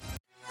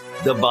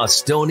The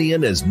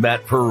Bostonian is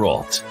Matt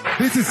Perrault.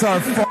 This is our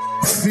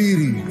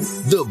city.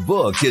 The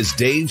book is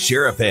Dave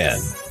Sherapan.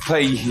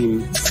 Pay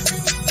him.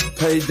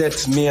 Pay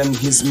that man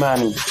his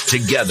money.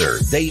 Together,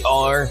 they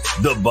are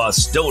The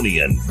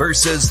Bostonian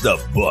versus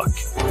The Book.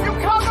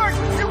 You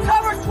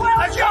covered 12.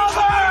 I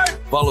covered!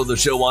 Follow the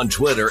show on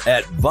Twitter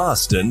at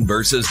Boston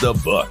versus The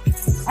Book.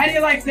 How do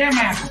you like them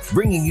apples?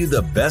 Bringing you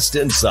the best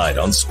insight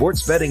on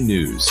sports betting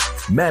news,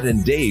 Matt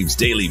and Dave's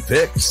daily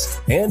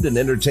picks, and an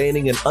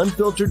entertaining and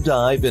unfiltered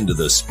dive into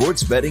the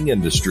sports betting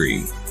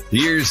industry.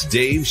 Here's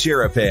Dave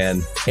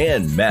Sherapan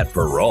and Matt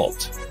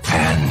Perrault.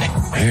 And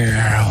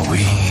here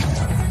we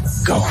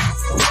go.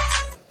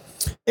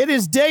 It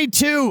is day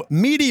 2,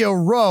 Media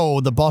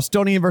Row, the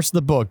Bostonian versus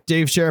The Book.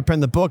 Dave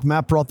Sherapan, The Book,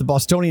 Matt Perrault, the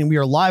Bostonian. We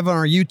are live on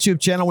our YouTube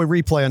channel. We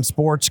replay on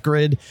Sports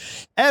Grid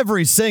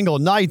every single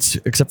night,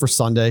 except for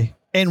Sunday.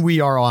 And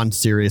we are on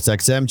Sirius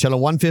XM, channel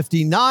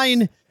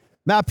 159.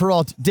 Matt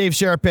Perrault, Dave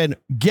Sherapan,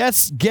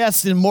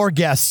 guests, and more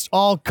guests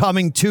all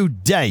coming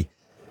today.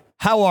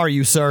 How are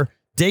you, sir?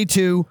 Day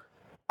 2.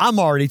 I'm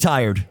already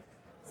tired.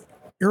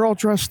 You're all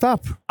dressed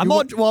up. You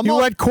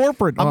went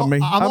corporate on me.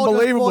 I'm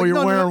Unbelievable.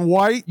 You're wearing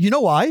white. You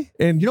know why?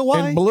 And you know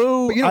why? And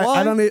blue. But you know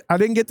why? I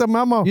didn't get the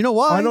memo. You know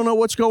why? I don't know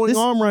what's going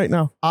on right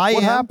now.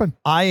 What happened?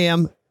 I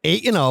am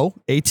 8-0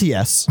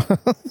 ATS,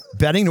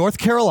 betting North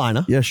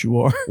Carolina. Yes, you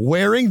are.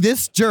 Wearing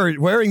this jersey.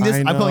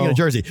 I'm calling it a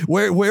jersey.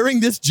 Wearing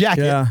this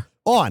jacket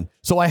on.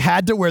 So I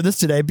had to wear this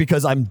today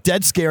because I'm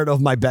dead scared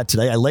of my bet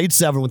today. I laid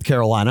 7 with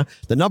Carolina.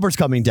 The number's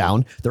coming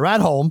down. They're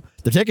at home.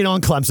 They're taking on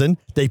Clemson.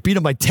 They beat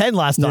them by 10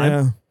 last time.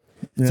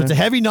 Yeah. So it's a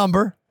heavy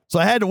number. So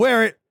I had to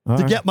wear it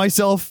to get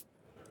myself,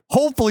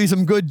 hopefully,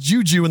 some good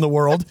juju in the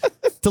world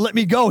to let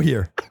me go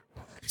here.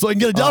 So I can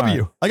get a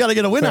W. I got to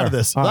get a win out of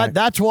this.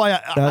 That's why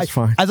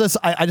fine.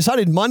 I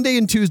decided Monday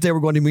and Tuesday were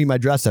going to be my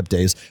dress up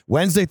days.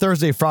 Wednesday,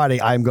 Thursday,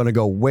 Friday, I'm going to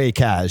go way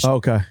cash.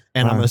 Okay.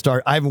 And I'm going to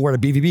start. I haven't worn a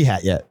BVB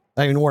hat yet.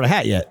 I haven't even worn a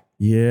hat yet.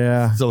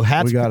 Yeah. So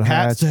hat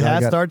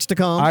starts to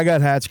come. I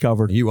got hats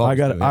covered. I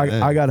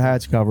got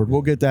hats covered.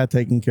 We'll get that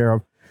taken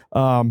care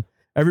of.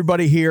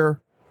 Everybody here,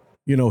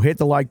 hit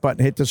the like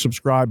button, hit the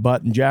subscribe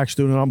button. Jack's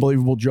doing an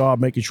unbelievable job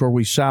making sure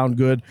we sound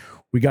good.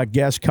 We got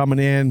guests coming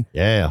in.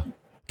 Yeah.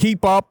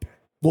 Keep up.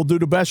 We'll do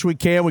the best we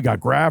can. We got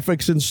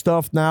graphics and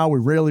stuff now. We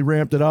really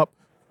ramped it up.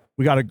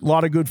 We got a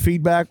lot of good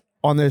feedback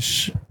on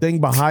this thing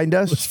behind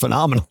us. It's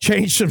phenomenal.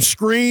 Changed some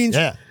screens.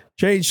 Yeah.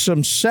 Changed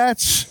some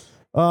sets.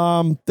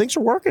 Things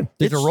are working.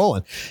 Things are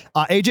rolling.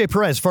 AJ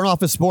Perez, Front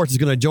Office Sports, is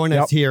going to join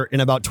us here in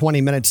about 20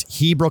 minutes.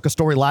 He broke a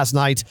story last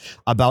night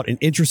about an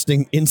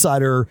interesting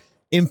insider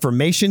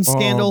information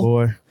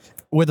scandal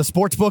with a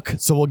sports book.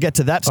 So we'll get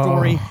to that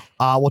story.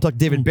 We'll talk to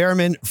David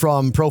Behrman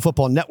from Pro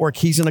Football Network.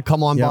 He's going to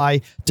come on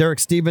by. Derek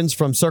Stevens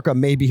from Circa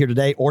may be here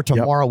today or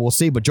tomorrow. We'll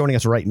see. But joining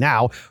us right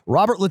now,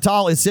 Robert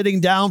Littal is sitting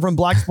down from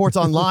Black Sports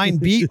Online,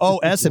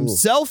 BOS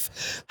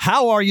himself.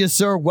 How are you,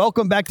 sir?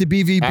 Welcome back to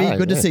BVB. Hi,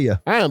 Good to see you.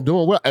 I am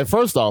doing well. And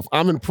first off,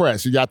 I'm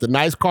impressed. You got the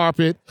nice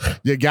carpet.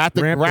 You got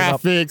the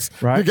graphics.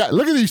 Right.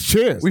 Look at these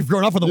chairs. We've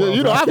grown up in the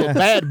world. I have a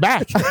bad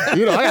back. I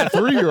got a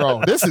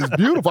 3-year-old. This is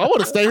beautiful. I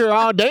want to stay here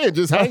all day and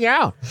just hang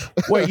out.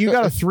 Wait, you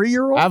got a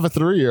 3-year-old? I have a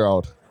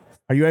 3-year-old.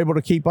 Are you able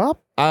to keep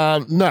up?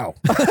 No. No.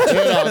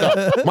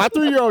 My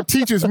 3-year-old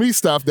teaches me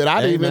stuff that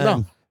I didn't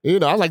even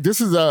know. I'm like,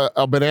 this is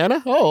a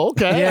banana? Oh,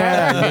 okay.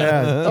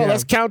 Yeah.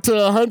 Let's count to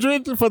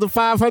 100 for the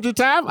 500th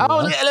time?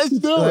 Oh, yeah,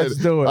 let's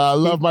do it. I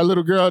love my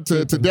little girl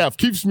to death.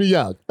 Keeps me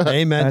young.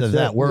 Amen to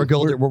that. We're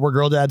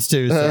girl dads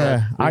too.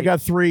 So. I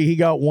got 3. He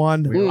got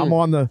 1. I'm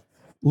on the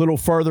little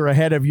further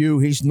ahead of you.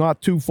 He's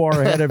not too far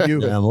ahead of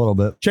you. Yeah, a little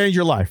bit. Change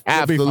your life.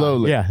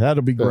 Absolutely. Yeah,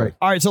 that'll be great.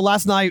 All right, so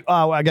last night,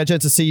 I got a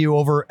chance to see you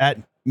over at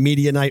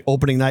Media Night,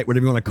 opening night,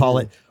 whatever you want to call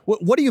it.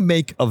 What do you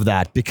make of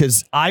that?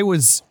 Because I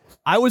was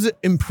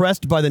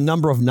impressed by the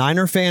number of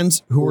Niner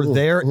fans who were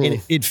there,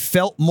 and it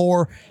felt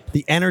more,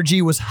 the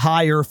energy was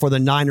higher for the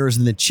Niners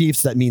than the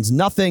Chiefs. That means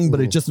nothing, but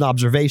it's just an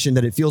observation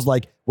that it feels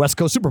like West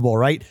Coast Super Bowl,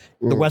 right?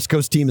 The West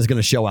Coast team is going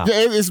to show out.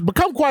 Yeah, it's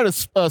become quite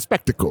a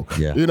spectacle.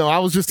 Yeah. I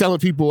was just telling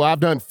people I've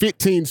done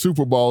 15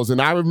 Super Bowls,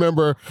 and I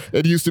remember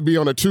it used to be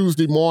on a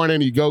Tuesday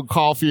morning. You go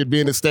coffee, it'd be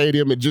in the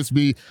stadium, it'd just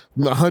be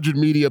 100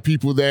 media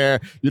people there,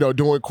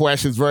 doing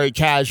questions, very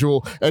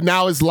casual. And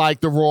now it's like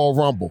the Royal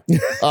Rumble.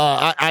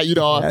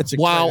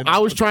 While I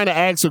was trying to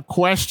ask a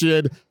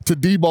question to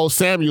Deebo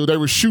Samuel, they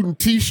were shooting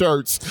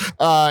T-shirts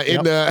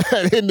in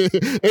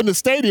the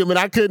stadium, and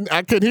I couldn't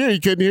hear. He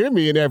couldn't hear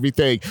me and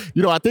everything.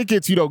 I think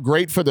it's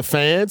great for the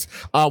fans.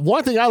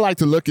 One thing I like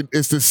to look at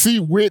is to see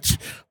which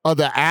of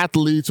the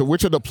athletes or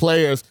which of the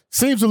players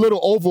seems a little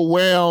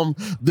overwhelmed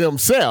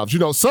themselves.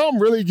 Some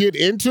really get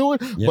into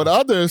it, but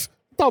others.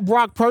 I thought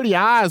Brock Purdy's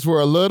eyes were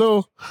a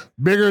little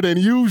bigger than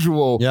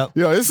usual. Yep.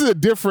 This is a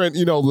different,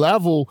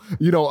 level,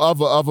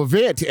 of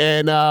event.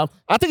 And I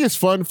think it's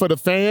fun for the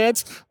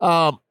fans.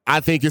 I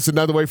think it's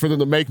another way for them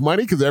to make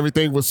money because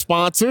everything was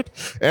sponsored.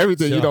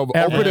 Everything,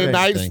 opening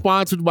night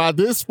sponsored by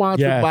this,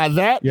 sponsored by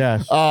that.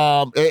 Yes.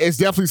 It's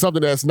definitely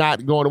something that's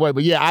not going away.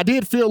 But yeah, I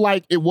did feel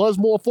like it was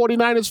more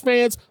 49ers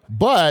fans,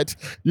 but,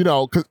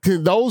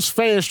 can those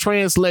fans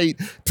translate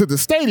to the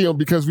stadium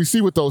because we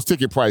see what those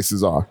ticket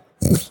prices are?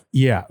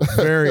 Yeah,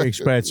 very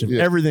expensive.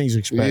 Yeah. Everything's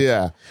expensive.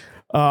 Yeah.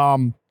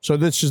 So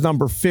this is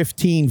number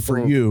 15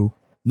 for you.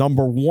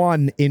 Number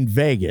 1 in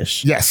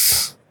Vegas.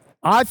 Yes.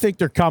 I think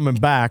they're coming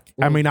back.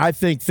 I mean, I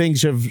think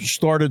things have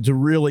started to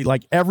really,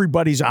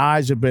 everybody's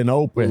eyes have been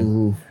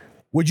open.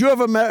 Would you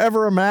have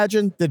ever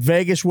imagined that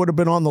Vegas would have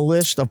been on the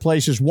list of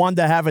places, 1,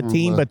 to have a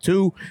team, but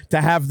 2,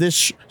 to have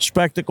this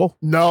spectacle?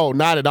 No,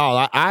 not at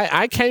all.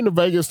 I came to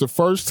Vegas the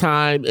first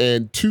time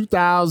in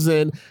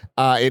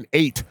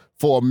 2008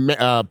 for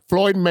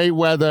Floyd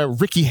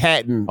Mayweather, Ricky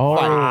Hatton fight.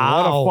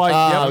 What a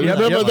fight.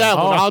 Remember that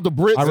when all the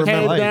Brits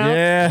came down?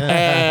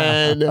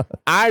 Yeah. And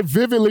I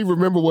vividly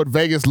remember what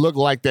Vegas looked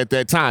like at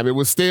that time. It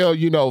was still,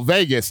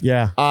 Vegas.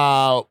 Yeah.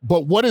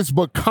 But what it's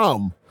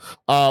become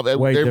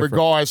in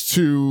regards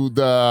to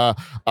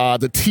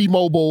the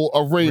T-Mobile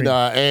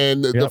Arena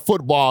and the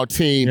football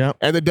team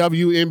and the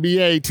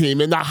WNBA team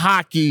and the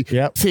hockey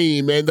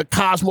team and the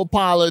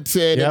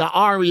Cosmopolitan and the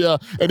Aria,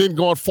 and then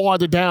going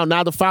farther down,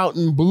 now the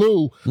Fountain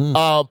Blue.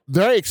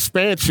 Their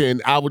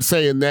expansion, I would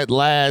say, in that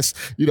last,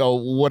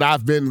 what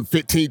I've been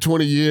 15,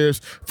 20 years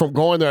from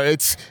going there,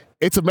 it's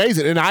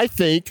amazing. And I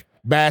think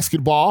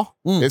basketball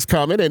is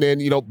coming, and then,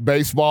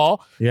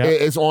 baseball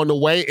is on the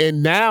way.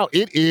 And now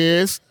it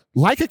is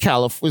like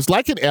it's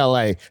like an LA,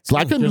 it's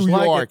like a New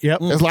York,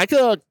 it's like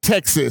a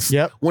Texas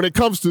when it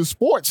comes to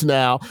sports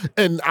now.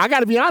 And I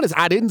got to be honest,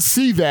 I didn't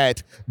see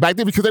that back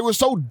then because they were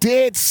so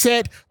dead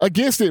set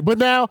against it. But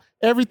now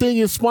everything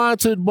is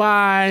sponsored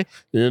by,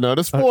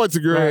 the sports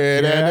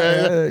grid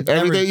and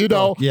everything,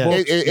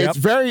 it's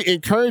very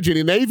encouraging.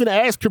 And they even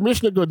asked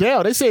Commissioner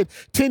Goodell, they said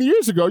 10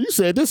 years ago, you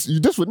said this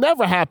would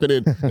never happen,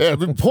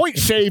 and point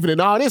shaving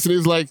and all this. And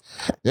it's like,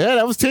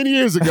 that was 10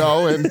 years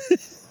ago. And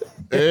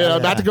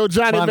not to go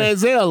Johnny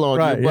Manziel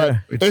on you, but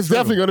it's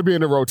definitely going to be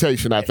in the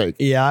rotation, I think.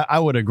 Yeah, I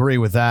would agree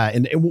with that.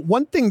 And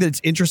one thing that's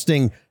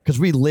interesting, because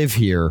we live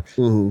here,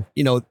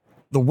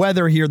 the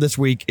weather here this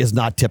week is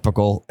not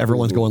typical.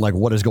 Everyone's going like,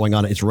 what is going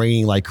on? It's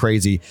raining like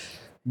crazy.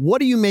 What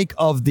do you make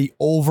of the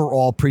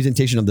overall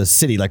presentation of the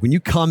city? Like when you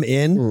come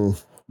in,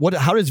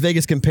 how does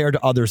Vegas compare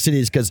to other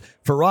cities? Because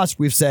for us,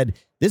 we've said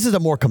this is a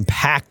more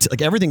compact,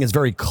 everything is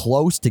very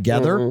close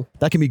together.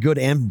 That can be good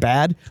and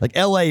bad. Like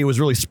LA was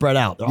really spread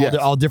out.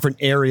 All different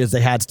areas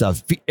they had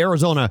stuff.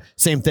 Arizona,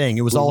 same thing.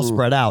 It was all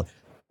spread out.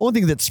 Only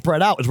thing that's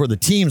spread out is where the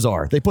teams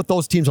are. They put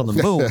those teams on the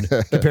moon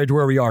compared to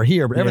where we are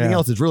here, but everything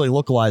else is really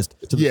localized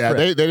to the strip.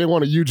 They didn't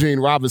want a Eugene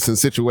Robinson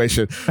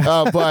situation.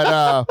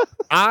 But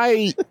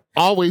I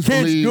always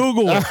believe.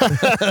 Google it.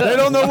 They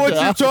don't know what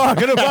you're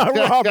talking about,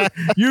 Robert.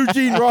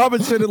 Eugene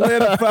Robinson,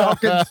 Atlanta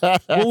Falcons.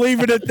 We'll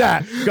leave it at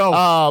that. Go.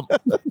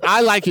 I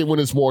like it when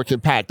it's more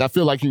compact. I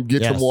feel like you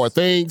get to more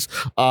things.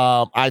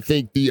 I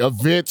think the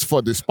events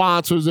for the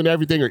sponsors and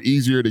everything are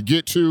easier to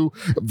get to.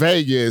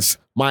 Vegas,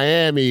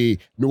 Miami,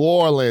 New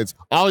Orleans,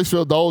 I always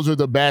feel those are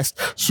the best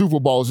Super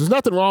Bowls. There's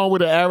nothing wrong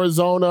with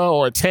Arizona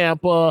or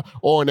Tampa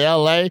or in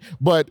LA,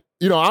 but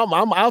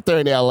I'm out there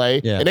in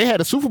LA and they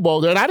had a Super Bowl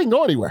there and I didn't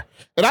go anywhere.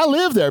 And I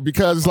live there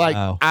because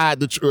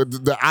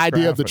the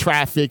idea of the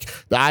traffic,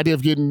 the idea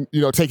of getting,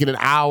 taking an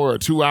hour or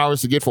 2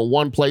 hours to get from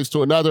one place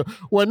to another.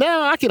 Well,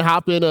 now I can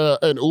hop in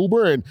an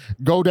Uber and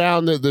go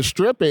down the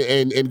strip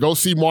and go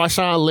see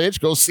Marshawn Lynch,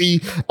 go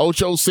see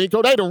Ocho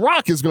Cinco. The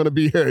Rock is going to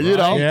be here,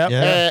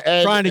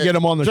 And trying to get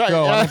him on the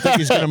show. I don't think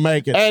he's going to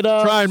make it.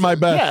 Trying my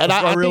best. Yeah, and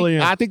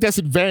I think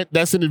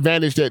that's an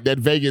advantage that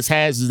Vegas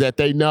has is that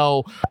they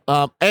know,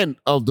 and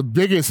the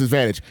biggest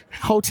advantage,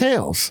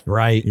 hotels.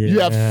 Right. You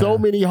have so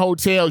many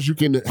hotels, you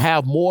can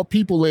have more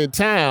people in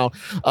town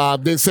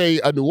than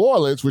say a New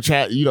Orleans, which you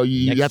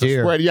have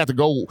to spread. You have to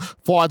go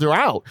farther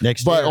out.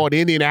 Or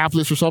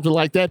Indianapolis or something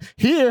like that.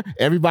 Here,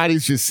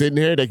 everybody's just sitting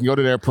here. They can go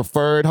to their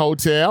preferred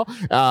hotel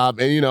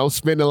and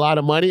spend a lot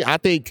of money. I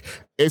think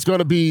it's going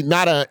to be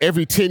not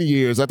every 10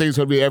 years. I think it's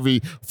going to be every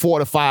 4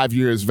 to 5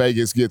 years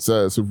Vegas gets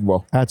a Super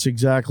Bowl. That's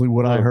exactly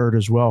what I heard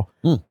as well.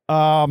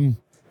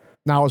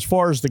 Now, as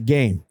far as the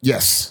game.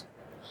 Yes.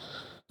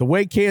 The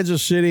way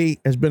Kansas City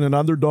has been an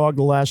underdog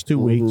the last 2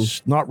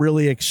 weeks, not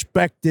really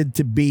expected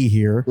to be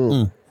here.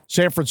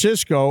 San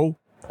Francisco,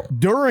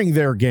 during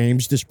their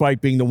games,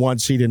 despite being the 1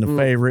 seed and the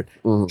favorite,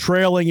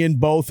 trailing in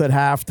both at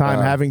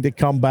halftime, having to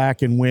come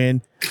back and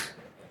win.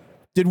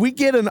 Did we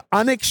get an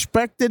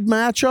unexpected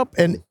matchup?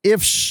 And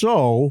if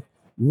so,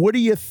 what do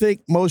you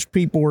think most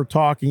people were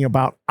talking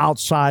about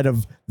outside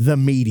of the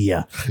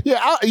media. Yeah,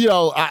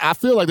 I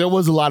feel like there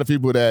was a lot of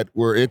people that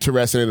were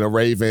interested in the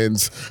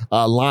Ravens,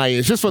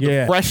 Lions, just for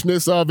the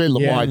freshness of it.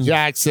 Lamar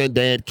Jackson,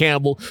 Dan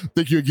Campbell. I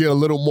think you'll get a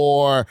little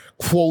more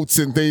quotes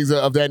and things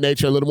of that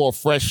nature, a little more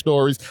fresh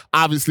stories.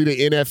 Obviously,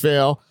 the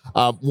NFL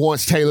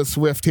wants Taylor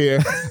Swift here.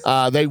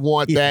 They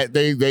want that.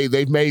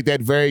 They've made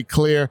that very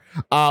clear.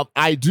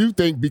 I do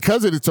think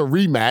because it's a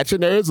rematch,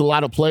 and there is a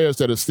lot of players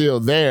that are still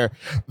there,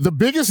 the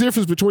biggest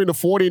difference between the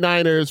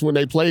 49ers when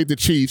they played the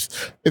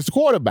Chiefs is the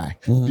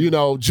quarterback.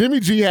 Jimmy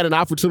G had an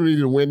opportunity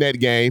to win that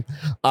game.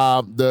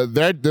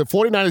 The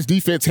 49ers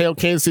defense held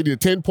Kansas City to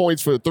 10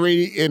 points for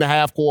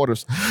 3.5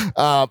 quarters.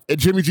 And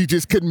Jimmy G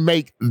just couldn't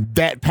make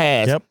that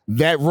pass,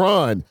 that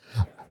run.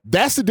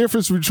 That's the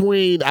difference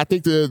between, I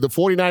think, the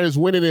 49ers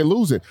winning and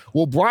losing.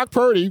 Well, Brock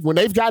Purdy, when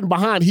they've gotten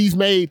behind, he's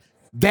made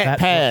that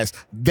pass,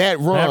 that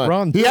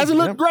run. He hasn't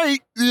looked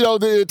great,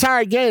 the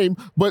entire game,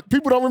 but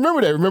people don't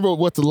remember that. Remember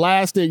what the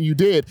last thing you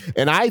did.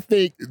 And I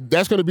think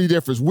that's going to be the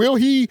difference. Will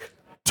he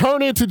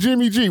turn into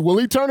Jimmy G? Will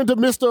he turn into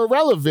Mr.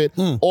 Irrelevant?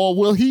 Or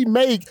will he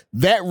make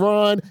that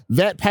run,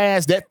 that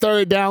pass, that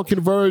third down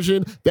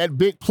conversion, that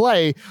big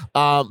play?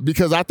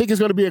 Because I think it's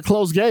going to be a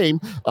close game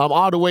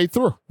all the way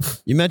through.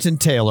 You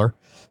mentioned Taylor.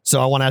 So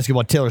I want to ask you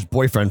about Taylor's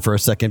boyfriend for a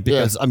second,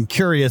 because I'm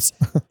curious,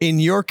 in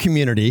your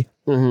community,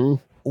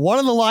 one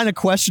of the line of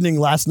questioning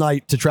last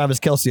night to Travis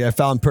Kelce I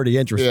found pretty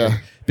interesting,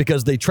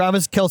 because the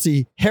Travis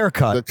Kelce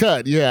haircut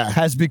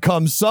has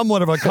become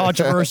somewhat of a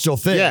controversial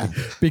thing,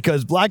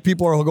 because black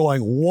people are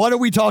going, what are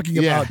we talking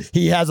about?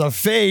 He has a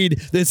fade.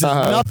 This is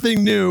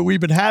nothing new. We've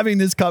been having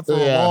this cut for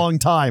a long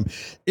time.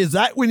 Is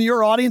that when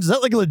your audience, is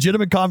that like a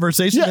legitimate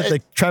conversation that the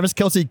Travis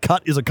Kelce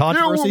cut is a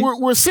controversy?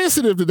 We're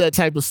sensitive to that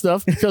type of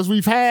stuff because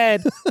we've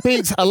had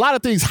a lot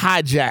of things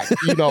hijacked,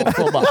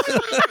 from us.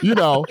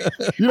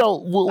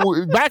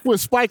 Back when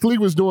Spike Lee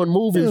was doing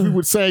movies, we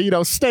would say,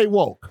 stay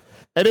woke.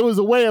 And it was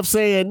a way of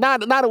saying,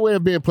 not a way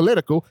of being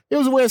political. It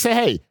was a way of saying,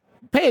 hey,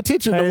 pay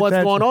attention to what's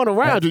going on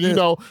around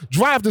you.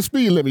 Drive the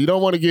speed limit. You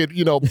don't want to get,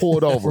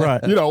 pulled over.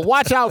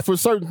 Watch out for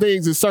certain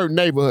things in certain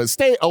neighborhoods.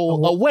 Stay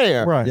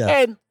aware.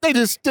 And they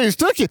just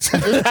took it.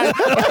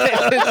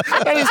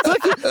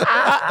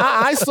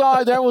 I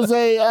saw there was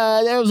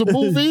a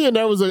movie and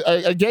there was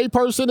a gay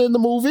person in the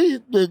movie.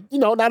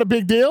 Not a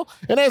big deal.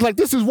 And they was like,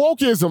 this is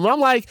wokeism. And I'm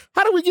like,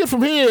 how do we get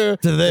from here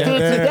to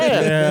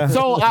there?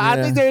 So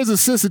I think there is a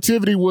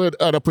sensitivity with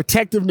the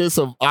protectiveness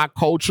of our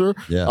culture.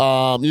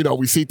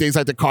 We see things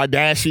like the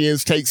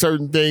Kardashians take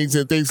certain things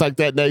and things like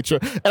that nature.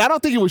 And I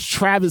don't think it was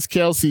Travis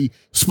Kelce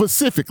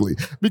specifically,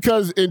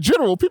 because in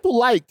general,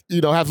 people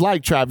have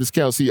liked Travis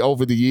Kelce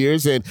over the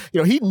years. And,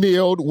 he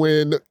kneeled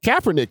when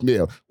Kaepernick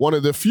kneeled. One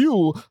of the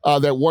few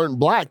that weren't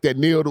black that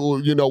kneeled,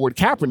 with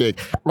Kaepernick.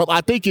 Well, I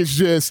think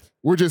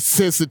we're just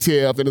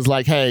sensitive, and it's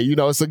like, hey,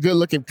 it's a good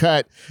looking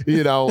cut.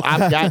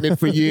 I've gotten it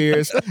for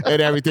years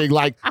and everything.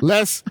 Like,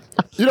 it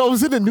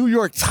was in the New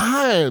York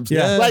Times.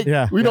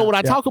 When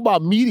I talk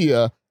about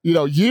media,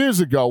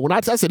 years ago, when I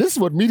said this is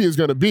what media is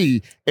going to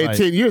be in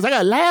 10 years, I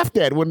got laughed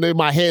at when in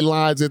my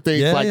headlines and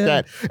things like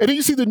that. And then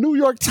you see the New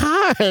York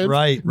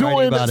Times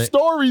doing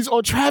stories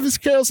on Travis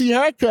Kelce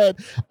haircut.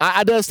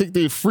 I just think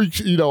they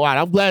freaked out.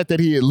 I'm glad that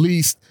he at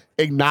least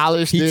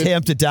acknowledged it. He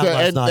tamped it down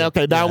last night.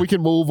 Okay, now we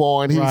can move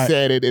on. He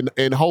said it,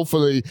 and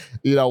hopefully,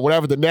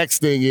 whatever the next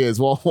thing is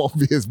won't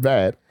be as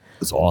bad.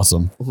 It's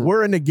awesome.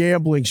 We're in the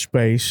gambling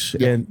space,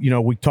 and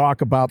we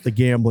talk about the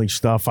gambling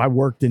stuff. I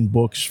worked in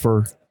books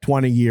for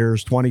 20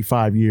 years,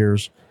 25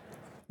 years.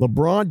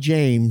 LeBron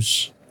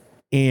James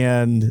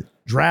and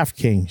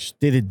DraftKings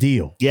did a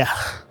deal. Yeah.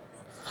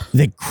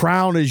 The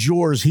crown is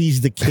yours. He's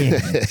the king.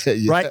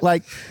 Right?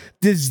 Like,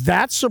 does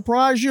that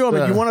surprise you? I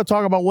mean, you want to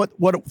talk about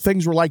what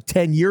things were like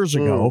 10 years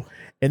ago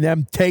and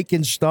them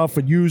taking stuff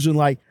and using,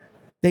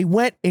 they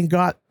went and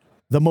got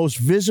the most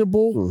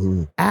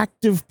visible,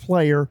 active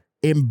player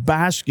in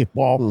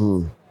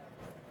basketball,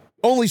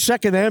 only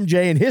second to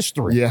MJ in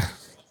history,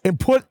 and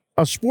put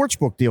a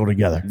sportsbook deal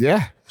together.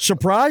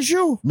 Surprise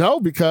you? No,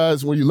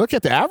 because when you look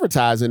at the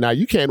advertising now,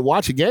 you can't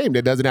watch a game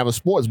that doesn't have a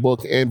sports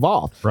book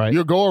involved. Right.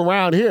 You'll go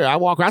around here.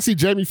 I see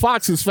Jamie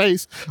Foxx's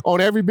face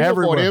on every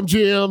billboard,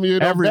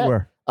 MGM,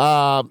 everywhere.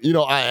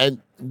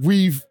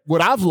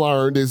 What I've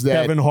learned is that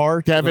Kevin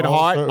Hart.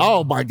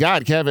 Oh my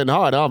God, Kevin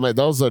Hart. Oh man,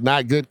 those are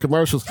not good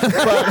commercials. But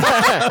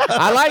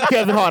I like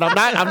Kevin Hart.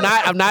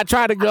 I'm not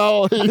trying to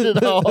go. I'm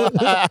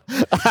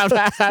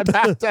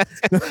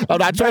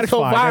not trying to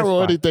go viral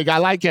or anything. I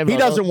like Kevin. He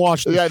doesn't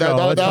watch the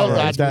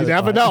show. You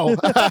never know.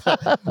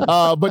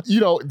 But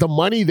the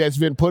money that's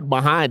been put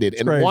behind it,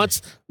 and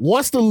once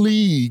the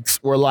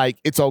leagues were like,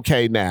 it's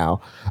okay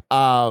now.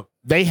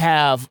 They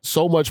have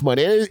so much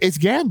money. It's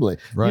gambling.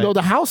 Right.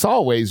 The house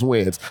always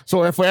wins.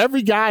 So if for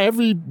every guy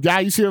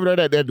you see over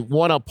there that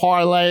won a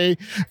parlay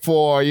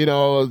for,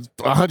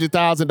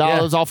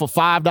 $100,000 off of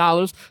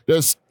 $5,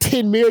 there's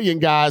 10 million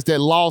guys that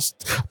lost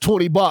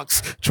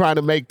 $20 trying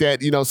to make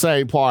that,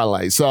 same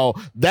parlay. So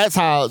that's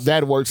how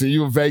that works. And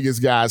you're a Vegas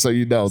guy, so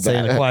you know that.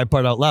 Saying the quiet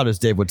part out loud, as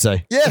Dave would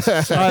say.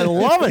 Yes, I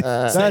love it.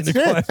 That's it.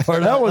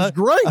 That was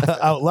great.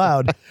 Out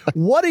loud.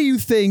 What do you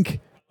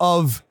think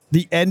of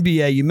the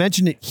NBA, you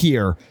mentioned it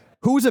here.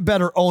 Who's a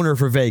better owner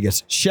for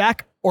Vegas,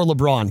 Shaq or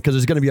LeBron? Because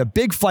there's going to be a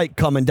big fight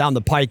coming down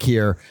the pike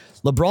here.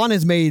 LeBron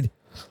has made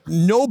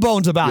no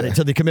bones about it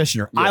to the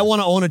commissioner. I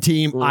want to own a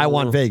team. I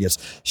want Vegas.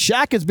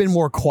 Shaq has been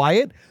more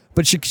quiet,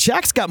 but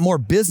Shaq's got more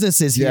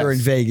businesses here in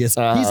Vegas.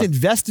 He's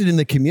invested in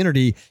the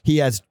community. He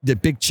has the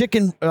Big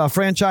Chicken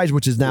franchise,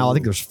 which is now, I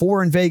think there's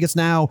 4 in Vegas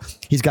now.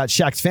 He's got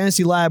Shaq's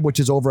Fantasy Lab, which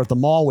is over at the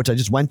mall, which I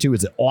just went to.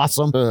 It's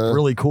awesome.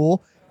 Really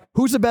cool.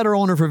 Who's the better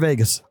owner for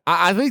Vegas?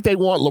 I think they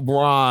want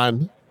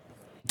LeBron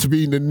to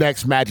be the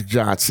next Magic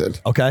Johnson.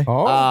 Okay.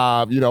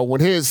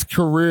 When his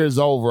career is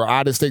over,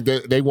 I just think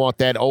that they want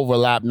that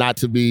overlap not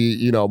to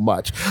be,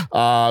 much.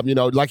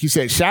 Like you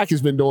said, Shaq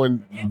has been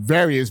doing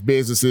various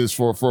businesses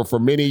for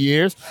many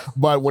years,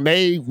 but when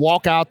they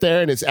walk out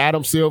there and it's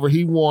Adam Silver,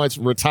 he wants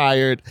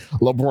retired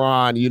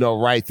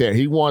LeBron, right there.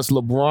 He wants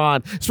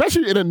LeBron,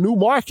 especially in a new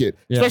market,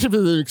 especially if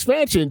it's an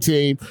expansion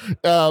team,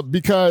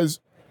 because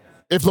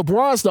if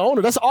LeBron's the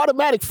owner, that's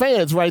automatic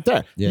fans right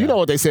there. Yeah. You know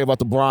what they say about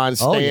the Bron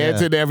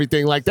stands and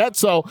everything like that.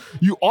 So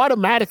you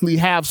automatically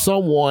have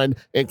someone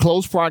in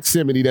close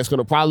proximity that's going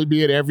to probably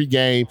be at every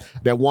game,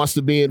 that wants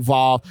to be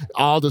involved,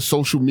 all the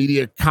social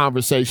media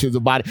conversations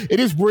about it. It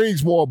just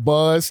brings more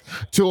buzz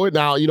to it.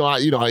 Now,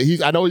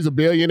 I know he's a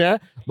billionaire,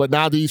 but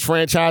now these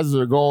franchises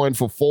are going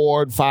for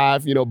 $4 and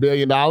 $5,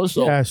 billion.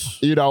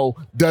 So,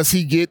 does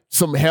he get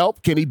some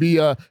help? Can he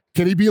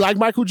be like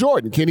Michael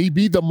Jordan? Can he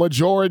be the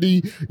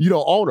majority,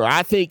 owner?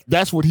 I think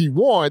that's what he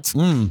wants,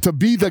 to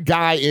be the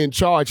guy in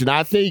charge. And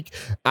I think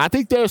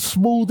they're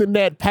smoothing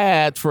that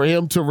path for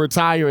him to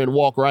retire and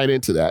walk right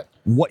into that.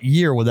 What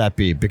year would that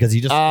be? Because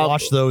he just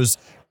watched those,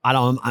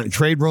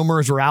 trade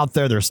rumors are out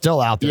there. They're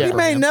still out there. He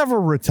may never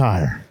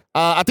retire.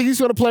 I think he's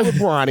going to play with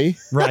Bronny.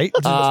 Right.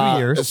 2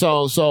 years.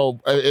 So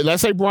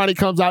let's say Bronny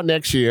comes out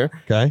next year.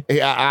 Okay.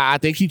 I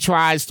think he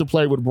tries to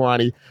play with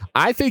Bronny.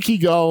 I think he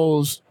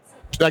goes,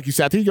 like you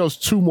said, I think he goes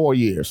 2 more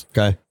years.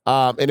 Okay.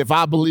 And if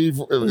I believe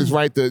is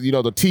right, the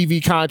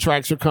TV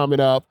contracts are coming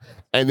up,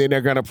 and then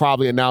they're going to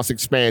probably announce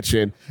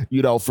expansion,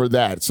 for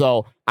that.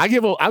 So I'll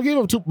give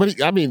him 2. But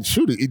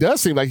he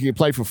does seem like he can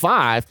play for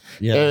 5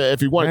 if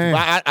he wanted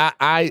to.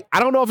 I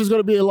don't know if it's going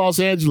to be in Los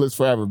Angeles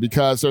forever,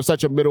 because they're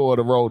such a middle of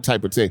the road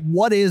type of team.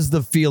 What is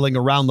the feeling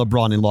around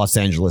LeBron in Los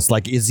Angeles?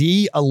 Like, is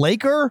he a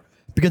Laker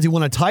because he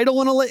won a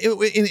title in a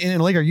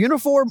Laker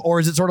uniform, or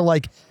is it sort of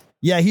like,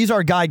 yeah, he's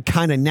our guy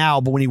kind of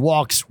now, but when he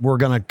walks, we're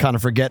going to kind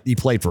of forget he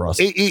played for us?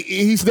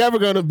 He's never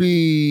going to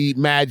be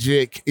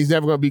Magic. He's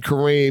never going to be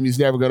Kareem. He's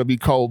never going to be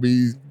Kobe.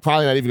 He's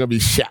probably not even going to be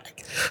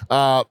Shaq.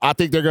 I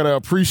think they're going to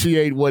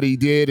appreciate what he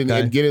did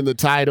and getting the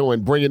title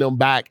and bringing him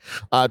back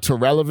to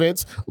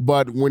relevance.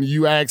 But when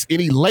you ask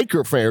any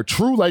Laker fan,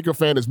 true Laker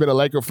fan has been a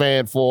Laker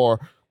fan for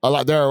a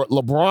lot. There are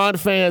LeBron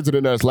fans and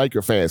then there's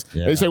Laker fans.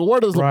 Yeah. They say, where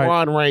does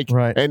LeBron rank?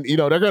 Right. And,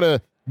 they're going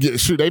to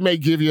they may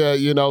give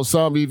you,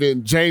 some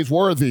even James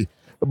Worthy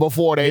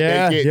before they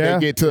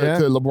get to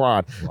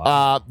LeBron.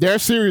 Wow. They're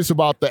serious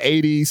about the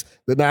 80s,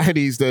 the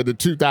 90s, the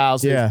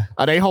 2000s. Yeah.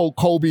 They hold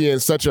Kobe in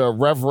such a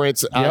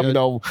reverence.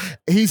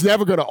 He's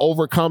never going to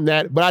overcome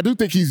that. But I do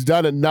think he's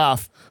done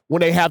enough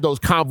when they have those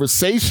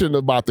conversations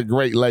about the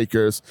great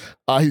Lakers.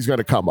 He's going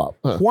to come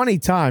up.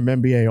 20-time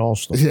NBA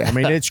All-Star. Yeah. I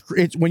mean,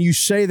 it's when you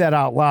say that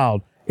out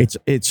loud,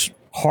 it's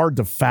hard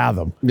to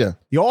fathom. Yeah.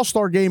 The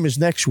All-Star game is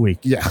next week.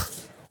 Yeah.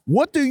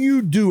 What do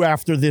you do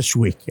after this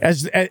week?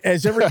 As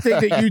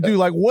everything that you do,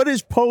 like, what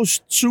is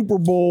post Super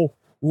Bowl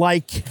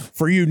like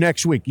for you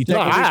next week? You take a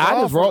week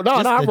off?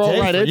 I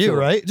roll right into you,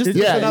 right? Just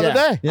another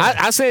day. Yeah.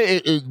 I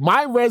say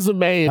my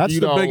resume. That's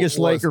the biggest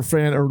Laker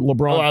fan or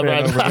LeBron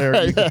fan over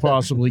there you could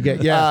possibly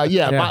get.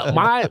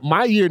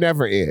 My year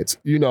never ends.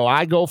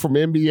 I go from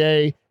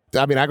NBA.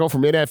 I go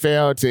from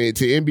NFL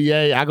to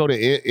NBA. I go to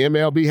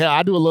MLB. Hell,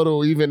 I do a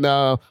little even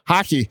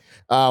hockey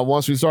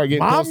once we start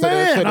getting close to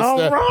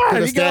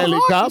the Stanley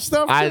Cup.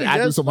 I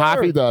do some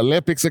hockey. The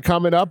Olympics are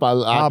coming up.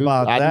 I do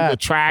the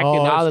track and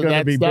all of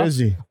that stuff.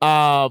 Busy.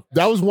 That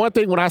was one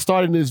thing when I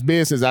started in this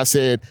business. I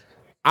said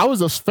I was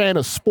a fan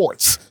of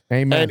sports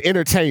and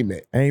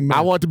entertainment. Amen.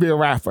 I wanted to be a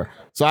rapper.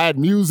 So I had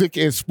music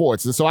and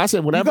sports. And so I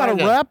said, whenever you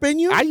got a rap in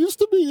you? I used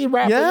to be a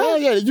rapper.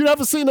 Yeah. You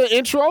never seen the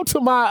intro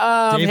to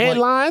my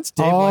headlines?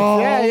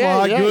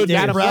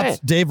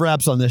 Dave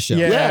raps on this show.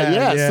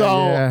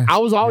 So I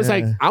was always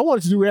like, I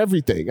wanted to do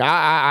everything.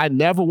 I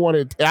never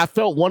wanted, I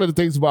felt one of the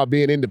things about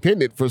being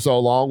independent for so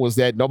long was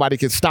that nobody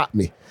could stop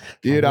me.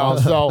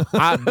 So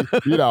I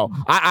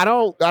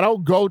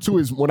don't go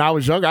to when I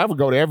was younger, I would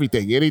go to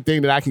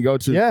anything that I can go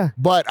to. Yeah.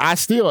 But I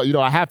still,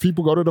 I have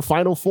people go to the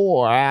Final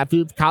Four. I have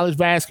people, college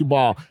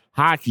basketball,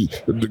 hockey,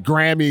 the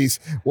Grammys.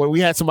 When we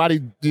had somebody,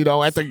 at the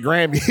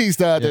Grammys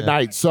the other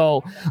night.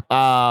 So,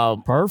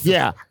 perfect.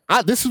 Yeah,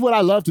 this is what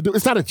I love to do.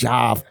 It's not a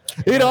job.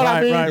 You know what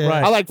I mean?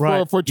 Right. I like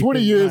for 20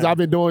 years I've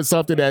been doing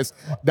something that's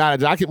not a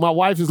job. My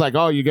wife is like,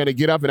 "Oh, you're gonna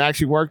get up and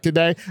actually work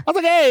today?" I was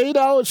like, "Hey, you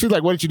know." She's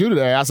like, "What did you do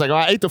today?" I was like, "Oh,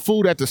 I ate the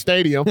food at the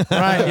stadium." Right?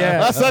 Yeah,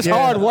 that's such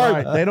hard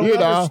work. Right. They don't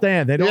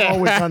understand. They don't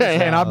always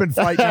understand. I've been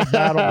fighting that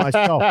battle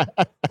myself.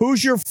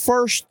 Who's your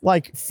first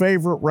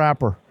favorite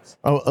rapper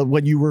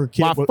when you were a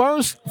kid? My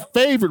first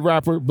favorite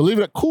rapper, believe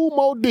it, Cool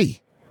Mo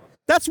D.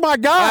 That's my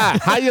guy.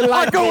 How you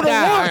like I go me to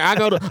now? work. I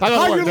go to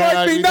How work. you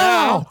like me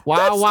now?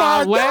 Wild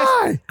Wild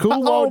West.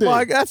 Cool Mo D.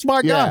 That's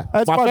my guy.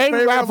 That's my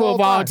favorite rapper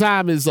of all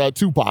time is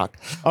Tupac.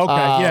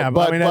 Okay,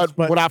 but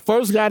when I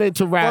first got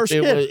into rap,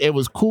 it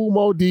was Cool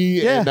Mo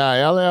D and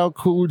LL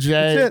Cool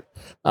J,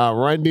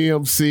 Run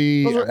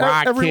DMC,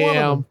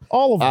 Rakim,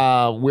 all of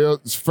them.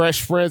 Will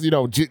Fresh Friends,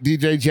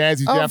 DJ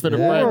Jazzy Jeff and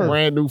the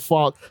brand new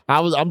funk.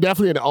 I'm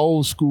definitely an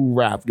old school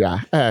rap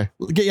guy.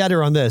 Get you out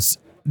here on this.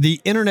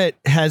 The internet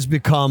has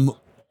become.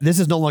 This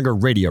is no longer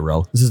Radio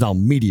Row. This is now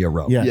Media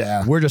Row.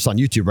 Yeah. We're just on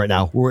YouTube right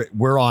now.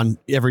 We're on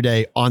every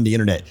day on the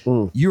internet.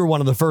 You were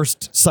one of the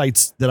first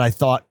sites that I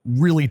thought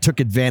really took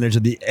advantage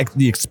of the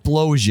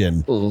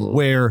explosion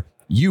where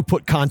you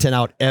put content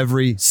out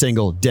every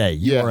single day.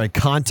 You are a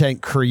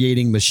content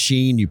creating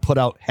machine. You put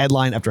out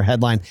headline after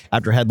headline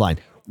after headline.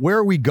 Where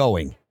are we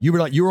going? You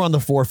were on the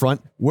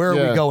forefront. Where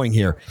are we going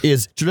here?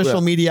 Is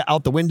traditional media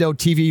out the window?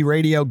 TV,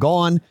 radio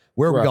gone?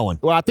 Where are we going?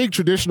 Well, I think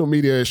traditional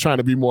media is trying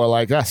to be more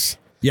like us.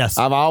 Yes,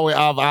 I've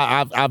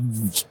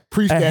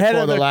preached ahead that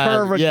for of the the last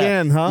curve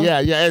again, huh?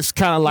 Yeah. It's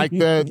kind of like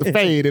the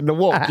fade and the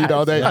woke.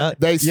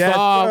 They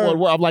saw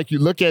what I'm like. You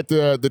look at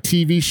the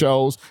TV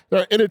shows;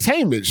 they're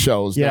entertainment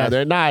shows. Now.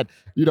 They're not.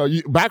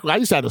 Back when I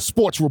used to have the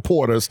sports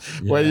reporters,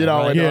 where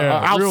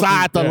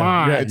outside the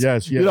lines,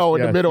 in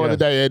the middle of the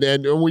day,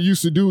 and we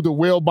used to do the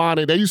Will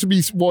Bonning. They used to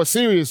be more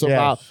serious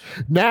about.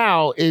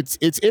 Now it's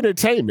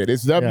entertainment.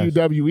 It's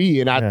WWE,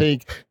 and I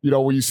think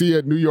when you see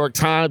a New York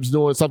Times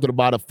doing something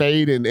about a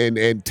fade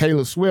and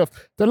Taylor Swift,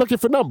 they're looking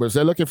for numbers.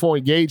 They're looking for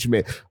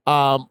engagement.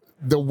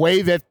 The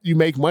way that you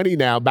make money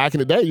now, back in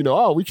the day,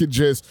 we could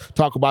just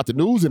talk about the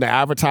news and the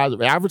advertisers.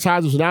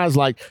 Advertisers now is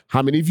like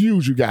how many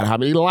views you got, how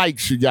many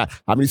likes you got,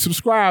 how many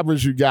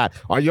subscribers you got.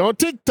 Are you on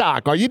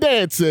TikTok? Are you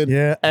dancing?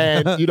 Yeah.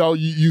 And,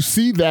 you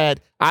see that.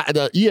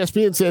 The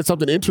ESPN said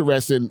something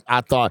interesting,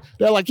 I thought.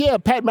 They're like,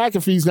 Pat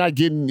McAfee's not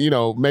getting,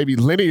 maybe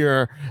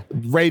linear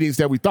ratings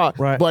that we thought,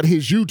 but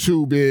his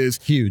YouTube is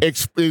huge,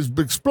 is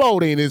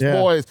exploding. His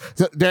boys,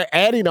 they're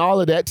adding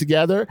all of that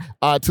together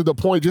to the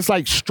point, just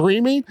like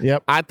streaming.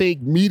 I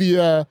think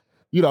media,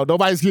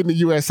 nobody's getting the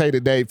USA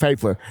Today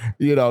paper,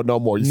 no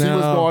more. You see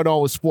what's going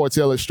on with Sports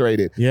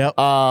Illustrated.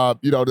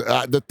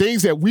 The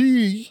things that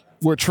we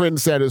were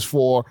trendsetters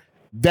for,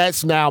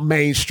 that's now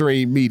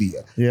mainstream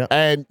media.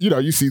 And,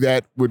 you see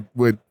that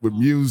with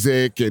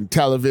music and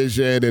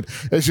television, and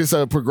it's just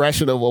a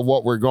progression of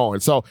what we're going.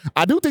 So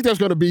I do think there's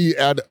going to be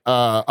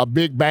a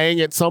big bang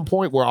at some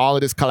point where all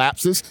of this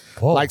collapses,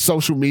 like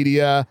social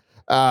media.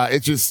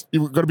 It's just,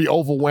 you're going to be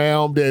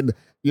overwhelmed, and,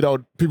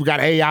 people got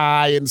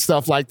AI and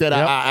stuff like that.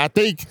 I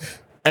think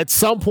at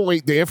some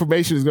point the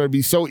information is going to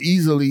be so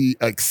easily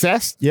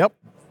accessed.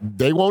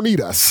 They won't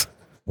need us.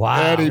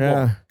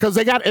 Wow. Because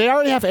they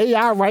already have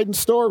AI writing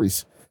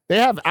stories. They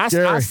have. I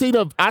see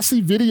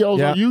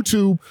videos on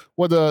YouTube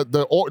where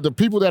the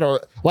people that are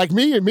like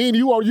me and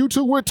you on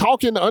YouTube, we're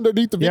talking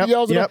underneath the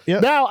videos.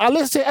 Now I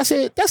listen. I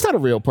said that's not a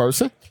real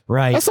person.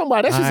 Right. That's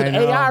somebody. That's just an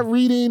AI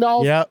reading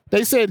off.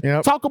 They said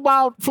talk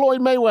about Floyd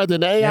Mayweather,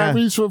 and the AI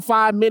reads for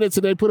 5 minutes,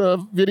 and they put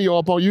a video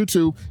up on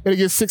YouTube, and it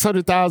gets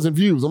 600,000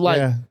 views. I'm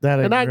like,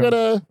 they're not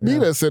gonna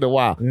need us in a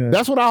while.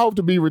 That's when I hope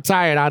to be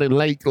retired out in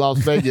Lake Las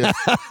Vegas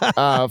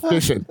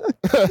fishing.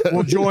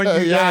 We'll join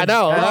you. I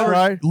know. All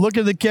right. Look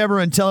at the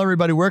camera and tell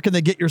everybody, where can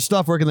they get your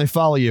stuff? Where can they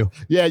follow you?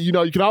 Yeah, you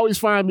can always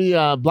find me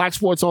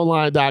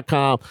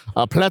blacksportsonline.com.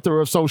 A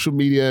plethora of social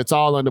media. It's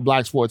all under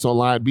Black Sports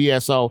Online.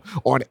 BSO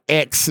on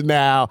X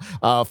now.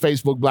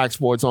 Facebook Black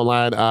Sports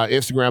Online.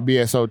 Instagram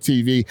BSO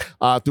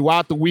TV.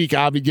 Throughout the week,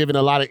 I'll be giving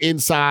a lot of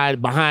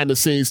inside, behind the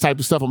scenes type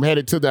of stuff. I'm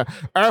headed to the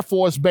Air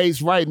Force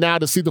Base right now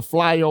to see the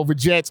flyover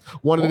jets.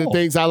 One of the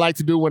things I like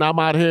to do when I'm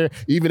out here,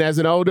 even as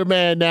an older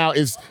man now,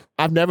 is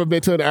I've never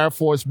been to an Air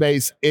Force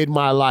base in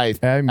my life.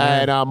 Hey,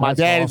 man, and my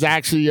dad is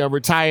actually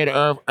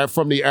retired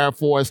from the Air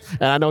Force,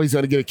 and I know he's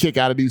going to get a kick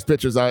out of these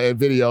pictures and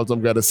videos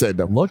I'm going to send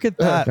him. Look at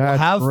that.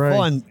 Have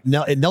fun.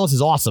 Nellis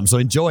is awesome, so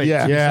enjoy it.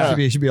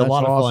 It should be a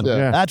lot of fun.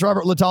 That's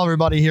Robert Littal,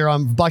 everybody, here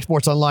on Black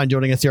Sports Online,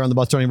 joining us here on the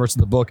Bustonian versus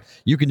the Book.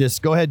 You can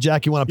just go ahead,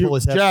 Jack. You want to pull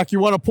his head? Jack, you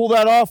want to pull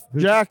that off?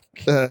 Jack?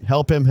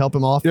 Help him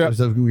off.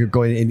 So we're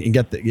going and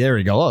get there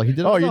we go. Oh, he did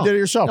it. Oh, you did it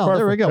yourself. No,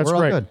 there we go. That's we're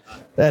great. all good.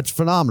 That's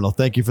phenomenal.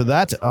 Thank you for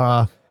that.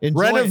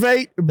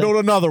 Renovate, build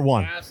another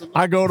one.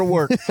 I go to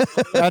work.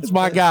 That's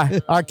my guy.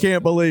 I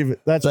can't believe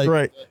it. That's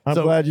great. I'm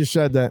glad you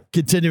said that.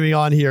 Continuing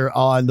on here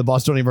on the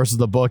Bostonian versus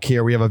the Book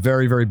here, we have a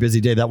very, very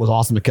busy day. That was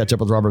awesome to catch up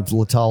with Robert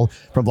Littal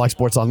from Black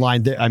Sports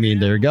Online. I mean,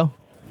 there you go.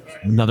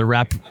 Another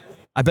rap.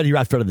 I bet he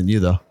raps better than you,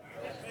 though.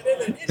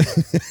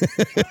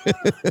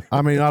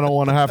 I mean, I don't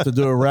want to have to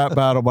do a rap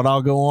battle, but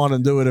I'll go on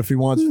and do it if he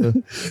wants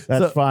to.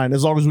 That's fine,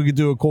 as long as we can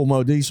do a cool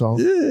Mo D song.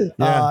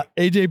 Yeah.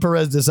 AJ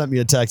Perez just sent me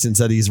a text and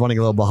said he's running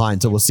a little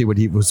behind, so we'll see what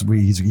he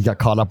got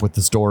caught up with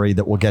the story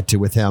that we'll get to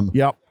with him.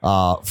 Yep.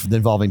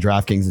 Involving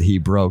DraftKings that he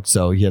broke,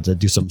 so he had to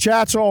do some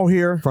chat's all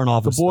here. Front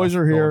office. The boys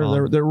are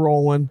here. They're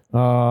rolling.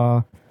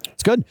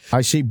 It's good. I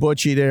see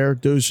Butchie there.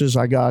 Deuces,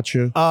 I got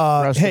you.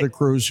 Rest of the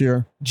crew's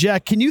here.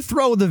 Jack, can you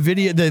throw the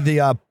video,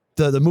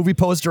 the movie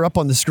poster up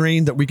on the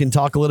screen that we can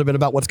talk a little bit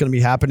about what's going to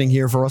be happening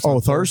here for us? Oh,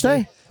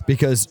 Thursday?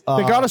 Because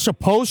they got us a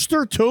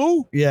poster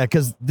too? Yeah,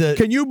 because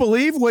can you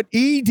believe what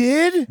E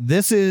did?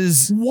 This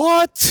is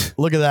what?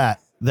 Look at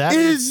that. That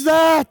is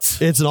that?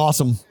 It's an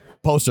awesome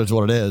poster is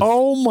what it is.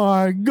 Oh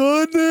my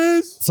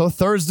goodness. So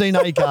Thursday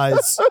night,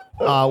 guys,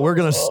 we're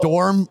going to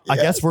storm. Yes.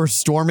 I guess we're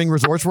storming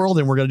Resorts World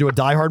and we're going to do a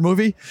Die Hard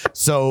movie.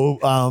 So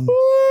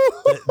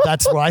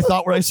that's what I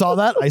thought when I saw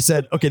that. I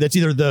said, okay, that's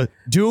either the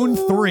Dune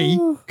 3,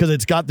 because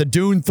it's got the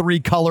Dune 3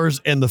 colors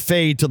and the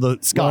fade to the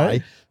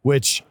sky,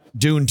 which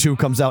Dune 2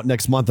 comes out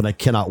next month and I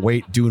cannot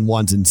wait. Dune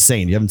 1's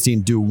insane. You haven't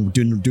seen Dune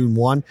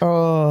 1? Do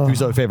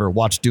yourself a favor,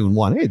 watch Dune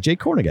 1. Hey, Jay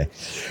Cornegay.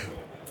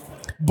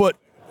 But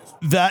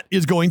that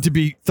is going to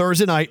be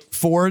Thursday night,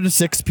 4 to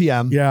 6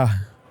 p.m. Yeah.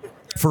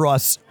 For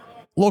us,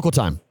 local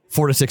time,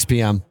 4 to 6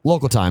 p.m.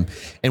 local time.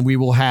 And we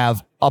will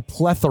have a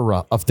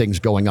plethora of things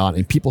going on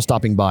and people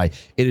stopping by.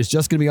 It is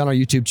just going to be on our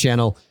YouTube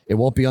channel. It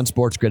won't be on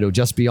Sports Grid. It will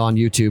just be on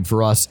YouTube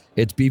for us.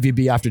 It's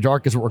BVB After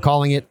Dark is what we're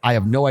calling it. I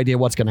have no idea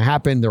what's going to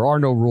happen. There are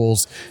no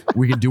rules.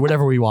 We can do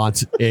whatever we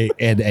want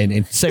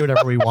and say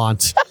whatever we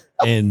want.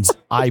 And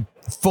I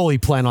fully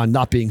plan on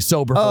not being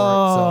sober for it.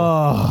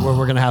 So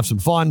we're going to have some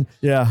fun.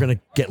 Yeah. We're going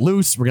to get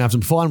loose. We're going to have some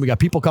fun. We got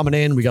people coming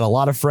in. We got a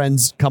lot of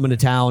friends coming to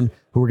town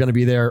who are going to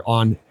be there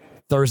on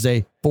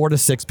Thursday, 4 to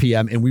 6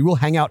 p.m. And we will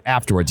hang out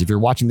afterwards. If you're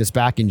watching this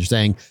back and you're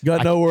saying,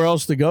 got nowhere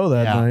else to go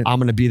that night. I'm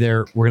going to be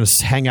there. We're going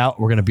to hang out.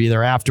 We're going to be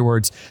there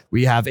afterwards.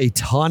 We have a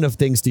ton of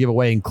things to give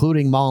away,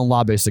 including Mal and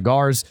Labe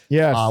cigars.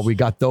 Yes. We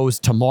got those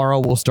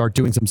tomorrow. We'll start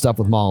doing some stuff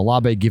with Mal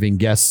and Labe, giving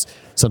guests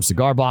some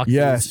cigar boxes.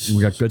 Yes. And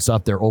we got good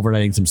stuff. They're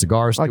overnighting some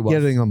cigars. Not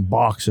giving them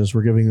boxes.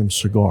 We're giving them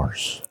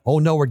cigars. Oh,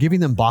 no, we're giving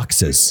them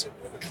boxes.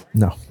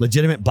 No.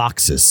 Legitimate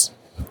boxes.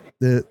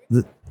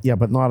 Yeah,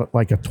 but not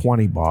like a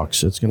 20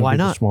 box. It's going to be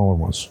the smaller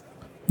ones.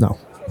 No.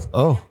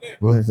 Oh.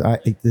 We'll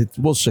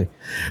see.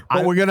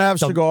 But we're going to have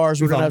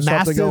cigars. We're going to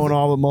have something going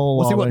on with Mo.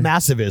 We'll see what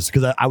massive is,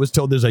 because I was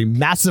told there's a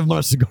massive amount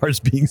of cigars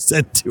being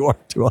sent to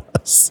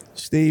us.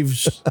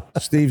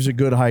 Steve's a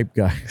good hype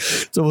guy.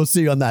 So we'll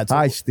see on that.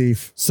 Hi,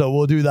 Steve. So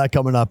we'll do that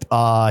coming up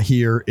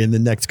here in the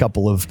next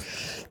couple of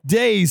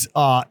days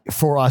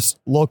for us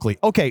locally.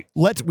 Okay,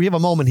 we have a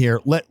moment here.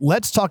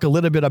 Let's talk a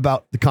little bit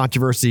about the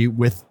controversy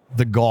with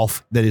the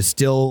golf that is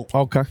still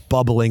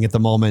bubbling at the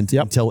moment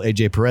until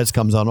AJ Perez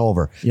comes on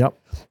over. Yep.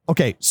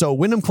 Okay, so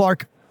Wyndham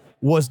Clark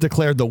was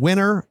declared the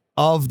winner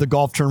of the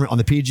golf tournament on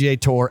the PGA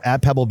Tour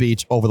at Pebble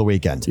Beach over the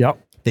weekend. Yep.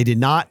 They did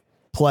not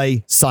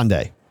play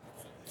Sunday.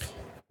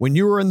 When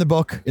you were in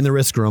the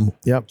risk room,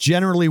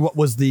 generally what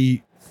was the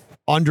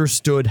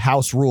understood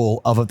house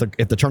rule of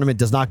if the tournament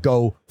does not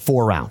go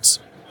 4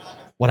 rounds?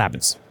 What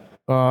happens?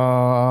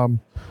 I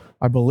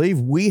believe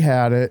we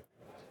had it.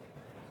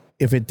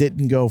 If it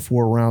didn't go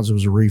 4 rounds, it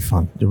was a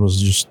refund. It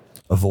was just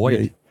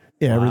avoided.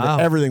 Yeah,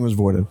 everything was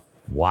voided.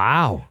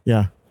 Wow.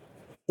 Yeah.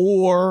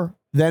 Or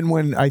then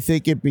when I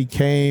think it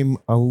became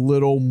a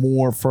little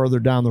more further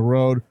down the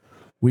road,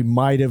 we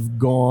might have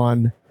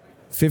gone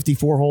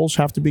 54 holes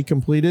have to be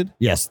completed.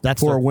 Yes,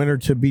 that's for a winner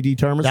to be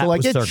determined. So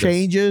like it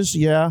changes.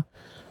 Yeah.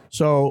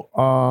 So,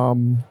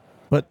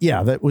 but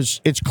yeah,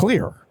 it's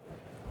clear.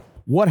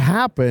 What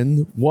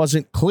happened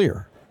wasn't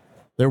clear.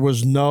 There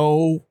was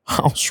no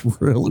house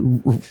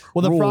rule.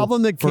 Well, the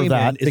problem that came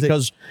in is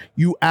because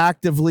you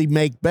actively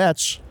make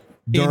bets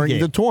during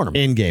the tournament.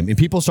 In game. And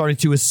people started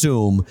to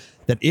assume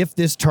that if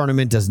this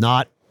tournament does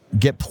not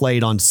get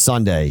played on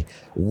Sunday,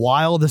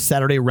 while the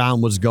Saturday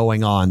round was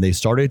going on, they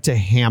started to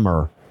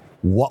hammer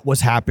what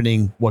was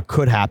happening, what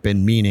could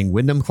happen, meaning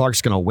Wyndham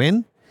Clark's going to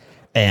win.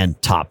 And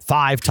top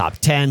 5, top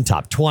 10,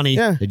 top 20.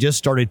 Yeah. They just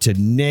started to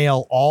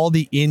nail all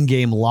the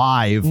in-game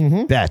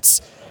live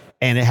bets.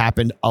 And it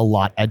happened a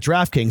lot at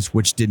DraftKings,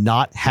 which did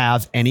not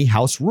have any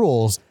house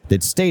rules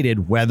that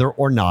stated whether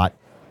or not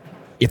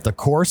if the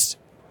course,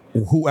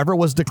 whoever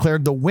was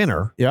declared the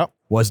winner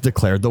was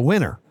declared the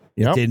winner.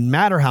 It didn't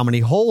matter how many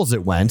holes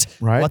it went.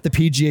 Right. What the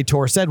PGA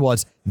Tour said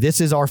was,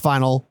 this is our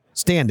final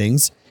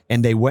standings.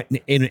 And they went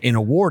and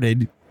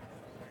awarded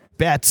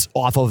bets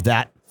off of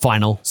that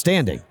final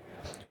standing.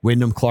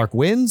 Wyndham Clark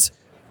wins.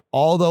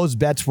 All those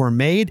bets were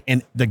made.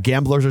 And the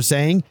gamblers are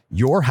saying,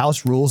 your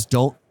house rules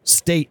don't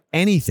state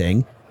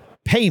anything,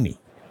 pay me.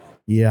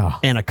 Yeah.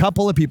 And a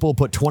couple of people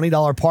put $20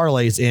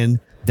 parlays in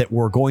that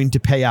were going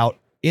to pay out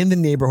in the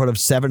neighborhood of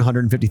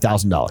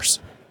 $750,000.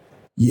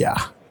 Yeah.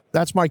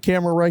 That's my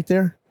camera right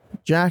there,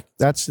 Jack.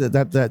 That's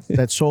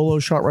that solo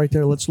shot right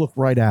there. Let's look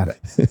right at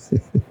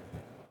it.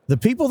 The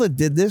people that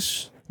did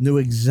this knew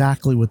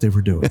exactly what they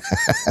were doing.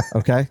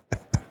 Okay?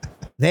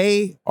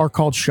 They are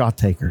called shot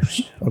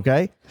takers,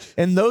 okay?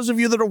 And those of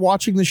you that are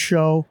watching the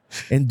show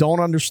and don't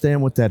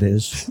understand what that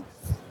is,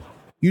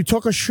 you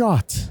took a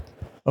shot,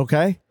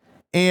 okay?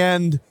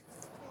 And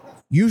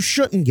you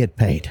shouldn't get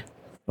paid,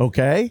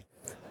 okay?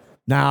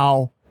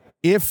 Now,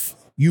 if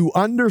you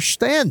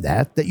understand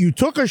that you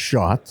took a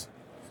shot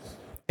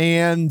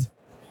and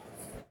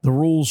the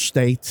rules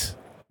state,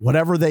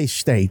 whatever they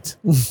state,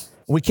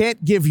 we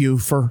can't give you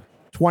for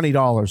 $20,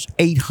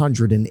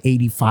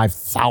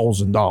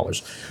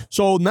 $885,000.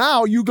 So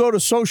now you go to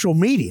social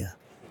media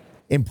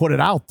and put it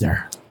out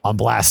there on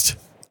blast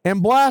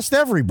and blast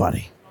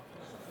everybody.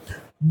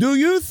 Do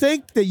you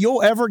think that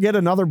you'll ever get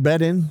another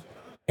bet in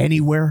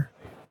anywhere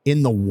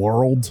in the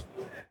world?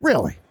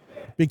 Really?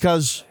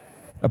 Because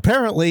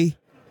apparently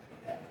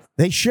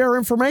they share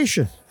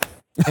information.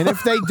 And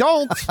if they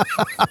don't,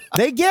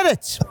 they get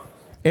it.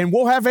 And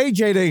we'll have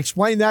AJ to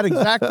explain that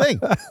exact thing.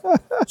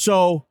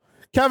 So,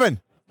 Kevin,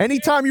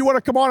 anytime you want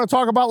to come on and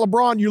talk about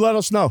LeBron, you let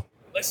us know.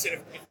 Listen,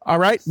 all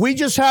right? We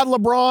just had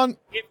LeBron.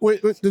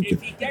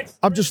 If he gets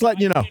I'm just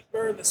letting you know.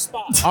 burn the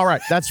spot. All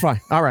right, that's fine.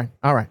 All right.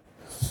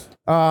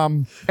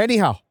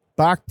 Anyhow,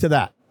 back to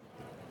that.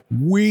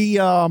 We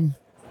know,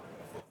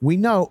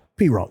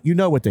 P-Roll, you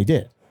know what they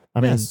did.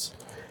 I mean,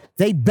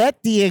 they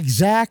bet the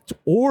exact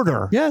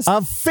order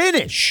of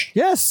finish.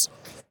 Yes.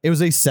 It was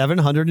a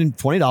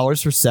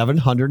 $720 for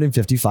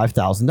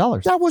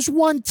 $755,000. That was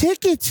one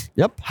ticket.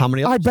 Yep. How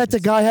many? I bet the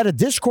guy had a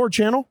Discord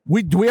channel.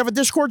 Do we have a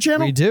Discord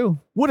channel? We do.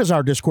 What is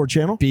our Discord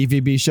channel?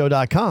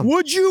 BVBshow.com.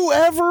 Would you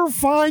ever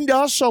find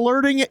us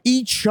alerting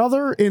each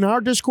other in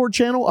our Discord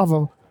channel of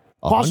a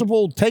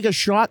possible take a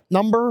shot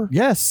number?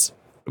 Yes.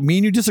 Me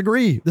and you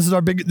disagree. This is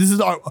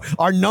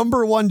our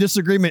number one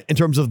disagreement in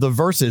terms of the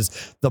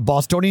verses, the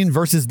Bostonian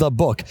versus the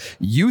book.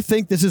 You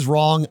think this is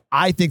wrong.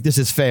 I think this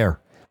is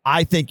fair.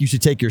 I think you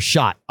should take your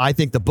shot. I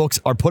think the books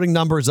are putting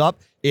numbers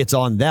up. It's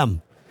on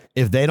them.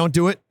 If they don't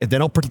do it, if they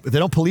don't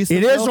police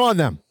it, is on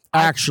them.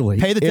 Actually,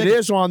 pay the ticket. It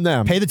is on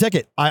them. Pay the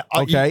ticket.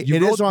 Okay,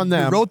 it is on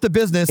them. You wrote the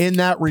business in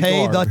that regard.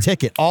 Pay the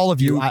ticket. All of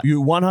you.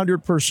 You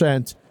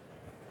 100%.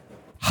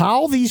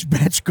 How these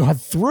bets got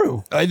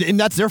through, and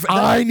that's their.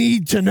 I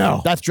need to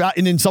know. That's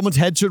and then someone's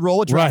head should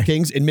roll at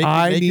DraftKings and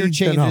make your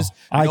changes.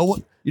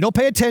 You don't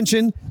pay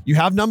attention. You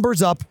have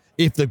numbers up.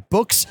 If the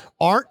books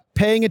aren't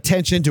paying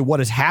attention to what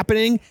is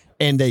happening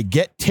and they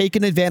get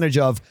taken advantage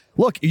of,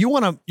 look, you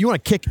want to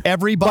kick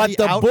everybody out.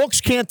 But out. The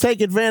books can't take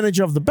advantage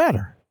of the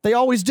bettor. They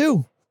always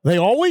do. They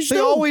always do?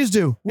 They always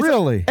do.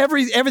 Really?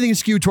 Everything is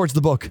skewed towards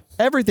the book.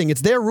 Everything.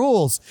 It's their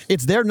rules.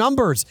 It's their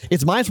numbers.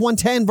 It's minus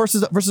 110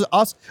 versus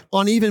us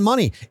on even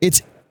money.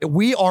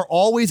 We are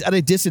always at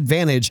a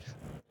disadvantage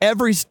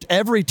every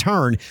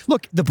turn.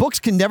 Look, the books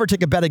can never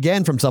take a bet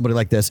again from somebody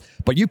like this,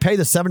 but you pay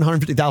the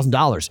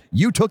 $750,000.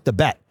 You took the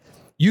bet.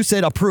 You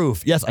said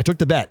approve. Yes, I took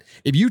the bet.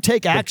 If you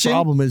take action. The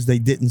problem is they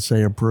didn't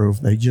say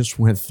approve. They just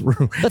went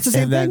through. That's the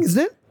same thing,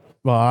 isn't it?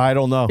 Well, I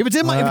don't know. If it's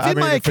in my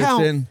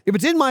account, and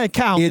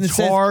it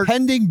says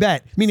pending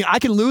bet, meaning I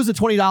can lose the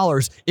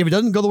 $20 if it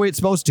doesn't go the way it's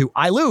supposed to.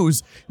 I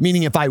lose,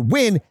 meaning if I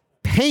win,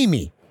 pay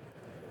me.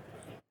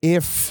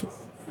 If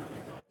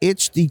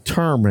it's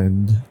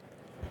determined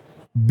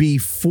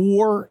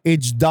before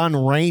it's done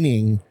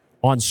raining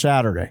on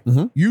Saturday,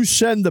 you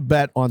send the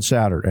bet on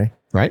Saturday,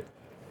 right?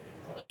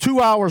 2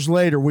 hours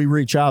later, we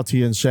reach out to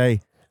you and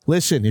say,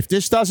 listen, if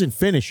this doesn't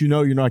finish, you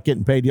know you're not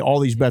getting paid. All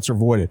these bets are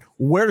voided.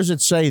 Where does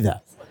it say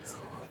that?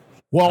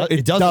 Well,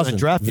 it doesn't. At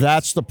DraftKings.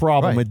 That's the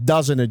problem. Right. It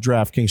doesn't at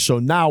DraftKings. So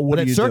now what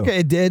do you do? At Circa,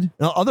 it did.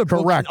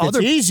 Correct. It's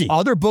easy.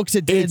 Other books,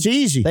 it did. It's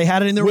easy. They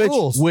had it in their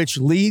rules. Which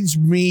leads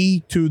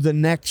me to the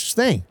next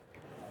thing.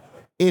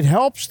 It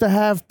helps to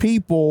have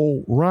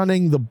people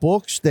running the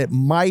books that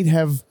might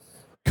have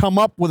come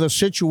up with a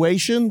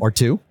situation or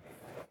two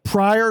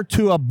prior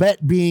to a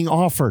bet being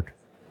offered.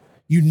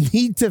 You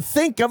need to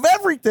think of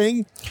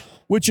everything,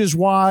 which is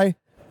why.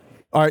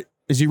 All right,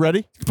 is he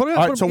ready?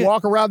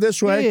 Walk around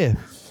this way. Yeah.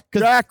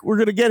 Jack, we're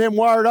going to get him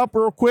wired up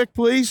real quick,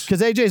 please. Because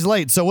AJ's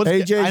late. So what's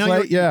AJ's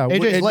late? Yeah.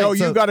 AJ's late. No,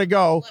 you got to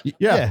go.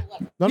 Yeah.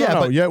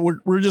 No. Yeah,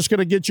 we're just going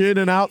to get you in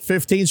and out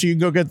 15 so you can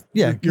go get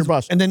your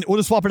bus. And then we'll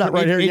just swap it out.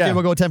 Right here. AJ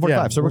will go 10:45.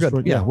 Yeah, so we're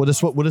good. Yeah. We'll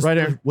just right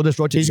here. We'll just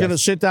rotate. He's going to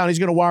sit down. He's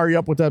going to wire you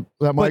up with that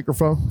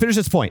microphone. Finish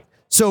this point.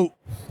 So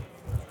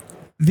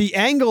the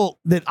angle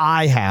that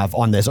I have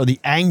on this, or the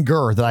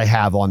anger that I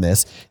have on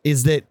this,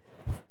 is that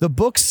the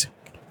books,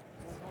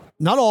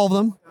 not all of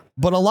them,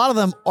 but a lot of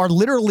them are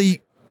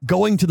literally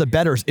going to the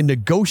bettors and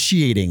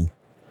negotiating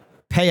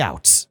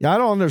payouts. Yeah, I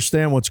don't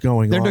understand what's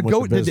going on with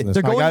the business.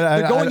 They're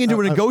going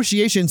into a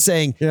negotiation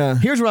saying,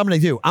 here's what I'm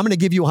going to do. I'm going to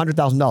give you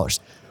 $100,000.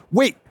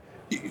 Wait,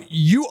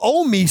 you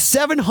owe me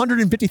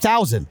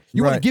 $750,000.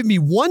 You want to give me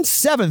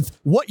 1/7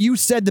 what you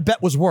said the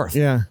bet was worth.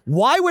 Yeah.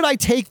 Why would I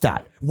take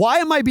that? Why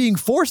am I being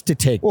forced to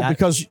take that? Well,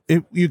 because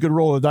you could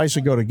roll the dice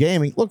and go to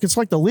gaming. Look, it's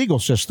like the legal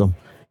system.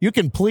 You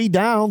can plead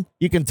down.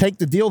 You can take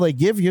the deal they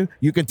give you.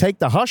 You can take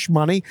the hush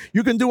money.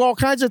 You can do all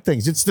kinds of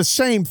things. It's the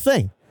same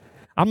thing.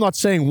 I'm not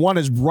saying one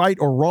is right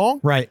or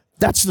wrong. Right.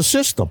 That's the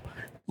system.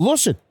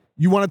 Listen,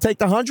 you want to take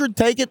the 100,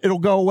 take it. It'll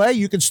go away.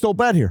 You can still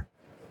bet here.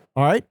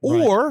 All right.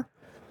 Or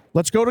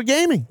let's go to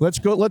gaming. Let's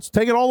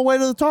take it all the way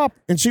to the top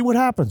and see what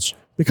happens.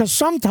 Because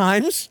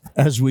sometimes,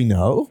 as we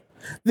know,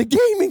 the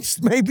gaming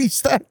may be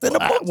stacked in a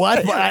book.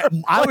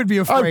 I would be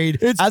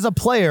afraid as a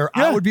player.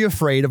 I would be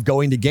afraid of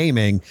going to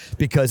gaming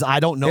because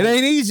I don't know. It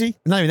ain't easy.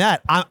 Not even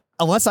that.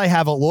 Unless I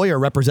have a lawyer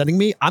representing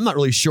me, I'm not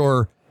really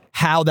sure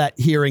how that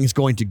hearing is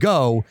going to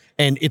go,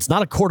 and it's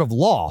not a court of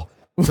law.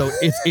 So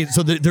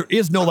there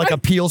is no like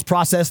appeals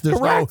process.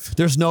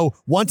 There's no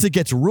once it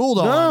gets ruled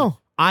on.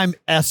 I'm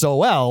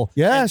SOL.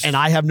 Yes. And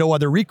I have no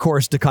other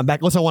recourse to come back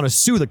unless I want to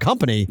sue the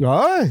company. All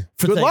right.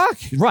 Good luck.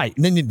 Right.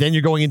 And then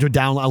you're going into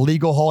a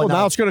legal hole. Well,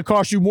 now it's going to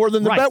cost you more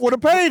than the bet would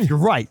have paid. You're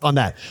right on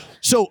that.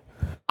 So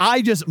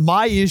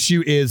my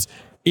issue is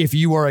if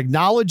you are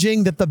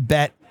acknowledging that the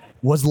bet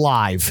was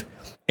live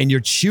and you're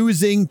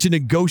choosing to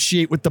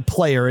negotiate with the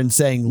player and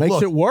saying,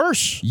 makes it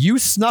worse. You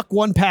snuck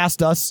one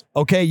past us.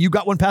 Okay. You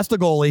got one past the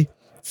goalie.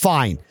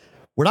 Fine.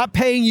 We're not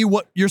paying you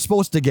what you're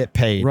supposed to get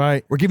paid.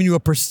 Right. We're giving you a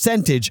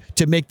percentage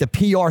to make the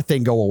PR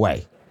thing go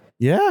away.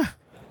 Yeah.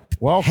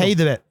 Well, pay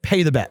the bet.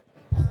 Pay the bet.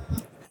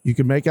 You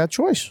can make that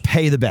choice.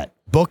 Pay the bet.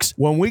 Books.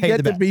 When we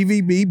get the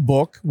BVB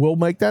book, we'll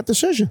make that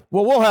decision.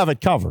 Well, we'll have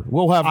it covered.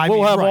 We'll have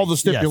all the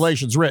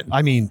stipulations written.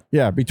 I mean,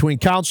 between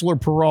Counselor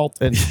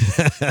Peralt and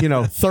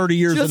 30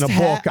 years in a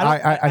book,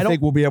 I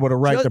think we'll be able to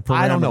write the parameters.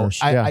 I don't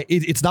know.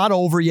 It's not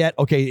over yet.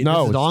 Okay,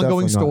 no, it's an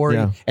ongoing story,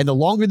 and the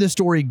longer this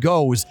story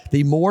goes,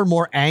 the more and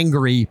more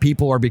angry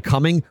people are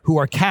becoming who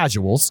are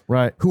casuals,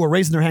 right? Who are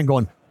raising their hand,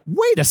 going,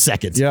 "Wait a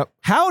second,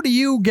 how do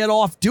you get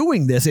off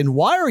doing this, and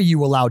why are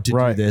you allowed to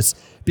do this?"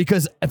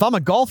 Because if I'm a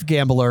golf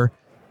gambler,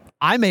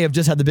 I may have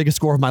just had the biggest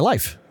score of my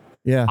life.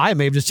 Yeah. I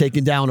may have just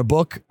taken down a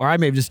book, or I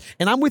may have just,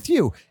 and I'm with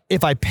you.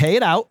 If I pay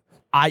it out,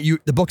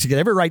 the books get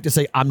every right to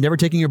say, I'm never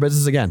taking your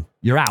business again.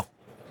 You're out.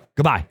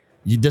 Goodbye.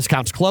 Your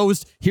discount's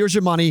closed. Here's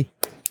your money.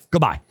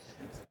 Goodbye.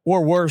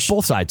 Or worse.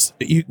 Both sides.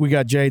 We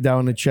got Jay down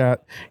in the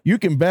chat. You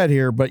can bet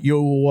here, but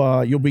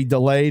you'll be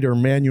delayed or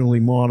manually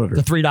monitored.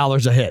 The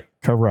 $3 a hit.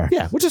 Correct.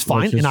 Yeah, which is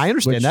fine. And I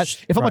understand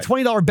that. If I'm a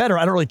 $20 bettor,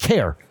 I don't really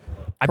care.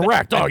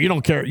 Correct. You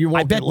don't care. You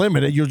won't get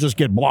limited. You'll just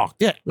get blocked.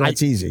 Yeah,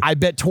 that's easy. I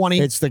bet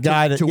 20. It's the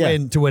guy to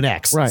win to an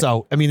X. Right.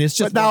 So I mean, it's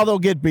just. But now they'll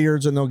get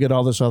beards and they'll get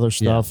all this other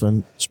stuff. Yeah.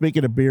 And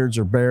speaking of beards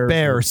or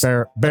bears,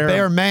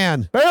 Bear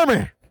Man,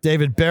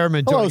 David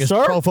Bearman joining us.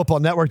 Pro Football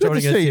Network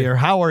joining us here.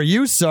 How are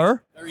you,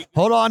 sir?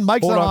 Hold on,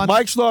 Mike's not on.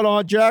 Mike's not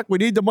on, Jack. We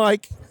need the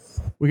mic.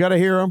 We got to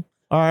hear him.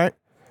 All right.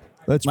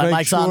 Let's My make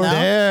mic's sure. on now?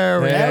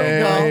 There we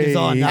go. He's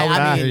on now.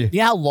 I mean, you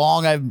know how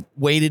long I've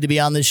waited to be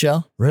on this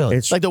show? Really?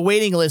 It's like the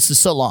waiting list is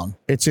so long.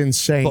 It's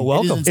insane. But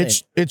welcome.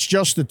 It's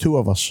just the two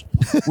of us.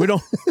 We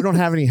don't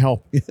have any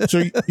help.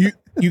 So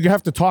you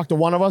have to talk to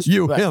one of us.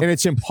 And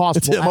it's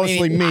impossible.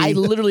 Mostly me. I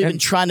literally been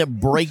trying to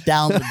break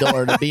down the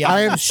door to be on.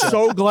 I am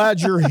so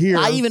glad you're here.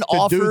 I even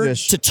offered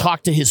to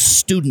talk to his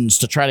students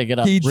to try to get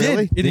up. He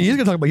did. He's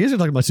gonna talk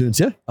about my students.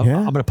 Yeah.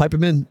 I'm gonna pipe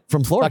him in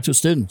from Florida. Talk to his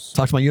students.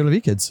 Talk to my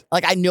UNLV kids.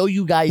 Like I know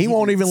you guys. He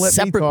won't even let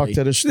me talk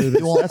to the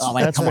students.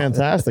 That's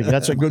fantastic.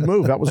 That's a good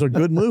move. That was a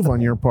good move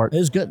on your part. It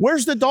was good.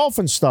 Where's the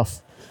Dolphin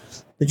stuff?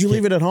 Did you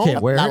leave it at home?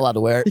 Can't wear not it. allowed to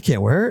wear it. You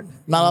can't wear it.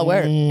 Not allowed to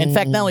wear it. In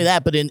fact, not only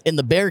that, but in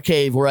the Bear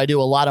Cave where I do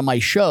a lot of my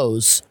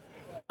shows,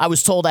 I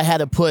was told I had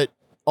to put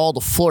all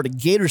the Florida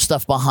Gator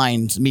stuff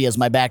behind me as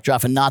my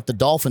backdrop and not the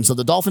Dolphin. So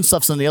the Dolphin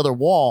stuff's on the other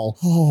wall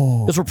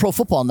because we're Pro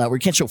Football Network. We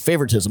can't show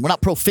favoritism. We're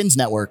not Pro Fins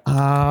Network. Pro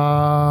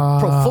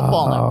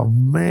Football Network. Oh,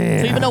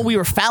 man. So even though we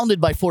were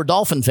founded by 4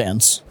 Dolphin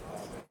fans,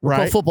 we're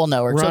Pro Football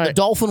Network. So the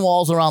Dolphin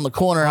wall's around the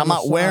corner. I'm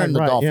not wearing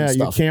the Dolphin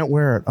stuff. You can't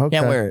wear it. Okay.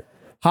 Can't wear it.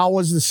 How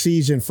was the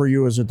season for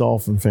you as a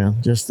Dolphin fan?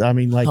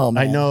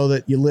 I know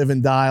that you live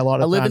and die a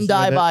lot of times. I live and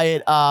die by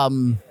it.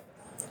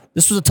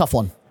 This was a tough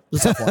one.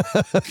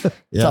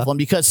 Tough one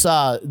because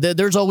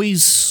there's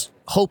always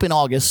hope in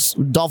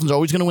August. Dolphins are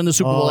always going to win the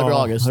Super Bowl every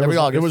August.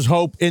 There was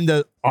hope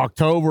into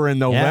October and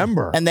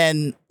November. And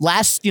then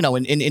last, in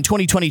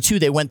 2022,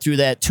 they went through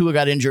that. Tua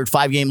got injured,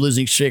 5-game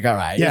losing streak. All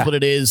right, here's what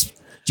it is.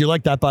 Do you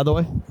like that, by the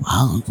way?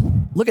 Wow.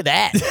 Look at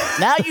that.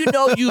 Now you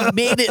know you've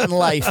made it in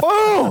life.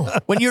 Oh,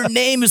 when your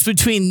name is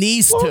between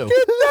these two. Look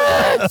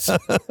at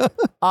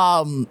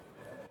that.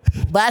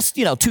 Last,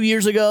 2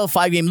 years ago,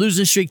 5-game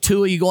losing streak,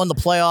 Tua, you go in the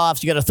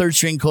playoffs, you got a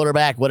third-string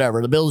quarterback,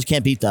 whatever. The Bills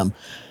can't beat them.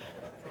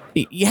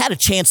 You had a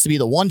chance to be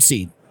the 1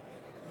 seed.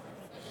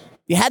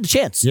 You had the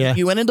chance. Yeah.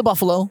 You went into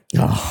Buffalo,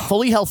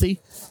 fully healthy,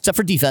 except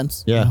for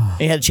defense. Yeah.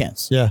 And you had a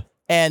chance. Yeah.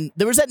 And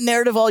there was that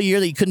narrative all year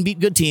that you couldn't beat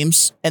good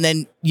teams, and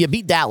then you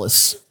beat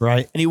Dallas.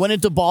 Right. And you went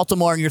into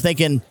Baltimore, and you're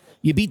thinking,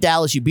 you beat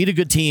Dallas, you beat a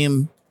good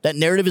team. That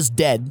narrative is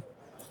dead.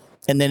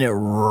 And then it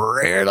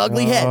reared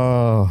ugly head.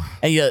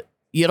 And you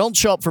don't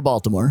show up for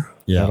Baltimore.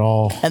 Yeah. At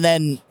all. And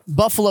then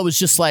Buffalo was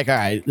just like, all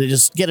right, they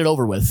just get it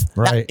over with.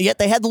 Right. Yet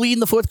they had the lead in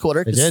the fourth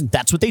quarter. They did.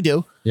 That's what they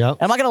do. Yeah. And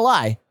I'm not going to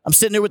lie. I'm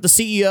sitting there with the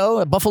CEO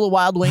at Buffalo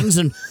Wild Wings,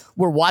 and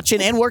we're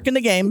watching and working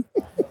the game.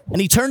 And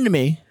he turned to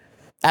me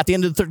at the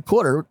end of the third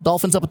quarter,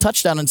 Dolphins up a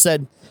touchdown, and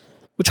said,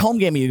 which home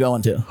game are you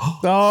going to?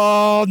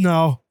 Oh,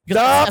 no. Because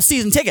I have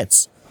season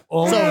tickets.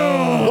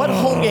 So what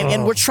home game?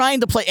 And we're trying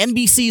to play.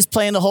 NBC's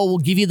playing the whole. We'll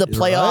give you the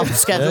playoff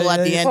schedule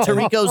at the end.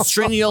 Tarico's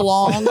stringing you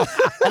along,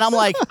 and I'm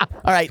like,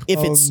 all right. If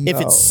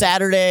it's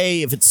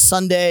Saturday, if it's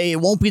Sunday,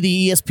 it won't be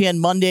the ESPN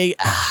Monday.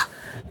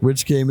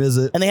 Which game is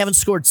it? And they haven't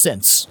scored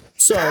since.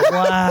 So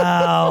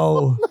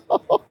wow.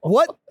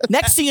 What?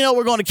 Next thing you know,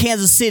 we're going to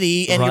Kansas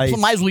City, and you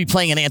might as well be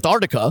playing in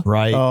Antarctica.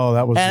 Right. Oh,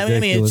 that was ridiculous. I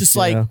mean, it's just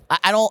like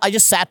I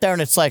just sat there,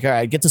 and it's like, all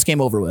right, get this game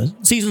over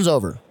with. Season's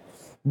over.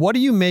 What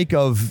do you make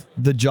of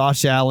the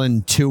Josh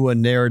Allen Tua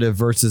narrative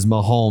versus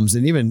Mahomes?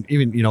 And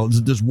even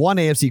there's one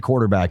AFC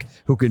quarterback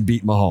who can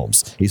beat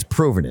Mahomes. He's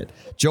proven it.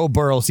 Joe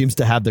Burrow seems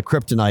to have the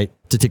kryptonite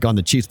to take on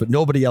the Chiefs, but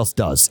nobody else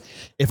does.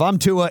 If I'm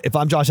Tua, if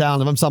I'm Josh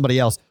Allen, if I'm somebody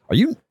else, are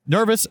you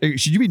nervous?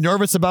 Should you be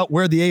nervous about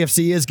where the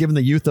AFC is given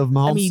the youth of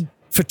Mahomes? I mean,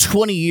 for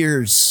 20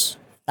 years,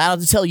 I don't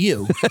have to tell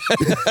you.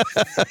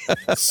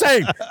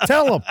 Same.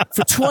 Tell him.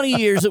 For 20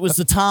 years, it was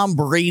the Tom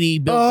Brady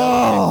Bill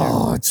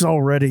Belichick. It's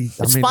already.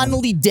 It's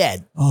finally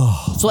dead.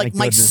 So, like,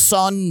 my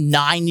son,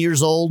 9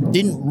 years old,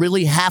 didn't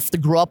really have to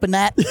grow up in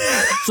that.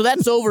 So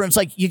that's over. And it's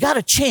like, you got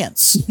a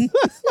chance.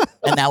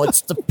 And now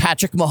it's the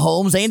Patrick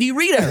Mahomes, Andy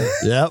Reid era.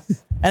 Yep.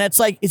 And it's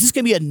like, is this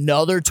going to be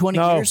another 20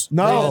 years?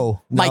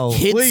 No. My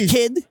kid's Please.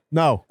 kid?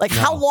 No. Like,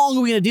 how long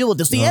are we going to deal with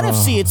this? The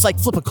NFC, it's like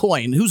flip a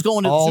coin. Who's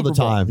going to the all Super the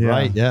Bowl? time,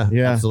 right? Yeah.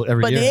 Absolutely.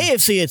 Every But year. the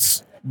AFC,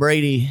 it's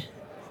Brady,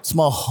 it's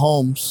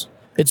Mahomes,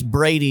 it's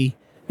Brady,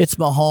 it's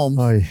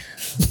Mahomes.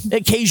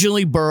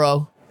 Occasionally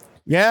Burrow.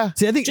 Yeah.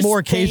 See, I think Just more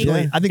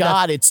occasionally. thank I think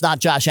God it's not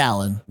Josh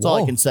Allen. That's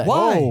all I can say.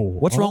 Why? Whoa.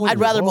 What's wrong with I'd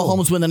rather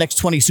Mahomes win the next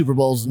 20 Super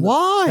Bowls.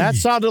 Why? That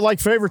sounded like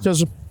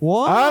favoritism.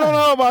 Why? I don't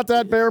know about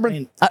that,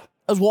 Behrman. I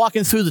was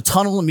walking through the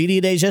tunnel in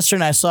media days yesterday,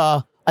 and I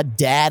saw a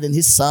dad and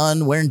his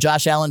son wearing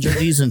Josh Allen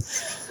jerseys, and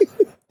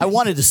I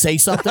wanted to say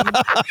something,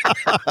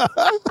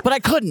 but I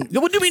couldn't. It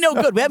would do me no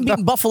good. We haven't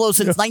beaten Buffalo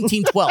since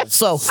 1912.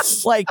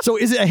 So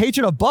is it a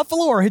hatred of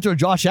Buffalo or a hatred of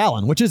Josh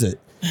Allen? Which is it?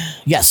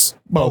 Yes,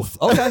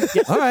 both. Okay,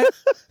 all right.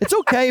 It's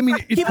okay. I mean,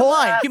 keep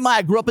in mind,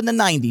 I grew up in the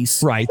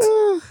 90s. Right.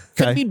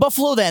 Couldn't beat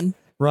Buffalo then.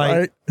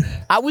 Right.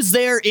 I was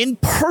there in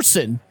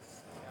person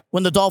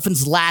when the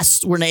Dolphins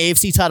last were in the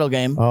AFC title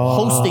game,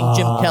 hosting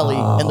Jim Kelly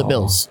and the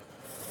Bills.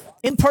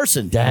 In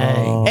person.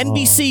 Dang.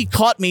 NBC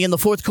caught me in the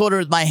fourth quarter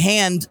with my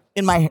hand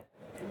in my...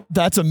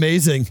 That's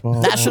amazing.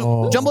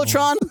 National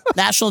Jumbotron,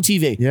 national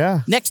TV.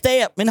 Yeah. Next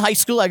day, I'm in high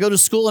school. I go to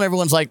school, and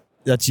everyone's like,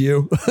 "That's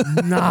you."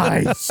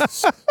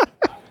 Nice.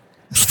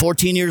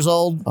 14 years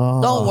old.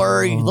 Don't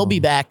worry, they'll be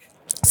back.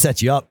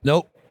 Set you up.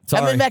 Nope.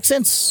 Sorry. Haven't been back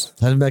since.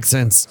 That makes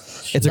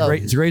sense. It's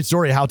a great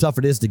story how tough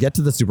it is to get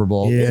to the Super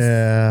Bowl.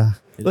 Yeah.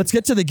 Let's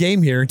get to the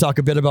game here and talk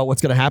a bit about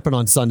what's going to happen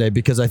on Sunday,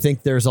 because I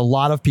think there's a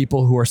lot of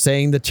people who are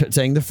saying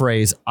the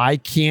phrase, "I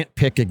can't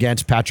pick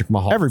against Patrick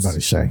Mahomes."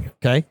 Everybody's saying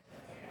it. Okay.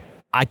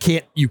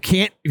 You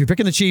can't, if you're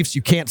picking the Chiefs,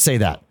 you can't say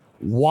that.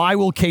 Why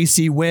will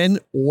KC win,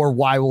 or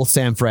why will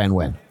San Fran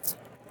win?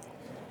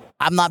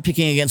 I'm not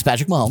picking against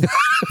Patrick Mahomes.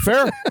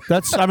 Fair.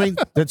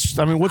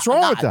 What's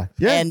wrong with that?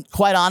 Yeah. And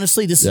quite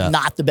honestly, this is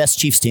not the best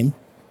Chiefs team.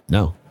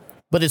 No.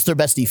 But it's their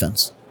best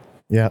defense.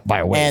 Yeah.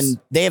 By a ways. And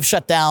they have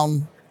shut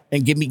down,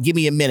 and give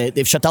me a minute.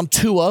 They've shut down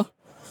Tua,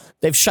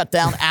 they've shut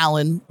down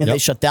Allen, and they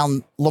shut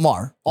down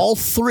Lamar. All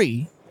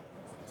three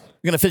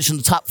are going to finish in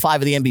the top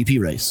 5 of the MVP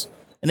race.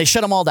 And they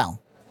shut them all down.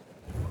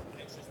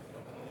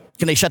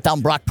 Can they shut down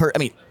Brock Purdy? I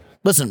mean,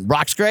 listen,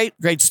 Brock's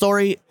great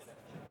story.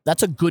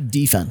 That's a good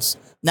defense.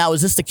 Now,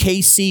 is this the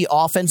KC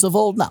offense of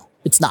old? No,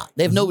 it's not.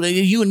 They have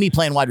you and me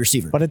playing wide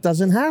receiver. But it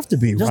doesn't have to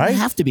be, It doesn't right?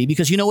 have to be,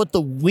 because you know what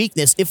the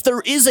weakness, if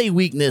there is a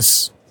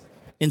weakness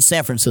in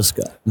San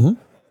Francisco,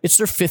 it's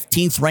their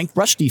 15th ranked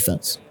rush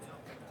defense.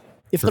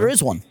 If there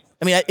is one.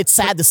 I mean, it's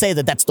sad to say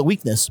that that's the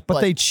weakness.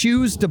 But they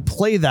choose to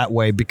play that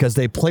way because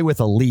they play with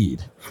a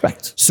lead.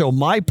 Correct. So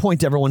my point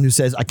to everyone who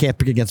says, "I can't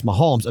pick against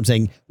Mahomes," I'm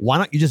saying, why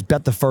don't you just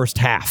bet the first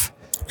half?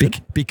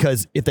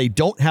 Because if they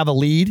don't have a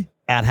lead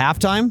at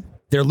halftime,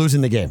 they're losing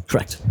the game.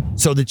 Correct.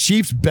 So the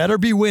Chiefs better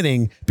be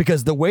winning,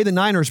 because the way the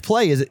Niners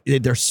play is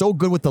they're so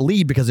good with the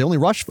lead because they only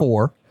rush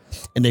 4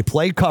 and they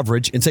play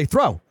coverage and say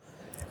throw.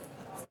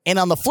 And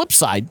on the flip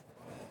side,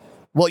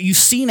 what you've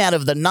seen out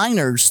of the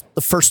Niners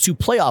the first 2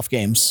 playoff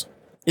games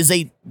is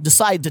they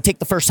decide to take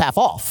the first half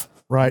off.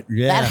 Right.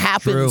 Yeah, that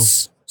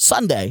happens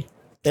Sunday.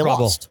 They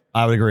Trouble. lost.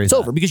 I would agree. It's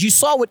over, because you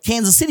saw what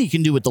Kansas City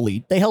can do with the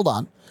lead. They held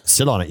on.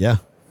 Sit on it, yeah.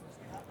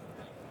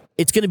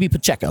 It's going to be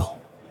Pacheco.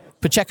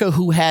 Pacheco,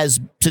 who has,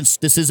 since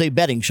this is a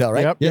betting show,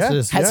 right? Yep. Yes, it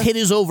is. Has hit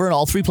his over in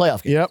all 3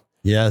 playoff games. Yep.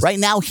 Yes. Right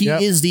now, he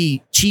is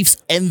the Chiefs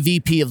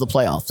MVP of the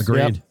playoffs.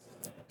 Agreed. Yep.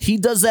 He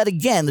does that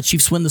again, the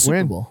Chiefs win the Super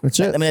Win. Bowl. That's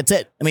it. I mean, that's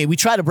it. I mean, we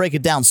try to break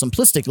it down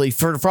simplistically.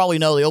 For all we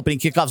know, the opening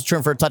kickoff's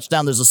turn for a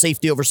touchdown. There's a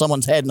safety over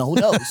someone's head, and who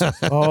knows?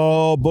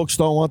 Oh, books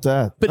don't want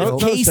that. But No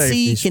if KC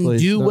safeties, can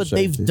please. do No what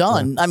they've safeties,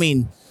 done, I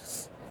mean,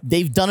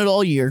 they've done it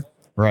all year.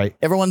 Right.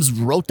 Everyone's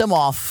wrote them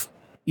off.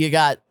 You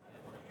got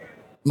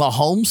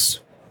Mahomes,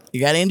 you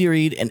got Andy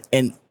Reid,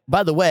 and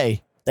by the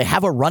way, they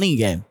have a running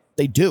game.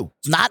 They do.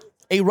 It's not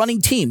a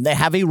running team. They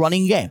have a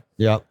running game.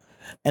 Yep.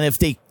 And if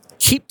they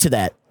keep to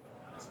that,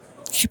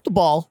 keep the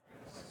ball,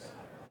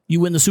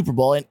 you win the Super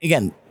Bowl. And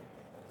again,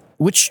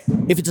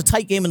 if it's a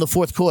tight game in the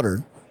fourth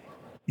quarter,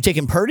 you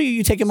taking Purdy or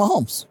you taking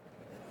Mahomes?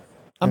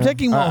 I'm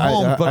taking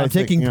Mahomes, but I'm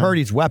taking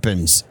Purdy's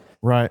weapons.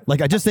 Right.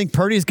 Like, I just think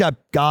Purdy's got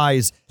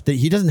guys that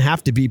he doesn't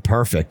have to be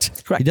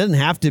perfect. Correct. He doesn't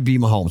have to be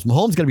Mahomes.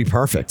 Mahomes got to be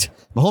perfect.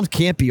 Mahomes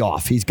can't be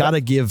off. He's got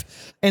to give.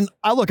 And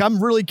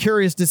I'm really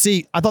curious to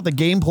see. I thought the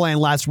game plan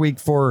last week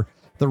for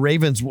the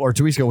Ravens, or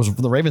 2 weeks ago, was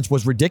for the Ravens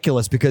was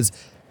ridiculous because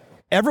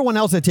everyone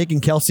else had taken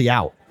Kelsey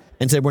out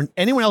and said, when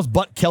anyone else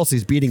but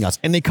Kelsey's beating us.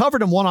 And they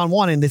covered him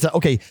one-on-one, and they said,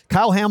 okay,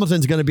 Kyle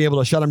Hamilton's going to be able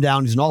to shut him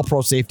down. He's an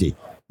all-pro safety.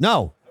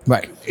 No.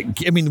 Right.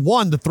 I mean,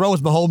 the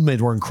throws Mahomes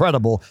made were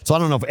incredible, so I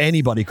don't know if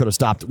anybody could have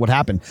stopped what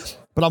happened.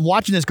 But I'm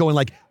watching this going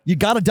like, you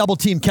got to double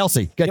team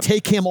Kelsey. You got to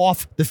take him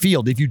off the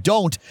field. If you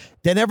don't,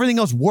 then everything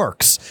else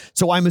works.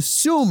 So I'm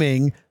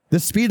assuming the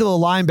speed of the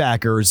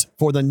linebackers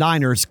for the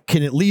Niners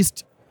can at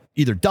least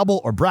either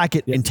double or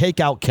bracket and take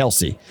out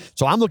Kelsey.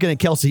 So I'm looking at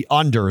Kelsey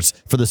unders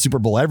for the Super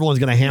Bowl. Everyone's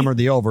going to hammer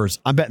the overs.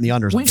 I'm betting the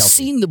unders. We've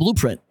seen the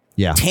blueprint.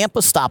 Yeah.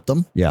 Tampa stopped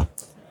them. Yeah.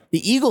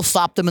 The Eagles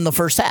stopped them in the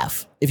first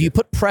half. If you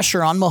put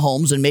pressure on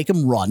Mahomes and make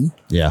him run,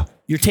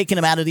 you're taking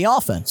him out of the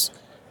offense.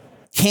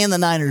 Can the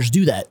Niners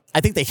do that? I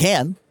think they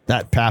can.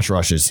 That pass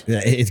rush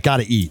it's got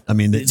to eat. I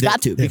mean, it's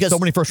got to, because so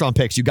many first round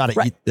picks. You got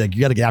to eat. Like,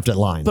 you got to get after that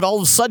line. But all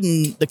of a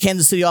sudden, the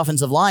Kansas City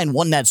offensive line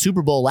won that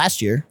Super Bowl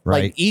last year.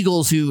 Right. Like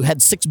Eagles, who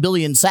had 6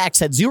 billion sacks,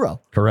 had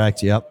 0.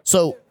 Correct. Yep.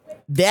 So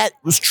that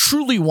was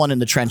truly won in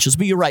the trenches.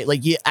 But you're right.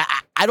 Like,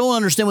 I don't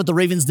understand what the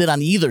Ravens did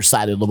on either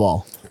side of the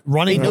ball.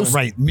 Running, no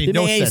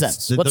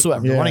sense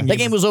whatsoever. That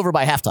game was over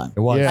by halftime. It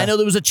was. I know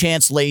there was a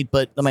chance late,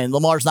 but I mean,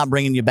 Lamar's not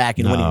bringing you back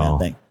and winning that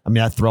thing. I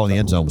mean, that throw in the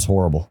end zone was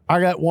horrible. I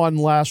got one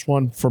last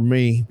one for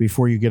me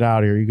before you get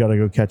out of here. You got to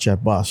go catch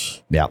that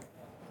bus. Yeah.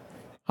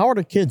 How are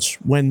the kids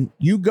when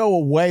you go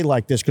away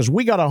like this? Because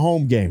we got a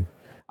home game.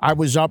 I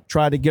was up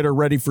trying to get her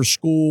ready for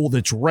school.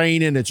 It's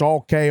raining. It's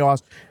all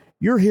chaos.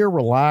 You're here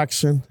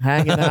relaxing,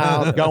 hanging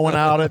out, going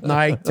out at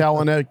night,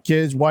 telling the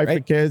kids, wife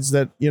and kids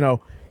that,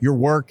 you're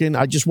working.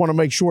 I just want to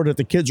make sure that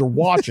the kids are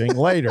watching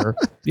later.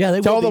 Yeah,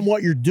 tell them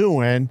what you're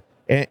doing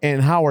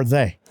and how are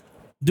they?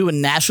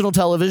 Doing national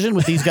television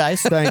with these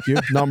guys. Thank you.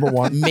 Number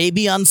one.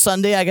 Maybe on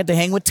Sunday I get to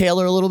hang with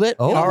Taylor a little bit.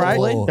 Oh, all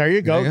right. There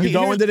you go. You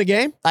going to the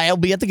game? I'll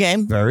be at the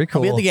game. Very cool.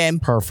 I'll be at the game.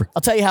 Perfect.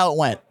 I'll tell you how it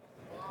went.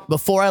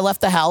 Before I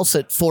left the house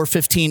at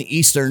 4:15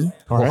 Eastern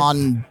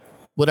on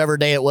whatever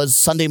day it was,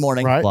 Sunday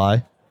morning. Right.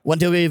 Fly. Went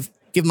to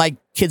give my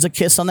kids a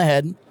kiss on the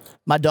head.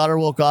 My daughter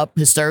woke up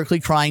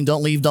hysterically crying,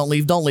 "Don't leave, don't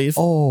leave, don't leave."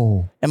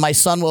 Oh. And my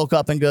son woke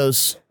up and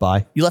goes,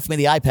 "Bye. You left me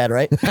the iPad,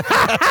 right?"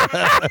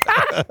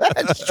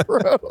 That's true.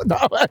 No,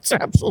 that's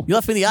absolutely. You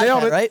left me the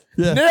iPad, right?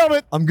 Yeah. Nailed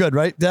it. I'm good,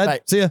 right, Dad?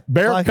 Right. See ya.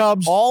 Bear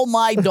Cubs. All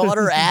my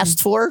daughter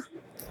asked for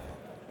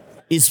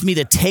is me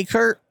to take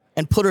her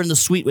and put her in the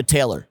suite with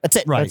Taylor. That's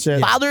it. Right. That's it.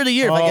 Father of the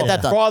year if I get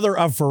that done. Father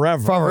of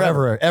forever.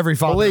 Forever. Every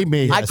father. Believe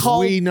me. I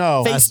called we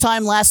know.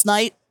 FaceTime last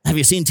night. Have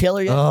you seen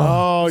Taylor yet?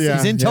 Oh, yeah.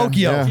 She's in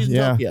Tokyo. Yeah, She's in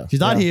Tokyo. She's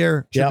not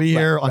here. She'll be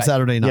here on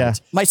Saturday night. Yeah.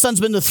 My son's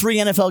been to 3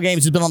 NFL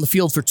games. He's been on the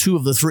field for 2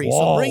 of the 3. So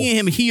Whoa. bringing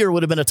him here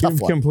would have been a tough You've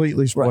one.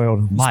 completely spoiled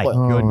him. My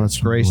goodness that's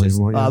gracious.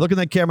 unbelievable, yeah. Look at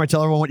that camera.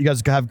 Tell everyone what you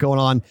guys have going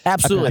on.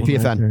 Absolutely.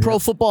 At PFN.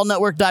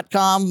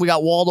 ProFootballNetwork.com. We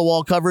got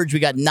wall-to-wall coverage. We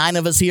got 9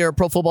 of us here at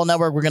Pro Football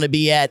Network. We're going to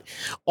be at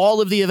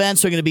all of the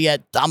events. We're going to be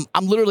at, I'm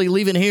literally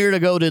leaving here to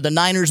go to the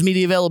Niners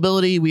media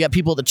availability. We got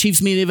people at the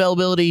Chiefs media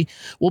availability.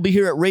 We'll be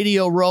here at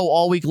Radio Row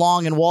all week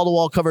long and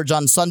wall-to-wall coverage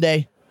on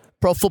Sunday.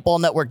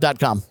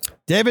 ProFootballNetwork.com.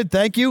 David,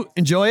 thank you.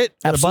 Enjoy it.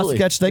 Got a bus Absolutely.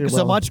 to catch. Thank you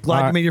so much.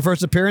 Glad you made your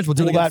first appearance. We'll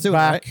do it Pull again that soon.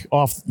 back Right?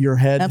 off your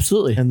head.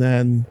 Absolutely. And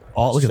then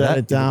Look at set that.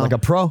 it down. Like a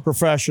pro.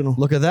 Professional.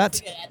 Look at that.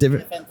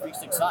 David,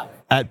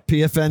 at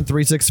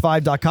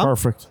PFN365.com.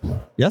 Perfect.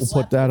 Yes.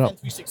 We'll put that up.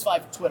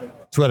 365 Twitter.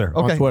 Twitter.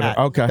 Okay. Twitter. At,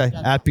 Okay.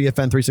 At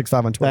PFN365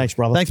 on Twitter. Thanks,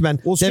 brother. Thanks, man.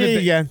 We'll see you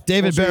again.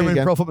 David We'll see you Behrman,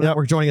 again. Pro Football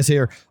Network, joining us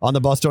here on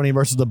the Bostonian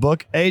versus the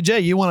Book.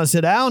 AJ, you want to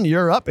sit down?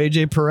 You're up.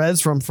 AJ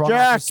Perez from Front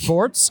Jack. Office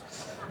Sports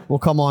will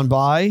come on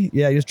by.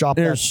 Yeah, you just drop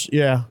that. There's,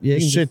 yeah. Yeah,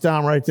 You you sit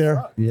down right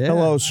there. Yeah.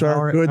 Hello,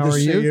 sir. Good how to are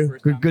see you.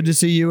 Good to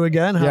see you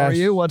again. How are Yes,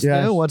 you? What's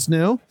yes. new? What's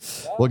new?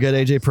 We'll get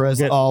AJ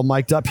Perez all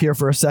mic'd up here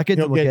for a second.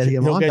 He'll and we'll get, get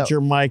him he'll on. get your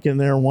mic in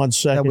there in 1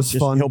 second. That was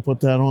fun. He'll put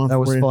that on. That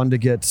was for you. fun to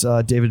get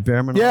David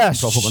Behrman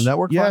Yes. on Pro Football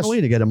Network Yes.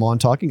 finally to get him on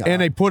talking. And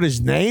they put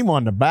his name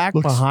on the back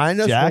Looks- behind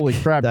us. Jack, Holy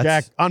crap,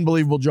 that's- Jack.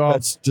 Unbelievable job.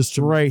 that's just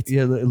great.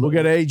 Yeah, We'll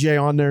get AJ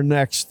on there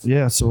next.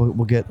 Yeah, so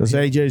we'll get Because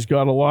AJ's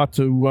got a lot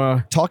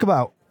to talk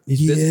about.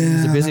 He's busy.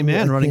 He's a busy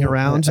man running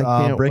around,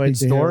 breaking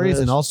stories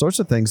and all sorts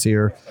of things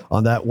here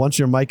on that. Once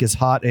your mic is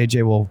hot,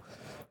 AJ will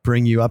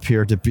bring you up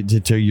here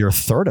to your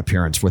third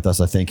appearance with us,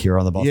 I think, here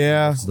on the Boston.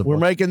 Yeah, Versus the we're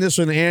Book. making this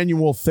an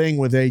annual thing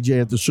with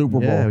AJ at the Super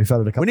Bowl. Yeah, we've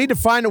had it a couple. We need to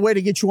find a way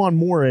to get you on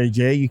more,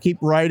 AJ. You keep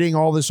writing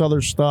all this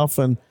other stuff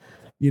and,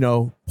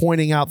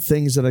 pointing out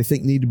things that I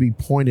think need to be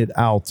pointed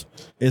out.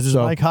 Is his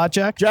mic hot,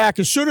 Jack? Jack,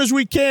 as soon as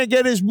we can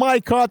get his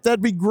mic hot,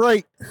 that'd be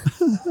great.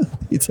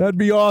 That'd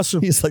be awesome.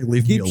 He's like,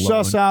 leave Keep me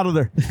alone. Sus out of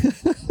there.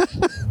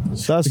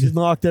 Sus has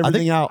knocked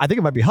everything out. I think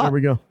it might be hot. There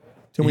we go.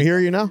 Can we hear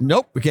you now?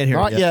 Nope, we can't hear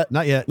Not it yet.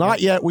 Not yet. Not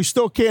yet. We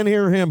still can't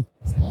hear him.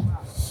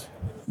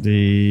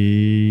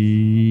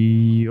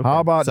 How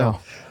about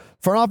now?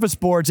 Front Office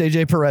Sports,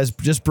 AJ Perez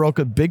just broke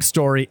a big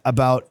story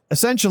about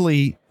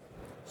essentially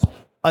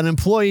an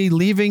employee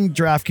leaving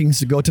DraftKings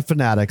to go to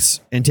Fanatics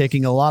and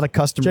taking a lot of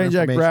customer Change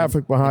that information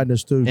graphic behind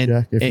us too,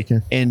 Jack, if you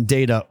can. and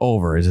data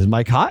over. Is his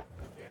mic hot?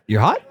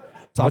 You're hot?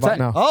 What's that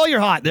now? Oh,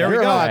 you're hot. There we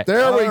You're go. hot.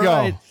 There we go.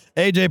 Right.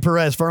 AJ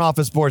Perez, Front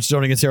Office Sports,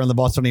 joining us here on the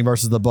Bostonian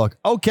versus the Book.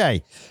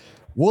 Okay,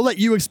 we'll let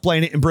you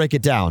explain it and break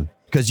it down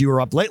because you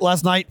were up late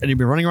last night and you've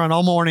been running around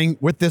all morning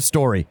with this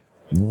story.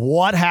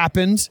 What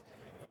happened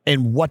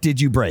and what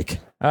did you break?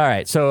 All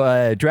right, so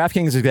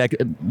DraftKings exec,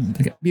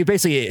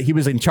 basically he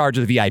was in charge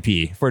of the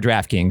VIP for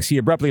DraftKings. He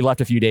abruptly left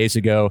a few days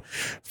ago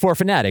for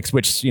Fanatics,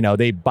 which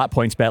they bought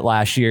PointsBet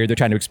last year. They're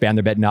trying to expand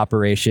their betting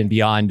operation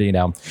beyond and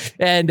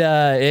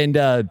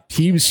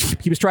he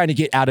was trying to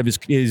get out of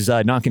his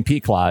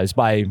non-compete clause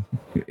by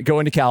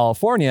going to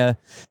California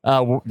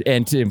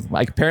and to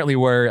apparently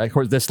where of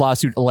course this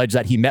lawsuit alleged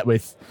that he met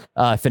with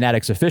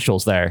Fanatics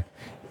officials there.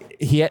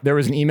 There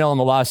was an email in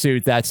the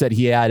lawsuit that said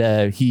he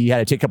had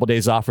to take a couple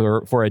days off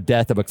for a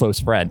death of a close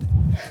friend.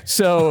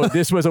 So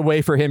this was a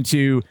way for him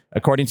to,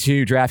 according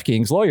to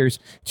DraftKings lawyers,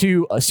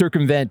 to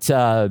circumvent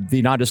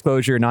the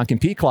non-disclosure,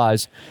 non-compete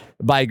clause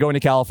by going to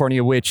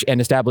California, and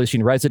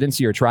establishing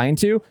residency or trying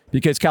to,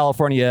 because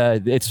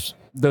California,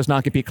 those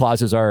non-compete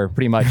clauses are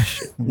pretty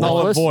much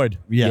null and void.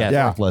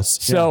 Yeah. Worthless.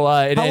 So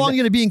how long are you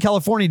going to be in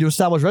California to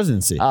establish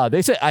residency?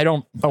 They said I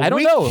don't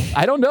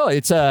know.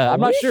 It's I'm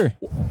not sure.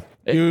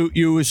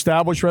 You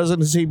establish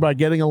residency by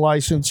getting a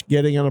license,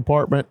 getting an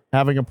apartment,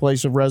 having a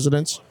place of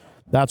residence.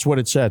 That's what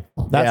it said.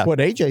 That's what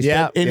AJ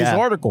said in his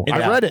article. I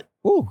read it.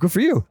 Oh, good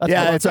for you.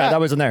 That's right. That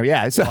was in there.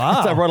 Yeah. So,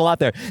 wow. So I wrote a lot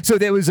there. So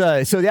there was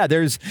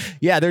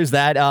there's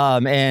that.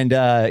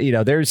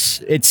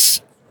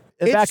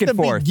 It's back and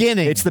forth.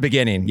 It's the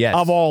beginning, yes,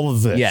 of all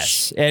of this,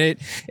 yes, and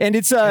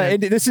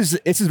this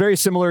is very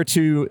similar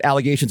to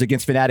allegations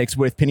against Fanatics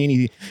with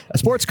Panini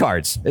sports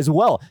cards as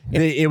well.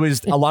 It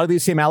was a lot of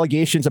these same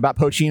allegations about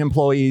poaching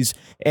employees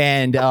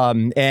and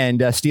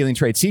stealing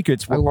trade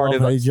secrets were part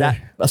of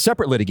a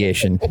separate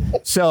litigation.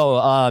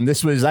 So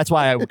that's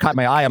why I caught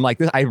my eye. I'm like,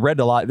 I read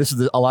a lot. This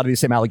is a lot of these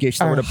same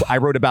allegations I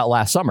wrote about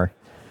last summer.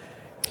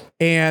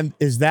 And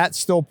is that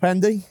still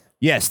pending?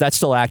 Yes, that's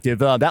still active.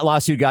 That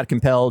lawsuit got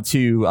compelled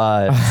to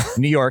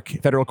New York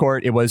federal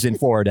court. It was in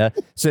Florida.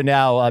 So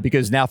now,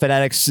 because now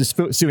Fanatics is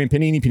suing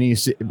Panini,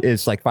 Panini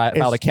is filed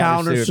a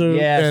countersuit.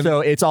 Yeah,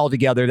 so it's all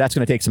together. That's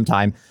going to take some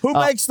time. Who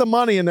makes the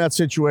money in that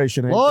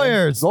situation?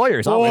 Lawyers.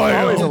 Always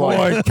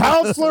lawyers.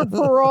 Counselor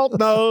Peralt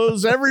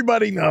knows.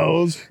 Everybody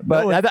knows.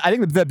 But I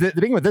think the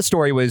thing with this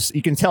story was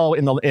you can tell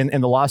in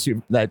the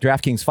lawsuit that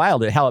DraftKings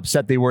filed how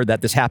upset they were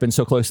that this happened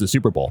so close to the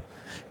Super Bowl.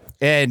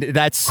 And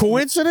that's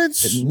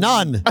coincidence?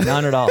 None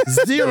at all.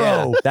 Zero.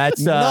 Yeah,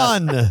 that's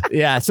none.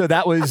 Yeah. So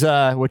that was,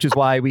 which is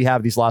why we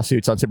have these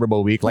lawsuits on Super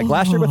Bowl week, like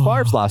last year with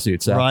Favre's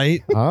lawsuits.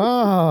 Right.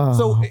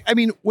 So, I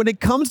mean, when it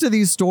comes to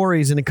these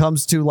stories and it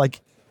comes to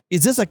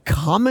is this a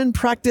common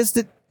practice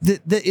that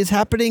is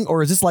happening,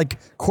 or is this like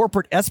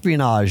corporate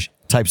espionage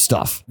type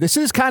stuff? This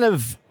is kind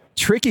of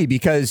tricky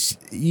because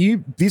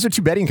these are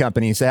two betting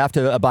companies that have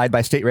to abide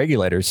by state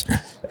regulators.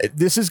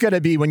 This is going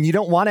to be when you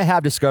don't want to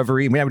have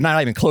discovery. We're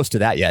not even close to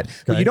that yet. Okay.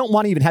 But you don't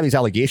want to even have these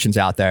allegations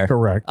out there.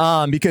 Correct.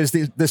 Because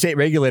the state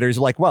regulators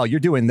are like, well,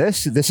 you're doing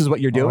this. This is what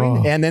you're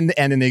doing. And then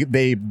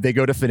they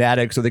go to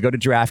Fanatics or they go to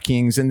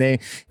DraftKings and they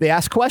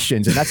ask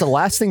questions. And that's the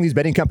last thing these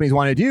betting companies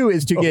want to do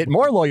is to get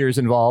more lawyers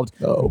involved.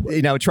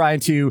 Trying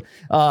to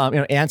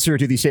answer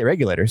to these state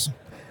regulators.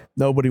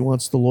 Nobody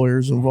wants the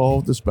lawyers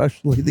involved,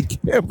 especially the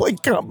gambling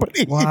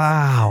company.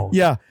 Wow.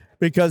 Yeah,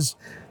 because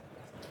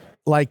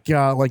like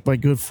my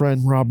good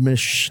friend Rob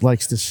Mish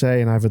likes to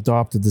say, and I've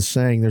adopted the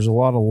saying, there's a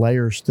lot of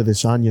layers to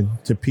this onion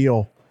to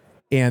peel.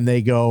 And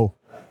they go,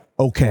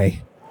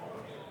 okay,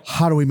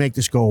 how do we make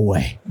this go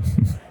away?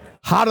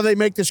 How do they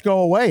make this go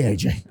away,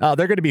 AJ?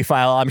 They're going to be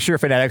I'm sure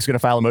Fanatics is going to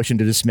file a motion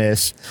to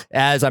dismiss,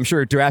 as I'm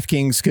sure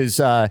DraftKings,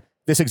 because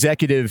this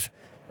executive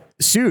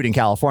sued in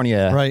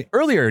California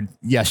earlier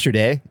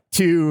yesterday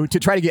to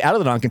try to get out of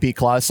the non-compete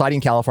clause, citing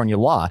California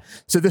law.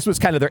 So this was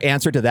kind of their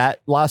answer to that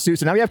lawsuit.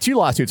 So now we have two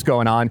lawsuits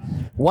going on.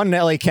 One in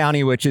LA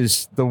County, which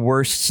is the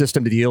worst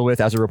system to deal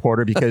with as a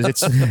reporter because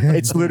it's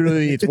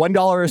literally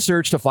 $1 a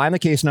search to find the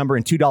case number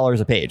and $2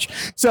 a page.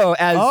 So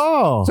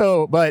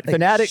but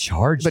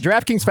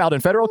DraftKings filed in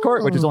federal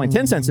court, which is only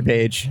 10 cents a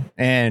page,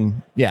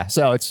 and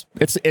so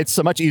it's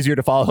so much easier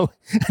to follow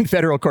in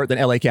federal court than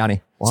LA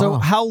County. Wow. So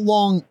how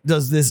long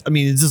does this? I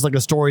mean, is this like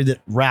a story that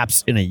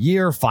wraps in a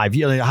year, 5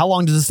 years? How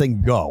long does this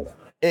thing go?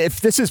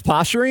 If this is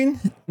posturing,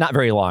 not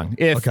very long.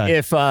 If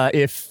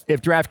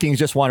DraftKings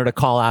just wanted to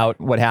call out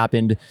what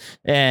happened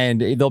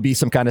and there'll be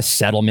some kind of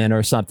settlement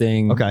or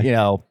something,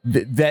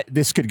 that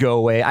this could go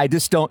away. I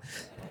just don't.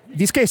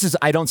 These cases,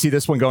 I don't see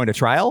this one going to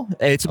trial.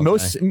 It's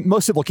most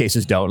civil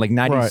cases don't. Like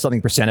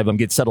 90-something% of them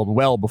get settled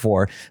well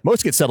before.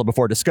 Most get settled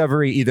before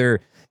discovery,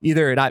 either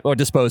not or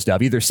disposed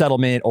of, either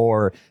settlement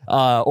or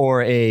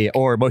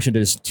motion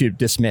to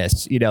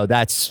dismiss.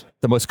 That's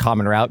the most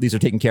common route. These are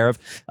taken care of.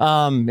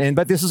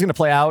 But this is going to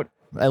play out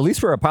at least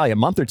for probably a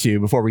month or two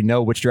before we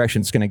know which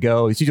direction it's going to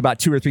go. It's usually about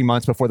 2 or 3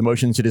 months before the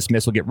motion to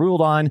dismiss will get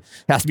ruled on. It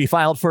has to be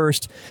filed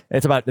first.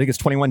 It's about, I think it's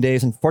 21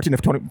 days and 14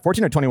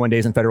 or 21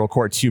 days in federal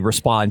court to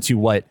respond to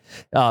what,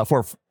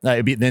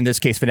 in this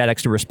case,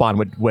 Fanatics to respond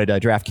with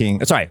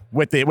DraftKings,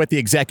 with the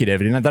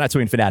executive, and they're not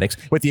suing Fanatics,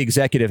 with the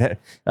executive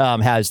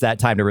has that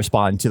time to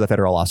respond to the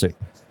federal lawsuit.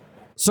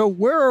 So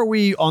where are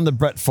we on the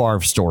Brett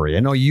Favre story? I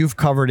know you've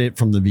covered it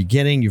from the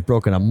beginning. You've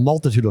broken a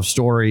multitude of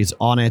stories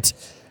on it.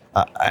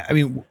 I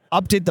mean,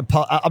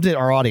 update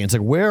our audience.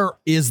 Like, where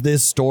is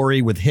this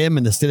story with him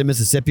in the state of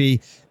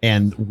Mississippi,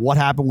 and what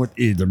happened with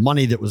the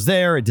money that was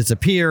there? It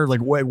disappeared.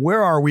 Like,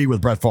 where are we with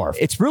Brett Favre?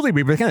 It's really,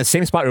 we're kind of the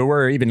same spot we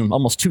were even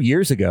almost 2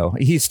 years ago.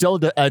 He's still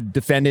a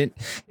defendant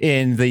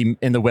in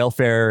the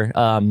welfare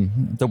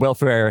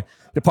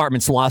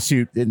department's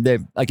lawsuit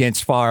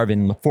against Favre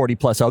and 40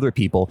 plus other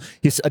people.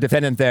 He's a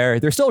defendant there.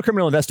 There's still a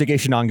criminal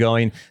investigation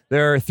ongoing.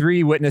 There are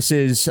 3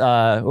 witnesses who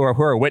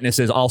are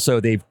witnesses. Also,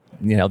 they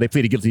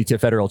pleaded guilty to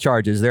federal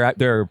charges.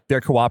 They're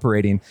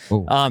cooperating.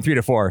 3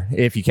 to 4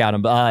 if you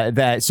count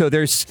them. So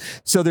there's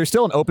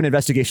still an open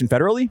investigation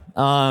federally.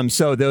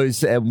 So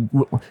those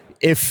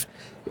if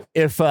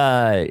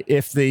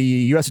the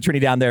U.S. attorney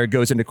down there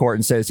goes into court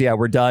and says, yeah,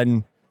 we're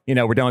done.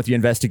 We're done with the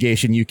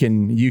investigation. You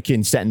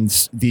can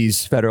sentence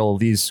these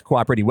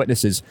cooperating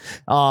witnesses.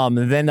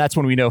 Then that's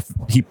when we know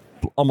he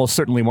almost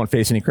certainly won't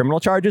face any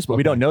criminal charges, but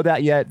we don't know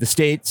that yet. The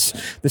state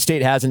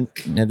hasn't.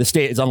 The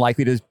state is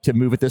unlikely to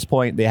move at this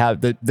point. They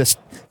have the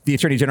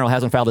attorney general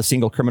hasn't filed a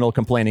single criminal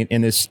complaint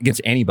in this against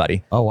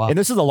anybody. Oh wow! And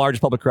this is the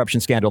largest public corruption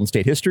scandal in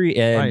state history,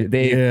 and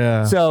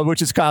which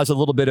has caused a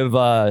little bit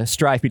of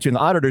strife between the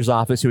auditor's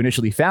office, who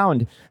initially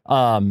found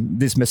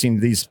these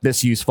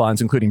misuse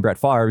funds, including Brett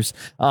Favre's,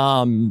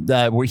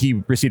 where he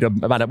received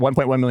about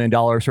 $1.1 million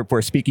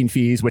for speaking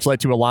fees, which led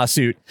to a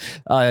lawsuit,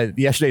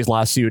 yesterday's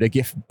lawsuit, a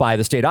gift by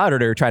the state auditor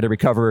trying to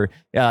recover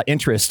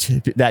interest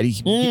that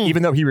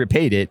even though he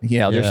repaid it,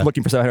 they're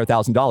looking for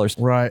 $700,000.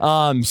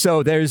 Right.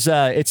 So there's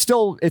it's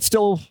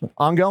still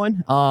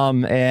ongoing.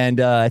 And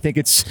I think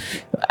this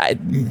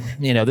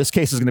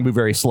case is going to move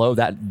very slow.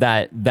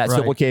 That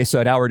civil case.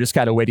 So now we're just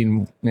kind of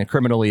waiting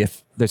criminally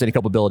if there's any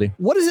culpability.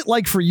 What is it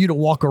like for you to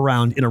walk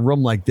around in a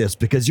room like this?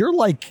 Because you're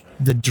like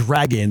the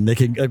dragon. They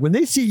can, when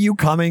they see you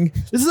coming,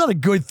 this is not a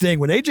good thing.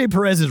 When AJ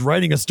Perez is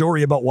writing a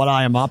story about what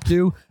I am up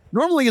to,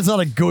 normally it's not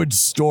a good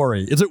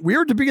story. Is it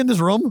weird to be in this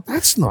room?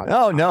 That's not.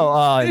 Oh,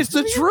 no. It's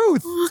the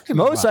truth.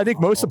 I think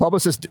most of the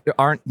publicists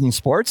aren't in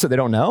sports, so they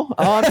don't know.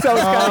 So it's kind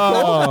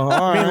of cool.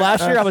 I mean,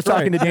 last year I was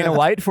talking to Dana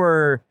White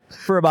for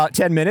about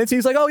 10 minutes.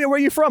 He's like, oh, yeah, where are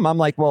you from? I'm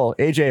like, well,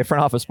 AJ,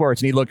 front office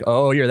sports. And he looked,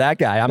 oh, you're that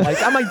guy. I'm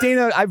like,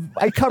 Dana,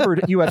 I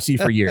covered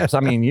UFC for years. I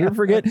mean, you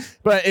forget.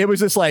 But it was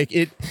just like,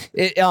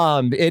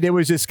 it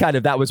was just kind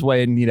of, that was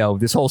when,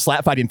 this whole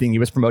slap fighting thing he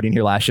was promoting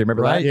here last year.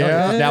 Remember that?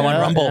 Yeah. Now on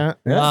Rumble.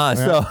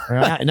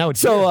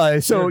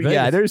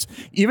 There's,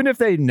 even if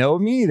they know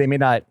me, they may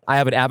not, I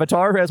have an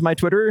avatar as my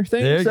Twitter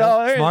thing. There you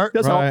go. Smart.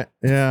 Right.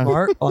 Yeah.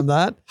 Smart on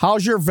that.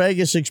 How's your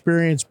Vegas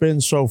experience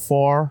been so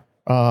far?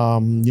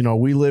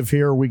 We live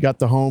here. We got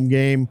the home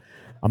game.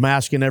 I'm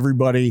asking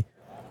everybody,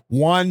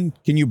 1,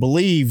 can you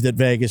believe that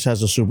Vegas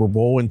has a Super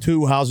Bowl? And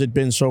 2, how's it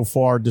been so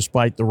far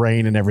despite the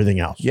rain and everything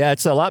else? Yeah,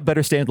 it's a lot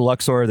better staying at the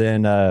Luxor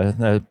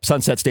than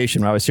Sunset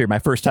Station when I was here my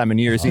first time in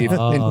New Year's Eve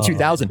in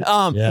 2000.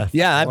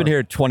 I've been here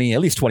at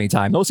least 20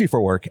 times, mostly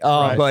for work,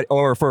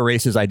 or for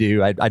races. I did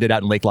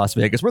out in Lake Las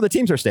Vegas where the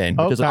teams are staying,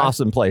 which is an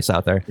awesome place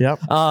out there. Yep.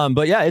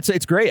 But yeah,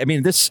 it's great. I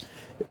mean,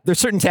 there's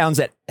certain towns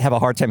that have a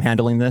hard time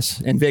handling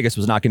this, and Vegas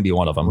was not going to be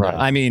one of them. Right.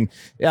 I mean,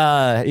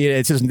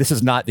 this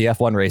is not the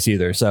F1 race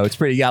either, so it's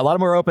pretty. Yeah, a lot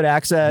more open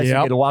access. You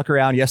get to walk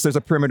around. Yes, there's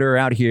a perimeter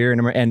around here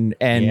and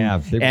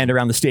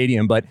around the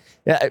stadium, but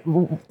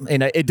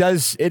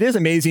it is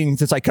amazing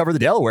since I covered the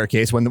Delaware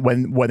case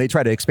when they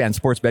tried to expand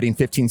sports betting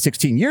 15,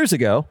 16 years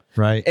ago,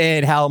 right?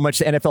 And how much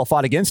the NFL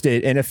fought against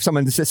it. And if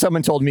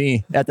someone told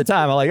me at the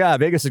time, I'm like,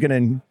 Vegas is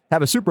going to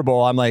have a Super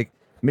Bowl, I'm like,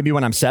 maybe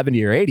when I'm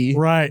 70 or 80,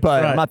 right?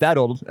 But I'm not that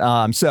old. It's.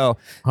 I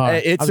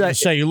was gonna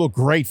say you look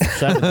great for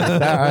 70.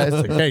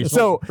 That's the case.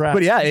 So,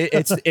 but yeah,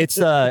 it's.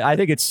 I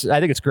think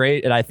it's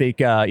great, and I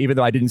think even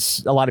though I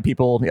didn't, a lot of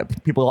people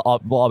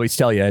will always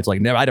tell you it's like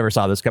I never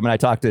saw this coming. I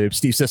talked to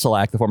Steve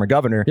Sisolak, the former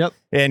governor. Yep.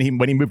 And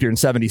when he moved here in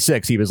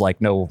 '76, he was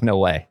like, no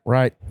way.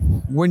 Right.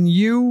 When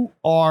you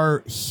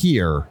are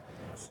here,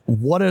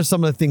 what are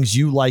some of the things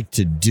you like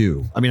to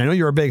do? I mean, I know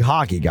you're a big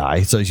hockey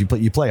guy, so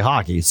you play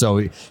hockey.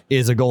 So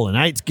is a Golden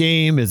Knights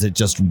game? Is it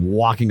just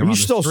walking around the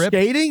strip? Are you still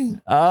skating?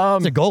 It's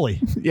a goalie.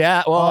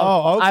 Yeah,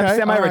 well, okay. I'm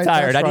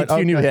semi-retired. I need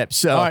 2 new hips.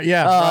 So, so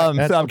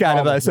I'm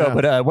kind of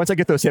but once I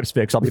get those hips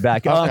fixed, I'll be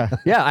back.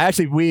 Yeah, I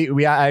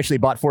actually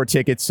bought 4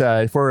 tickets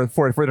for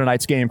the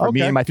Knights game for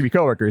me and my 3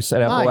 coworkers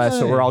at FOS.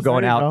 So we're all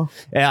going out.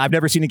 And I've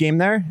never seen a game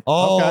there.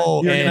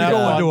 Oh, you're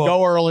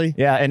go early.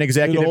 Yeah, an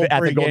executive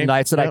at the Golden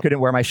Knights said I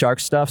couldn't wear my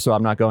Sharks stuff, so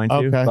I'm not going to.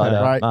 Okay,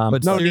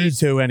 but no need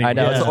to anyway. I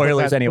know it's the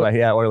Oilers anyway.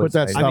 Yeah, Oilers. Put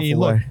that stuff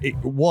away.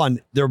 Look,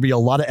 there'll be a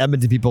lot of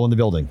Edmonton people in the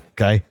building.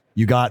 Okay,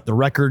 you got the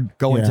record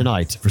going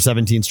tonight for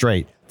 17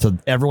 straight. So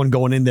everyone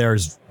going in there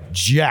is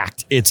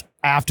jacked. It's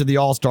after the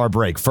All-Star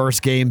break,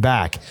 first game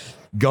back.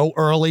 Go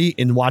early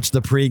and watch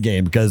the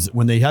pregame because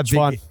when they have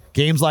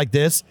games like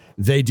this,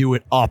 they do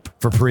it up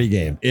for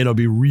pregame. It'll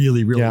be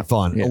really, really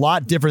fun. A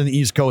lot different than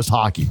East Coast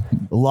hockey.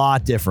 A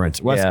lot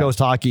different. West Coast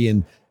hockey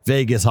and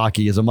Vegas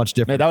hockey is a much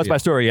different. That was my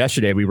story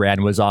yesterday. We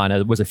ran was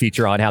a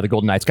feature on how the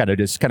Golden Knights kind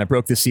of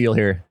broke the seal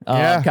here.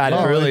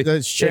 Really.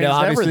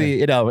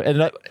 Obviously,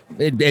 and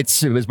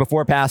it was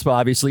before PASPA.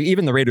 Obviously,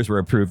 even the Raiders were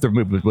approved. The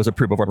move was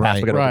approved before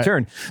PASPA got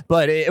overturned.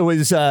 But it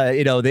was,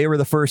 they were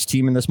the first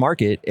team in this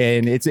market,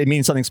 and it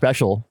means something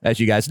special,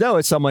 as you guys know.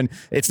 It's not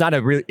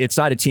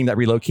a team that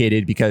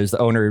relocated because the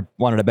owner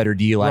wanted a better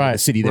deal out of the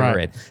city they were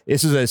in.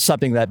 This is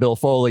something that Bill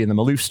Foley and the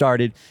Maloof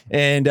started,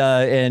 and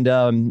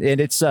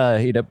it's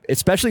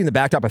especially in the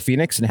backdrop of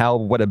Phoenix and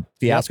what a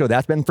fiasco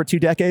that's been for 2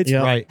 decades.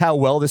 How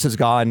well this has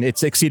gone.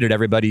 It's exceeded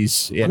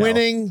everybody's.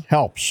 Winning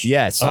helps.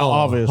 Yes.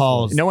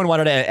 Obviously. No one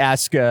wanted to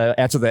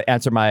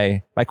answer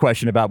my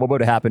question about what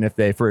would have happened if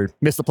they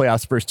missed the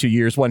playoffs the first 2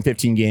 years, won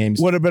 15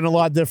 games. Would have been a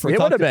lot different. It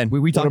would have been.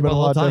 We talked about it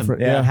all the time.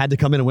 Yeah. Had to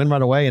come in and win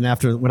right away. And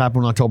after what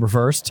happened on October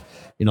 1st,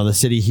 the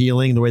city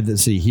healing, the way that the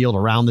city healed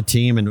around the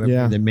team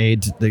and they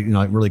made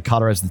really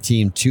cauterized the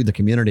team to the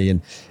community,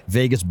 and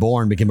Vegas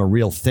born became a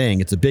real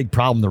thing. It's a big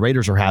problem the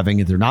Raiders are having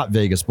if they're not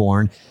Vegas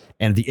born,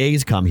 and if the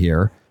A's come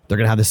here, they're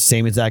going to have the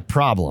same exact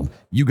problem.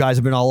 You guys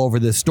have been all over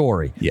this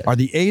story. Yeah. Are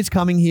the A's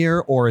coming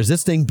here, or is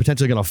this thing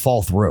potentially going to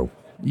fall through?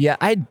 Yeah,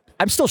 I'm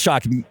still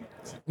shocked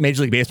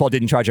Major League Baseball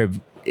didn't charge a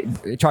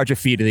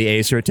fee to the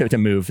A's to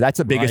move. That's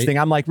the biggest thing.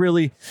 I'm like,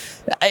 really?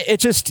 It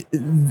just,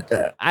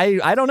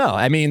 I don't know.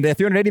 I mean, the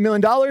 $380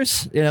 million,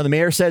 the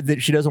mayor said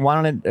that she doesn't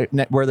want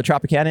it where the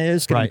Tropicana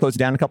is. Going to close it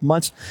down in a couple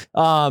months.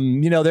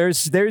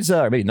 There's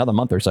maybe another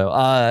month or so.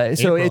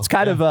 So it's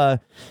kind of, I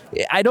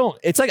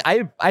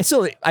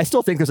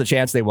still think there's a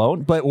chance they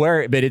won't, but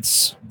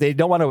they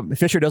don't want to,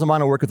 Fisher doesn't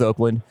want to work with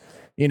Oakland.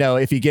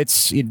 If he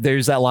gets,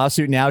 there's that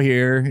lawsuit now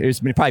here. There's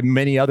been probably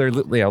many other,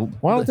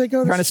 why don't they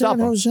go to San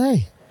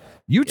Jose?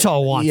 Utah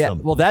wants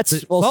them. Well,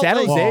 San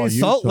Jose.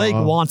 Salt Lake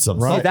wants them.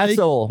 Right.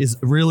 Salt Lake is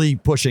really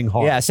pushing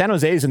hard. Yeah, San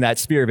Jose is in that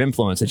sphere of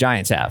influence the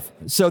Giants have.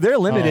 So they're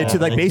limited to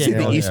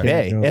basically the East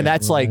Bay, and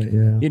that's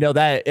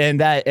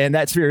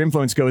that sphere of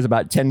influence goes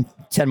about 10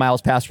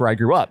 miles past where I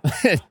grew up,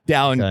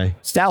 down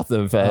south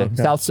of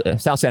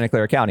South Santa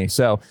Clara County.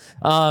 So,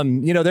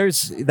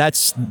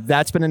 that's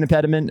been an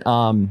impediment.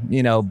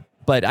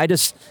 But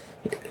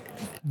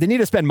they need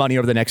to spend money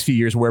over the next few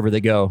years wherever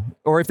they go,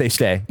 or if they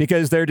stay,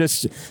 because they're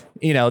just,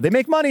 they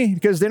make money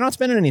because they're not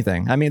spending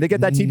anything. I mean, they get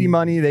that TV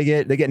money, they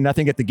get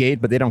nothing at the gate,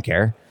 but they don't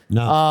care.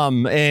 No.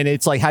 And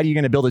it's like, how are you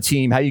going to build a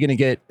team? How are you going to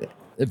get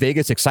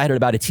Vegas excited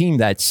about a team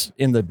that's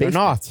in the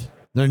basement?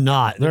 They're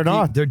not. They're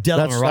dead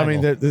on arrival. I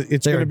mean,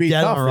 it's going to be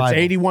tough. It's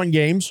 81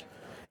 games,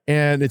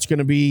 and it's going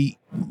to be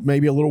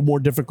maybe a little more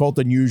difficult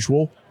than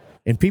usual.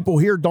 And people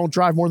here don't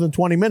drive more than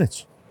 20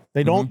 minutes.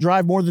 They don't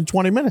drive more than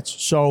 20 minits.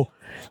 So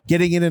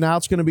getting in and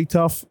out is going to be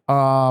tough.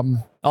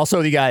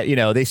 Also, you got,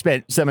 they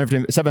spent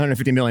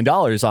 $750 million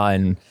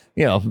on,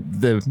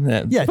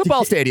 the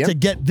football stadium to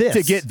get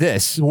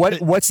this.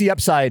 What's the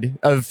upside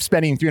of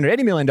spending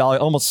 $380 million?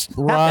 Almost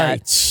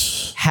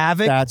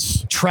havoc,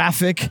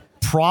 traffic,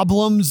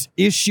 problems,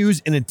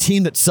 issues, and a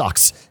team that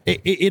sucks.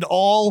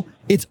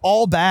 It's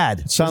all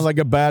bad. Sounds like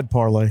a bad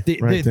parlay.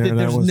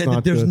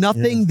 There's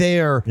nothing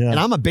there. Yeah. And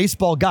I'm a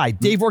baseball guy.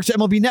 Dave works at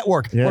MLB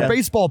Network. Yeah. We're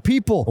baseball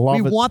people.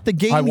 We want the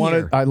game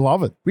here. I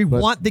love it. We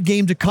want the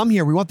game to come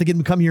here. We want the game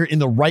to come here in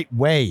the right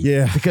way.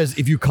 Yeah. Because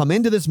if you come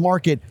into this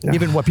market,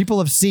 given what people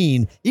have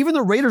seen, even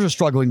the Raiders are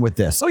struggling with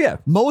this. Oh, yeah.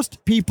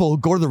 Most people who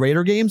go to the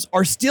Raider games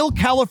are still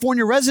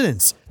California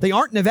residents. They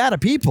aren't Nevada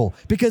people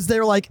because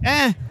they're like,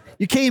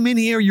 you came in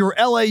here, you were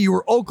LA, you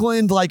were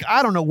Oakland, like,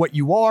 I don't know what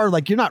you are.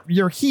 Like,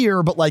 you're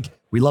here, but like,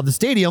 we love the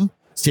stadium.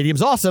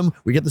 Stadium's awesome.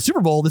 We get the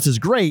Super Bowl. This is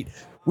great.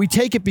 We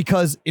take it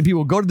because, and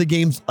people go to the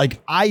games,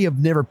 like, I have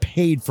never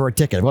paid for a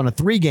ticket. I've gone to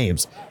 3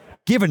 games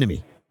given to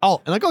me.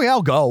 Oh, and like, okay,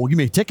 I'll go. Give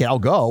me a ticket, I'll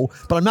go.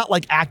 But I'm not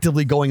like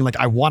actively going, like,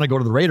 I want to go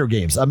to the Raider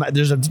games.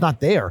 It's not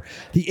there.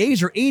 The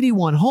A's are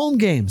 81 home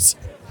games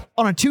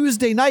on a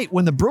Tuesday night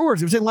when the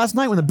Brewers, I was saying last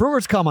night, when the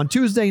Brewers come on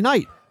Tuesday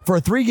night for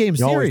a 3-game series.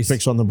 He always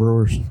picks on the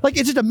Brewers. Like,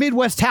 it's just a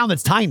Midwest town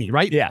that's tiny,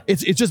 right? Yeah.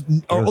 It's just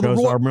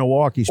our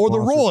Milwaukee or the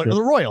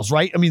Royals,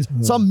 right? I mean,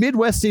 some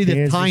Midwest city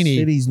that's tiny.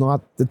 City's not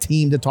the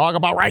team to talk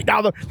about right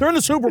now. They're in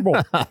the Super Bowl.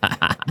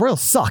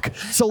 Royals suck.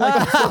 So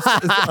like,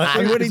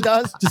 what he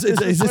does.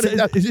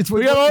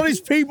 We got all these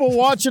people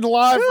watching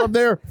live from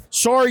there.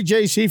 Sorry,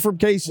 JC from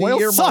KC.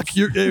 Royals suck.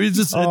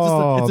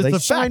 It's they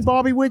signed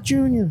Bobby Witt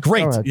Jr.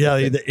 Great. Right.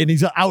 Yeah, and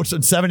he's out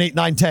in 7, 8,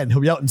 9, 10.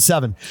 He'll be out in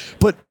 7.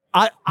 But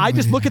I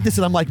just look at this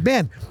and I'm like,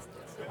 man,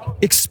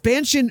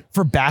 expansion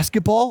for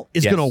basketball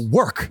is going to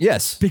work.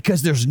 Yes.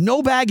 Because there's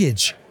no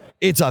baggage.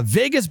 It's a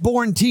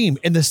Vegas-born team.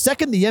 And the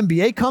second the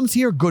NBA comes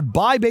here,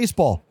 goodbye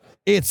baseball.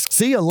 It's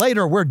see you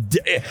later.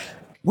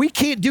 we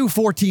can't do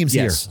 4 teams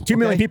here. 2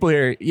 million people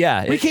here.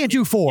 Yeah, we can't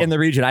do 4 in the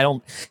region. I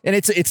don't, and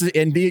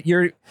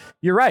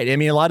you're right. I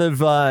mean, a lot of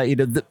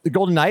the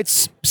Golden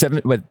Knights.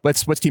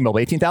 What's T-Mobile?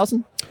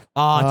 18,000.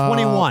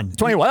 21.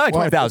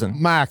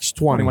 20,000. Max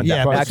 20.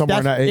 Yeah, that's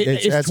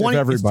it's 20,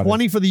 everybody. It's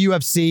 20 for the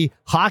UFC.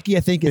 Hockey, I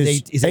think,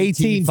 is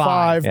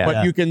 18.5.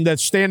 But you can,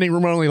 that standing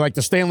room only, like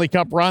the Stanley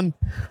Cup run,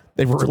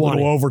 they were 20. a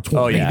little over 20.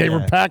 Oh, yeah, they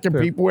were packing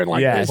people in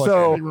like this.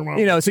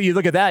 So, so you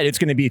look at that, it's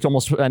going to be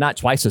almost not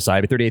twice the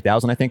size, but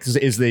 38,000, I think,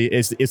 is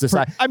the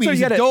size. I mean, so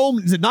is it dome?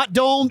 Is it not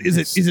dome? Is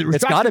it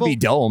It's got to be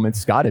dome.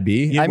 It's got to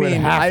be. I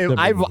mean,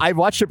 I've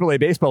watched AAA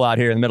baseball out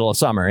here in the middle of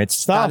summer.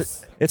 It's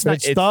tough. It's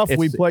tough.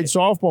 We played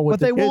softball with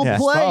but they won't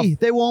play.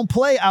 They won't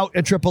play out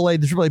at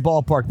AAA, the AAA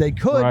ballpark. They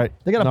could. Right.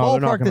 They got a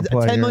ballpark, a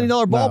 $10 million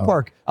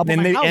ballpark. Up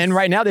in my house. And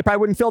right now, they probably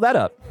wouldn't fill that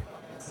up.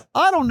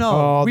 I don't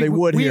know. Oh, they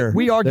would here.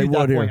 We argued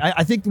that point.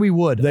 I think we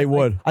would. They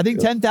would. I think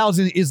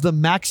 10,000 is the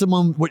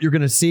maximum what you're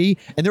going to see.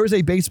 And there is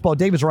a baseball.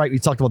 Dave is right. We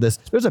talked about this.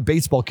 There's a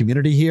baseball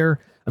community here.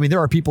 I mean, there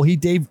are people.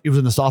 Dave was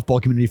in the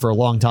softball community for a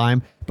long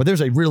time, but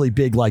there's a really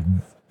big like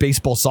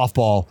baseball,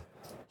 softball.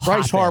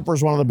 Bryce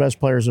Harper's one of the best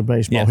players in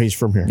baseball. Yeah. He's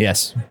from here.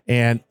 Yes.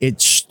 And it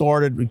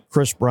started with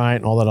Chris Bryant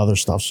and all that other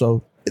stuff.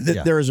 So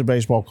there is a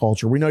baseball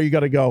culture. We know you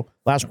got to go.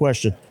 Last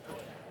question.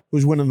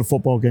 Who's winning the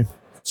football game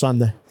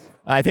Sunday?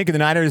 I think the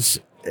Niners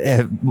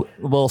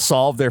will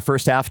solve their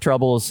first half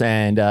troubles,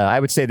 and I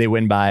would say they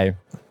win by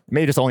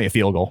maybe just only a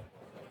field goal.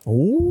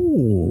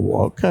 Ooh,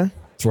 okay.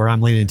 That's where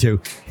I'm leaning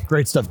to.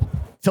 Great stuff.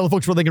 Tell the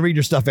folks where they can read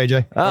your stuff,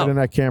 AJ. Right in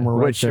that camera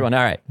right Which there. one?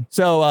 All right.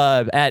 So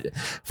at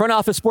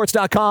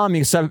frontofficesports.com,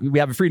 we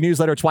have a free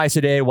newsletter twice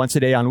a day, once a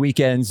day on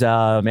weekends. You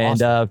find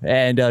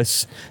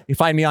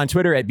me on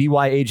Twitter at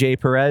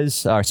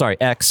BYAJ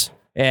X.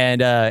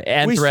 And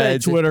we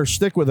Threads, say Twitter,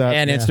 stick with that.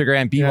 and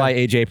Instagram,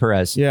 BYAJ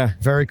Perez. Yeah.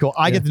 Very cool.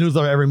 I get the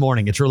newsletter every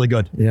morning. It's really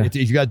good. Yeah. If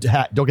you don't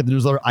get the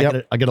newsletter,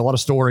 I get a lot of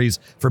stories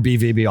for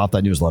BVB off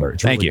that newsletter.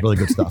 It's really, Thank you. really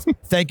good stuff.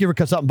 Thank you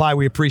for stopping by.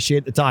 We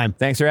appreciate the time.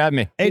 Thanks for having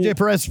me. AJ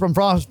Perez from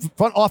Front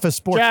Office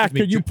Sports. Jack,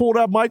 could you pull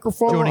that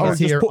microphone? Joining us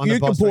here on the You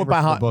can Bus pull it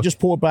Driver back. Book. Just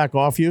pull it back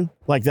off you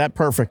like that.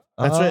 Perfect.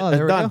 That's it.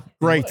 There we Done. go.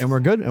 Great. And we're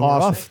good. And we're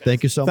Awesome. off.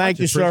 Thank you so much. Thank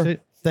you, sir. Appreciate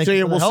it. Thank See you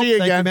you. for the We'll help. see you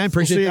Thank again. man.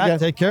 Appreciate We'll see you that. again.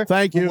 Take care.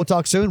 Thank you. We'll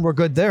talk soon. We're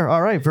good there.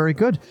 All right. Very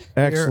good.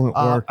 Excellent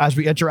work. As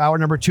we enter hour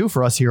number 2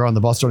 for us here on the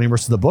Boston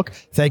Versus the Book,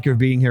 thank you for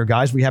being here,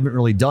 guys. We haven't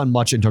really done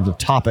much in terms of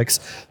topics,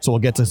 so we'll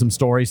get to some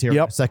stories here in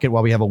a second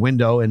while we have a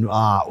window. And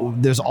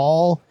does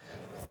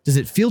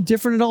it feel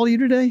different at all you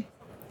today?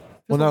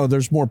 Well, no,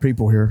 there's more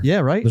people here.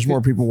 Yeah, right? There's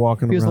more people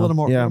walking Feels around. a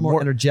little more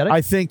energetic.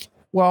 I think,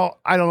 well,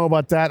 I don't know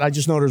about that. I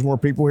just know there's more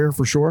people here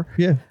for sure.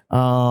 Yeah.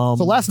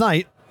 So last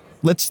night,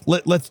 let's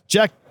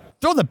Jack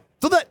throw that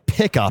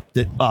pickup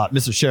that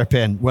Mr.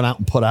 Sherpan went out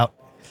and put out.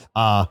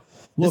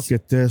 Look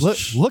at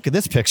this. Look at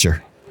this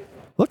picture.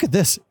 Look at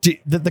this.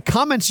 The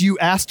comments you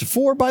asked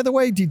for, by the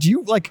way, did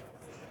you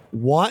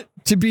want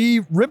to be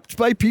ripped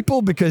by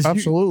people because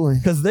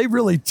they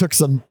really took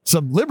some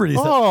liberties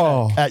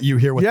at you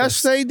here with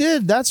this. They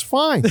did. That's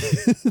fine.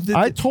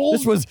 I told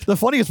this was the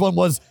funniest one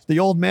was the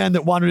old man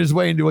that wandered his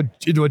way into a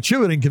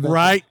cheerleading convention.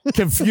 Right.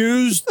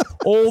 Confused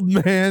old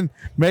man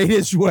made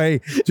his way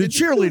to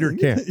cheerleader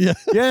camp.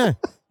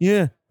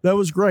 Yeah. That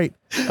was great.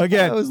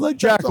 Again,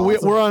 Jack, awesome.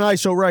 We're on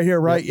ISO right here,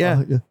 right?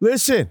 Yeah.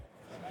 Listen,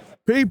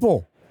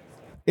 people,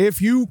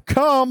 if you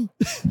come,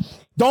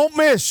 don't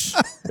miss.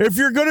 If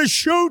you're going to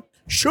shoot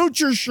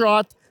your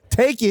shot,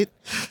 take it.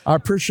 I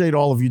appreciate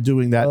all of you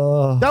doing that.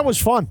 That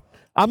was fun.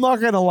 I'm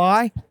not going to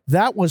lie.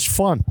 That was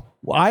fun.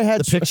 I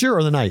had the picture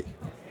or the night?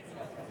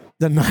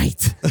 The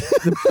night.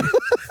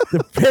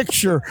 The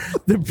picture.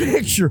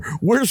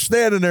 We're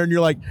standing there and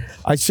you're like,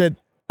 I said,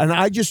 and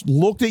I just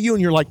looked at you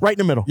and you're like right in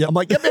the middle. Yep. I'm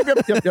like, yep,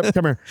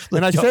 come here.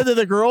 And I said to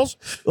the girls,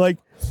 like,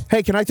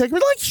 hey, can I take them?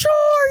 Like,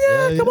 sure,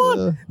 yeah, come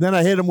on. Then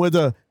I hit them with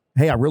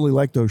hey, I really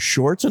like those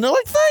shorts. And they're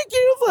like, thank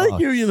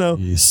you, you know.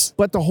 Geez.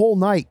 But the whole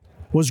night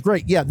was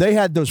great. Yeah, they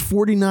had those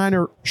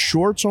 49er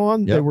shorts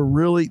on. Yep. They were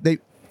really,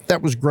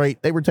 that was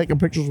great. They were taking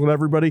pictures with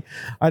everybody.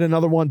 I had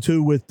another one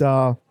too with,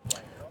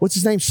 what's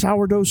his name?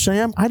 Sourdough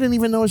Sam? I didn't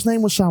even know his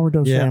name was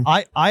Sourdough Sam.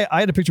 I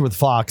had a picture with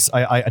Fox.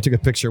 I took a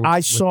picture. I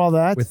saw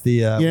that. With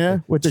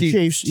the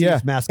Chiefs.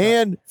 Chiefs mascot.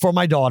 And for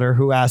my daughter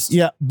who asked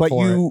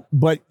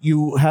but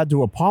you had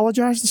to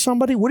apologize to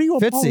somebody? What do you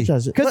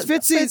apologize? Because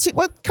Fitzy.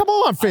 What? Come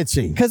on,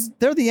 Fitzy. Because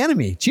they're the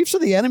enemy. Chiefs are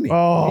the enemy.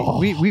 Oh.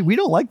 We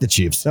don't like the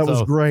Chiefs. That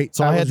was great.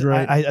 So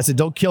I said,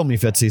 don't kill me,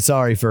 Fitzy.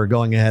 Sorry for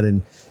going ahead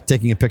and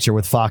taking a picture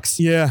with Fox.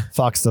 Yeah.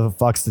 Fox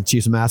the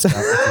Chiefs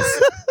mascot.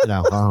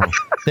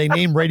 They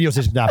named radio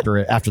stations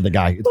after the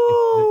guy.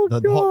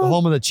 The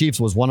home of the Chiefs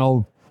was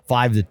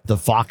 105, the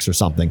Fox or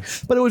something.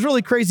 But it was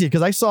really crazy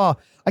because I saw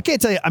Mitch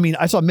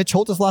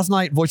Holtis last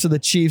night, voice of the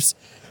Chiefs.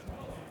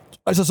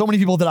 I saw so many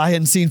people that I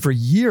hadn't seen for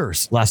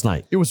years last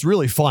night. It was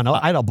really fun.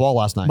 I had a ball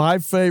last night. My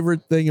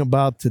favorite thing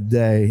about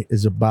today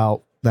is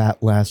about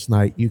that last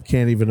night. You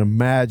can't even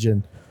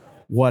imagine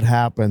what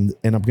happened.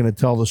 And I'm going to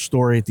tell the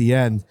story at the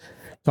end.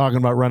 talking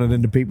about running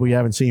into people you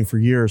haven't seen for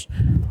years.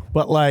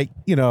 But like,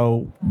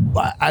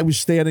 I was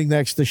standing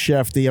next to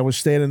Shefty. I was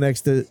standing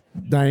next to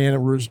Diana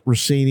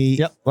Rossini.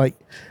 Yep. Like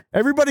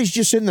everybody's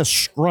just in the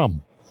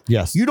scrum.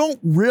 Yes. You don't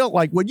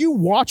when you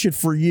watch it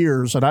for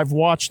years, and I've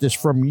watched this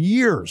from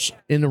years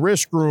in the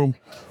risk room,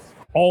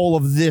 all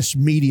of this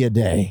media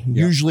day,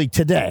 usually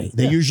today.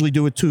 They usually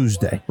do it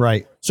Tuesday.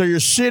 Right. So you're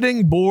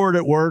sitting bored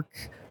at work.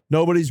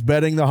 Nobody's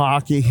betting the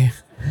hockey.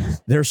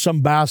 There's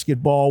some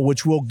basketball,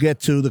 which we'll get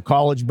to. The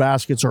college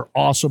baskets are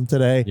awesome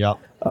today. Yep.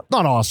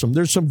 Not awesome.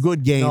 There's some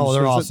good games. No,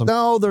 they're awesome.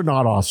 No, they're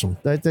not awesome.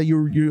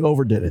 You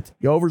overdid it.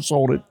 You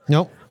oversold it.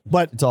 Nope.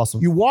 But it's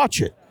awesome. You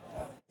watch it,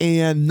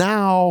 and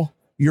now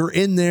you're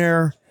in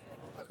there.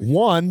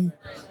 One,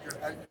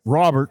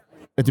 Robert,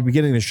 at the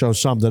beginning of the show,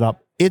 summed it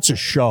up. It's a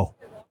show.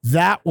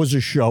 That was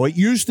a show. It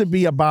used to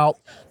be about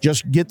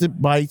just get the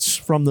bites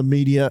from the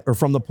media or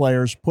from the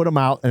players, put them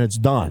out, and it's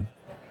done.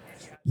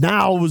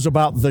 Now it was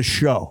about the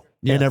show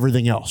and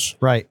everything else.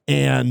 Right.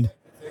 And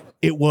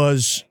it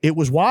was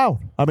wild.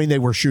 I mean, they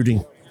were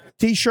shooting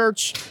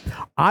T-shirts.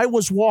 I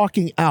was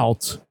walking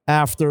out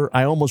after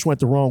I almost went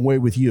the wrong way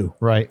with you.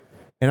 Right.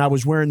 And I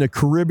was wearing the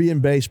Caribbean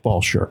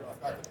baseball shirt.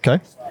 Okay.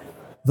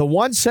 The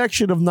one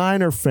section of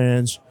Niner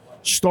fans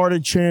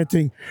started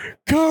chanting,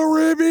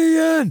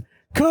 Caribbean,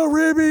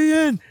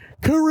 Caribbean,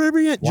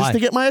 Caribbean, just to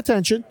get my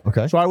attention.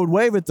 Okay. So I would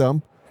wave at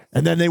them,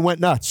 and then they went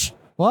nuts.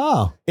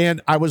 Wow.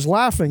 And I was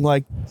laughing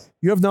like,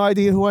 you have no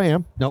idea who I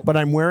am. Nope. But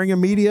I'm wearing a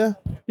media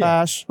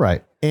pass.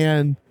 Right.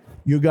 And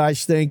you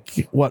guys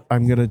think, what,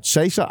 I'm going to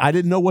say something? I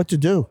didn't know what to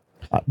do.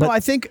 But no, I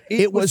think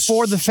it was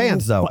for the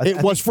fans, though.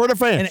 It was for the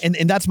fans.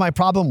 And that's my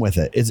problem with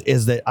it,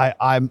 is that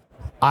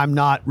I'm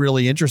not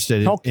really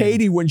interested. Tell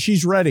Katie when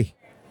she's ready.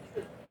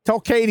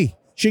 Tell Katie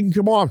she can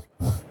come on.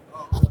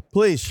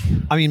 Please.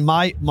 I mean,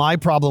 my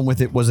problem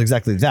with it was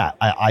exactly that.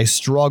 I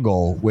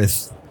struggle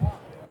with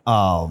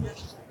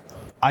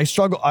I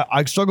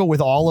struggle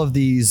with all of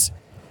these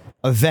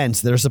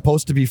events that are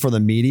supposed to be for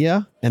the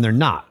media, and they're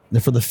not. They're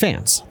for the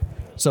fans.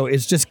 So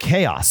it's just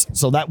chaos.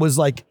 So that was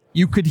like,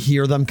 you could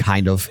hear them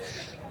kind of.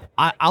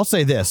 I'll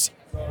say this.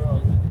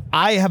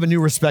 I have a new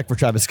respect for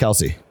Travis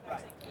Kelce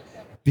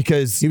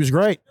because he was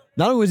great.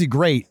 Not only was he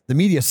great, the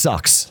media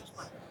sucks.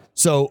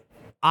 So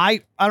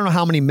I don't know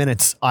how many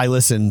minutes I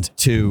listened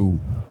to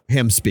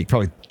him speak,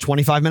 probably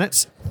 25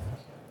 minutes.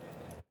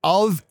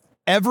 Of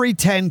every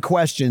 10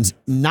 questions,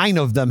 9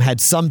 of them had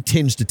some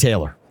tinge to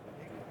Taylor.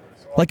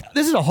 Like,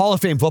 this is a Hall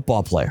of Fame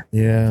football player.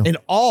 Yeah. And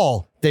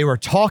all they were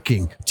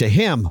talking to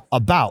him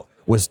about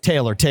was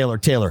Taylor,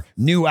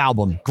 new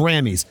album,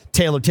 Grammys,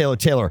 Taylor,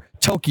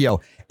 Tokyo.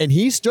 And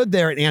he stood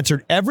there and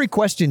answered every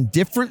question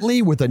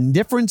differently with a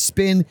different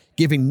spin,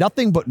 giving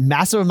nothing but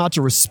massive amounts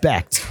of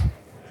respect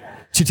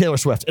to Taylor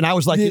Swift. And I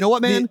was like, you know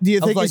what, man? Do you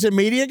think he's a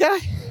media guy?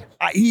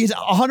 He's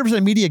 100%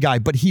 a media guy,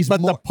 but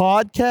the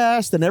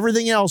podcast and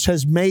everything else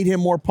has made him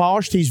more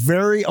polished. He's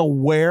very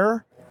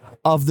aware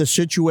of the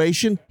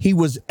situation. He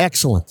was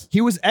excellent.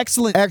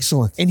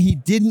 Excellent. And he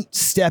didn't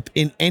step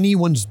in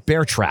anyone's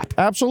bear trap.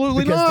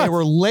 Absolutely because not. They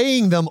were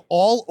laying them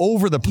all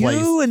over the place.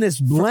 You and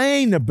this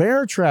laying the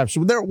bear traps.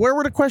 Where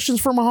were the questions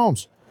for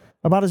Mahomes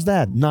about his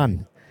dad?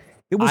 None.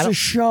 It was a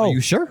show. Are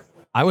you sure?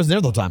 I was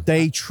there the whole time.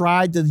 They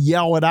tried to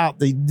yell it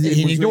out.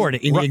 He ignored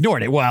it. He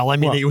ignored it. Well, I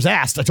mean, it was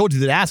asked. I told you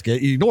to ask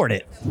it. He ignored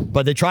it.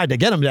 But they tried to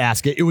get him to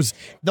ask it.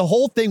 The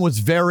whole thing was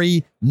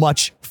very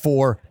much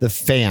for the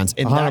fans.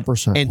 And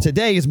 100%. And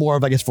today is more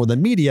of, I guess, for the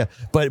media.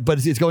 But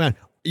it's going on.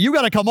 You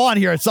got to come on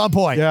here at some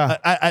point. Yeah.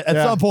 At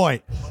some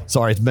point.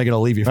 Sorry, it's Megan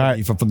Olivi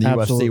from the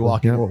Absolutely.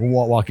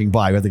 UFC walking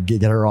by. We have to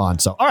get her on.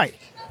 So, all right.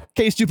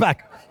 Case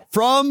Tupac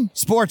from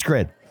Sports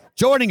Grid.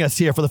 Joining us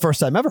here for the first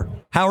time ever.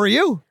 How are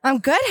you? I'm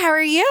good. How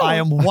are you? I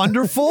am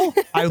wonderful.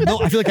 I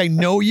feel like I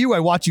know you. I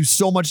watch you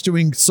so much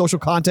doing social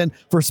content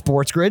for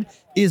Sports Grid.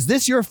 Is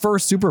this your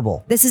first Super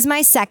Bowl? This is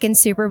my second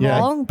Super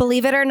Bowl. Yeah.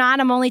 Believe it or not,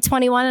 I'm only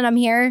 21 and I'm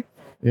here.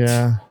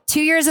 Yeah.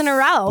 2 years in a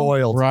row.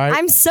 Spoiled. Right.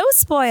 I'm so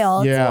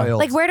spoiled. Yeah.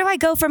 Like, where do I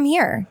go from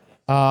here?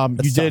 You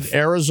did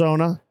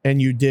Arizona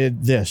and you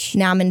did this.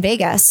 Now I'm in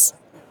Vegas.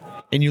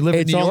 And you live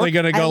in New York? It's only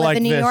going to go like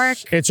in New this. York.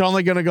 It's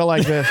only going to go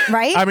like this.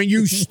 Right? I mean,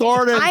 you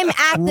started I'm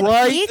at the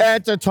right peak,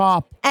 at the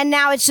top. and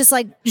now it's just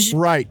like,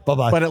 Right.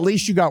 Bye-bye. But at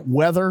least you got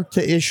weather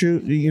to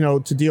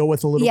to deal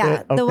with a little bit.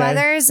 yeah, the Okay?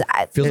 weather's.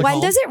 Feels When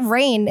like does it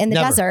rain in the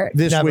Never. desert?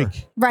 This Never.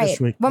 week. Right.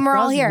 This week. When we're It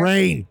all doesn't here.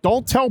 Rain.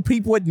 Don't tell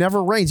people it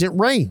never rains. It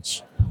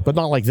rains, but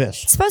not like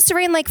this. It's supposed to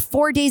rain like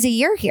 4 days a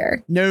year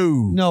here. No.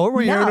 No.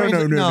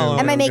 No.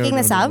 Am I making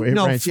this up? It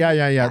No. rains.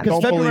 Yeah.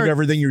 Don't February- believe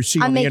everything you see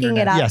I'm on the making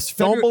internet. it up. Yes.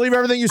 Don't believe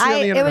everything you see on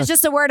the internet. It was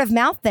just a word of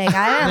mouth thing.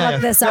 I didn't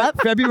look this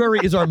up. February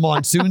is our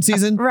monsoon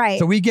season. Right.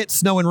 So we get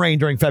snow and rain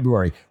during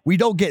February. We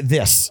don't get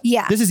this.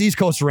 Yeah. This is East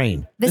Coast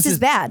rain. This is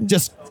bad.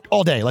 Just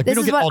all day. Like, This we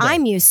don't is get all what day.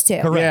 I'm used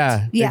to. Correct.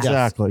 Yeah, Yes.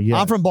 exactly.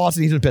 Yeah. I'm from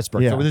Boston. He's in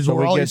Pittsburgh. Yeah. So this is So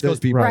where we all get East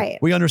Coast the- people. right.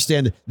 We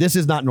understand that this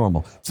is not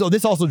normal. So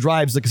this also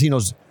drives the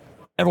casinos,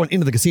 everyone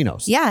into the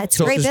casinos. Yeah, it's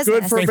So great it's business.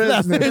 good for Great for them.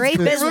 business. Great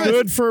It's business.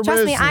 good for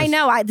Trust business. me, I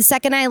know. The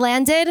second I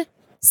landed,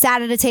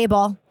 sat at a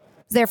table,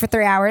 was there for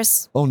 3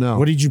 hours. Oh no.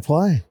 What did you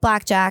play?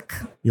 Blackjack.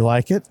 You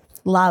like it?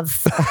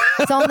 Love.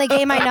 It's the only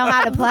game I know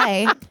how to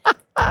play.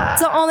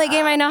 It's the only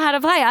game I know how to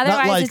play.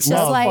 Otherwise, like it's just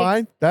love. like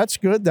Fine. That's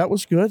good. That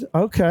was good.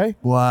 Okay.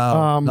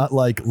 Wow. Not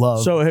like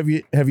love. So have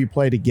you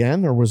played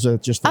again, or was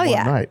it just the one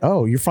yeah. night?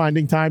 Oh, you're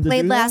finding time to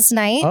played do that? last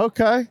night.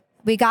 Okay.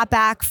 We got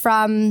back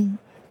from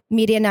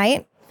media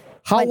night.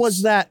 How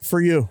was that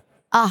for you?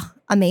 Oh,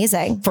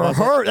 amazing. For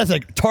her, that's a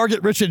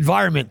target-rich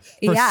environment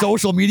for Yeah.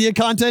 social media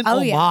content.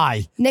 Oh, yeah.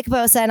 my. Nick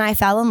Bosa and I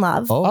fell in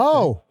love.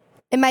 Oh.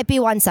 It might be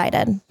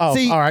one-sided. Oh,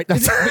 See, all right.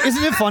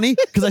 Isn't it funny?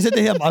 Because I said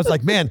to him, I was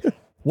like, man,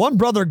 one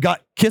brother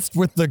got kissed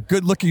with the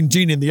good-looking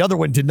genie and the other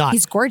one did not.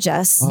 He's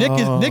gorgeous. Nick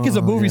is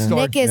a movie star.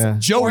 Nick is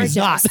Joey's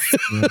not.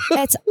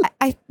 It's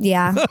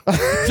yeah.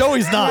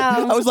 Joey's not.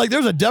 No. I was like,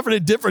 there's a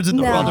definite difference in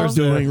the No. brothers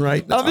doing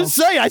right now. I'm just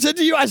saying. I said it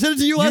to you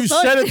last You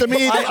night. said it to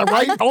me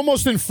right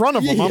almost in front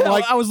of him. I'm Yeah,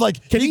 like, I was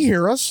like, can he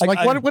hear us?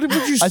 Like, what would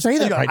you say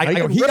that right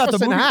now? He got the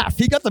in movie. half.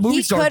 He got the movie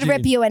He star. could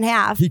rip you in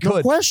half. He could.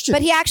 No question.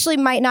 But he actually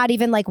might not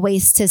even like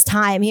waste his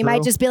time. He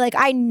might just be like,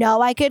 I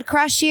know I could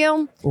crush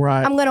you.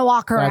 Right. I'm gonna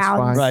walk That's around.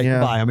 fine. Right, Yeah.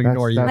 goodbye. I'm gonna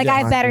ignore you. That's Like I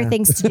have fine. better Yeah.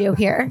 things to do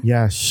here.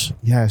 Yes.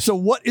 Yes. So,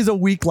 what is a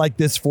week like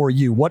this for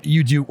you? What do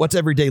you do? What's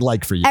every day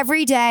like for you?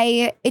 Every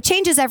day, it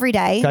changes every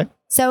day. Okay.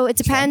 So it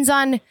depends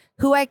on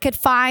who I could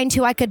find,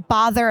 who I could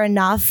bother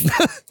enough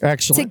to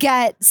Excellent.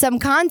 get some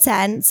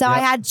content. So I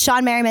had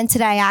Sean Merriman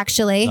today,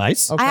 actually.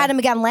 Nice. Okay. I had him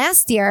again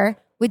last year.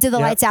 We did the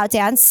Yeah. lights out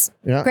dance.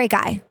 Yeah. Great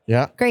guy.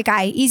 Yeah. Great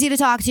guy. Easy to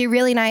talk to.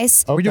 Really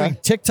nice. Are we doing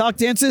TikTok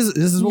dances?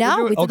 This is what we're No,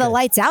 doing? we did the Okay.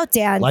 lights out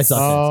dance. Lights out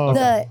Oh.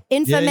 dance. The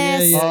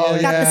infamous. yeah, We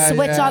got the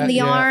switch on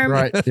the arm.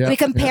 Right. Yeah. We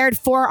compared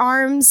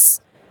forearms.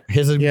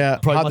 His Yeah.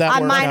 probably How'd that much-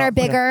 On work mine out? are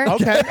bigger.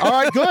 Okay. All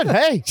right. Good.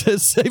 Hey,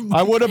 Just say-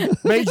 I would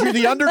have made you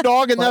the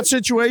underdog in that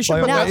situation,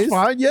 but No. that's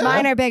fine. Yeah.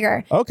 Mine are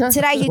bigger. Okay.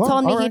 Today he Well,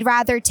 told me all right. he'd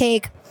rather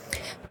take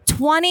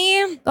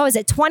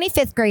 20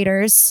 fifth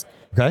graders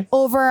Okay.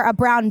 over a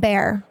brown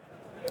bear.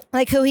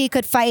 Like who he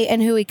could fight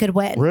and who he could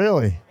win.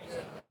 Really?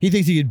 He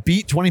thinks he could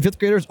beat 25th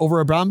graders over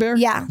a brown bear?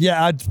 Yeah.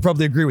 Yeah, I'd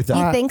probably agree with that.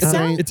 You think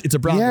so? It's a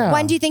brown Yeah. bear.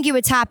 When do you think you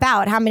would tap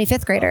out? How many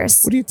fifth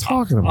graders? What are you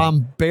talking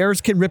about?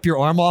 Bears can rip your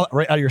arm off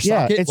right out of your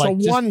Yeah, socket. it's like, a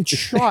just- one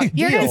shot.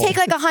 You're going to deal. take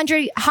like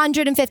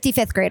 150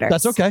 fifth graders.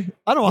 That's okay.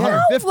 I don't know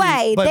 150.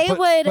 way. But, They but-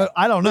 would- But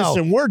I don't know.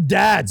 Listen, we're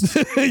dads.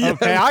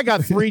 Okay, I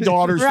got 3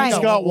 daughters. Right. He's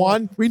got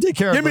one. We take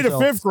care Give of me the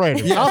ourselves. 5th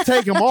grader. I'll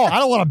take them all. I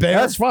don't want a bear.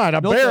 That's fine.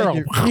 A No, bear. thank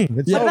you.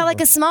 It's What about over. like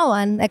a small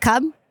one? A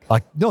cub?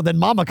 No, then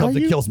mama comes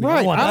and kills me. I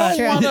don't want I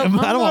that. don't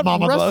wanna- I don't want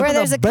mama. I'm not blood. Where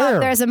there's a bear.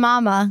 cub, there's a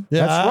mama.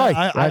 Yeah, That's right.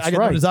 I That's get no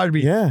right. desire to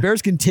be. Yeah.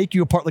 Bears can take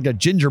you apart like a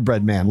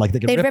gingerbread man. Like they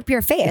can They'd rip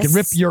your face. They can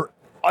rip your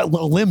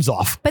limbs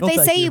off. But No, they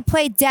thank say you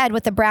play dead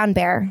with a brown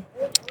bear.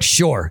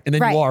 Sure, and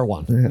then Right. you are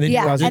one. And then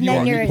Yeah, you, and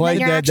then you're- play then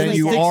you're dead, then actually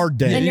you dead. are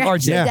dead. Then you you're are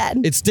actually dead.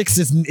 dead. It sticks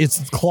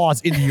its claws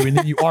into you, and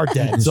then you are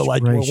dead. So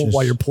like gracious.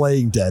 while you're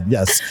playing dead,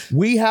 yes.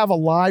 We have a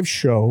live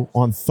show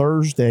on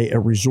Thursday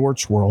at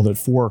Resorts World at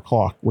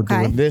 4:00. We're Okay.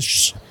 doing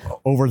this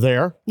over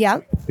there.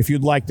 Yep. If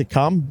you'd like to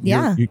come,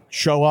 Yeah. you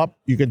show up.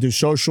 You can do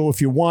social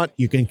if you want.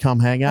 You can come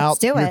hang out. Let's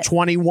do You're it.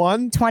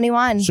 21.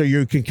 21. So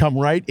you can come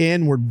right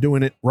in. We're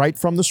doing it right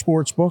from the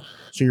sports book.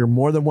 So you're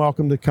more than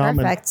welcome to come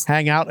Perfect. and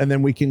hang out. And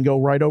then we can go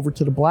right over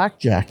to the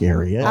blackjack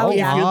area. Oh, if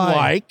yeah. you'd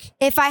like.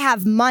 If I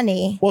have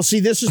money. Well, see,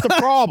 this is the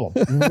problem.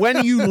 When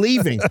are you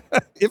leaving?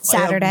 If I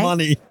have Saturday.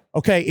 money.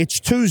 Okay, it's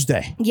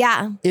Tuesday.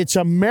 Yeah. It's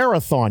a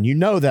marathon. You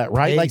know that,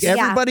 right? Like Yeah.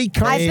 everybody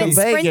comes I've been to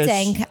Vegas.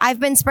 sprinting. I've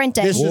been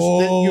sprinting. This is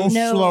Whoa. you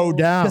No. slow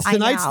down. Because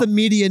tonight's know. the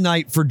media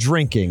night for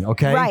drinking,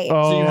 okay? Right.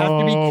 So you have to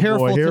Oh, be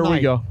careful boy. Here tonight. we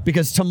go.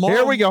 Because tomorrow,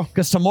 Here we go.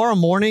 Because tomorrow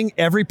morning,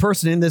 every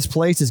person in this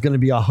place is going to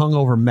be a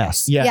hungover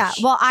mess. Yes. Yeah.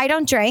 Well, I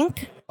don't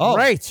drink. Oh,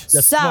 Great.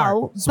 That's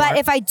so, smart. but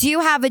if I do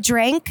have a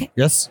drink,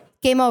 Yes.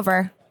 game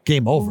over.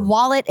 Game over.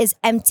 Wallet is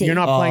empty. You're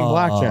not playing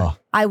blackjack.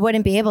 I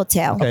wouldn't be able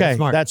to. Okay,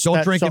 smart.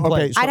 Don't drink and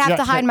play. I'd have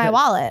to hide my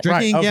wallet.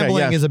 Drinking and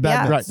gambling is a bad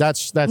Yeah. mix. Right.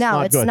 That's No,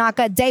 not it's good. not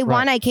good. Day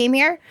one, I came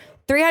here,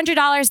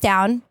 $300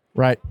 down.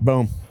 Right.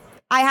 Boom.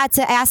 I had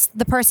to ask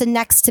the person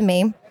next to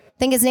me, I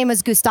think his name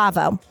was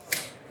Gustavo,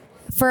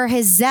 for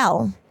his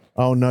Zelle.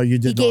 Oh no, you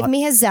did He gave not.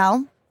 me his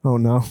Zelle, Oh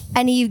no.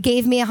 and he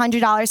gave me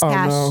 $100 Oh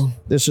cash. no.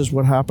 This is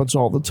what happens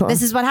all the time.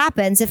 This is what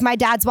happens. If my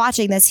dad's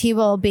watching this, he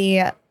will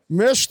be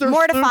Mr.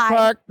 mortified.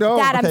 Stupak, no.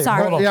 Dad, I'm Okay,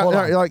 sorry. hold on, Yeah, hold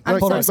on. yeah, like, I'm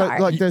like, so like, sorry.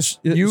 like this.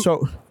 You-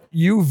 So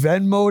You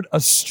Venmo'd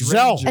a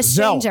stranger. A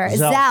stranger.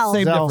 Zelle.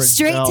 Same difference.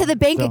 Straight to the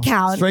bank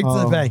account. Straight to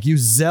the bank. You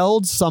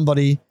Zelled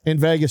somebody in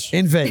Vegas.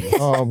 in Vegas.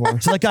 Oh boy.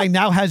 So that guy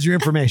now has your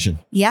information.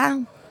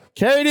 Yeah.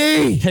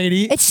 Katie.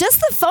 Katie, It's just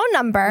the phone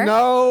number.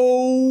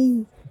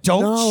 No.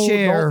 don't No,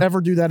 share. don't ever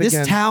do that this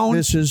again. town.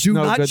 This is do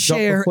no not good. Don't-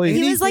 share. please.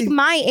 He was like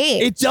my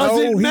age. It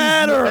doesn't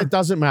matter. It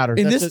doesn't matter.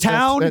 In this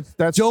town,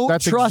 don't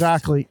that's trust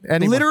exactly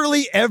anyone.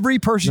 Literally every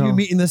person you No.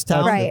 meet in this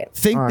town Right.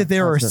 think All right, that they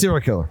are a that's it.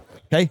 serial killer.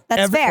 Okay,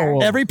 That's fair.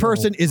 Every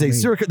person is a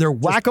serial killer. They're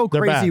wacko, they're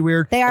crazy, bad.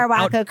 weird. They are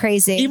Out- wacko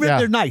crazy. Even Yeah, if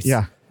they're nice.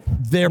 yeah.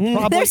 They're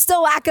probably They're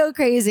still wacko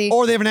crazy.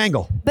 or they have an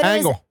angle. But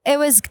Angle. it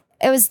was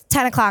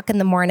 10 o'clock in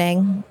the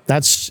morning.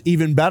 That's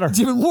even better. It's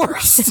even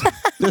worse.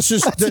 This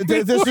is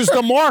this is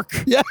the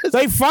mark. Yes.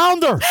 They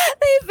found her.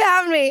 They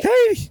found me.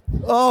 Katie.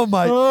 Oh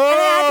my! A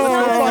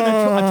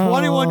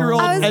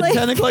 21-year-old I was at like-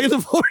 10 o'clock in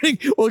the morning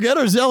will get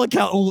our Zelle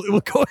account.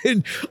 We'll go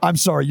in. I'm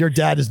sorry, your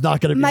dad is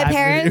not going to be My happy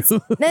parents,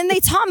 with you. then they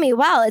taught me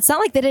well. It's not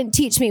like they didn't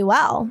teach me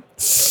well.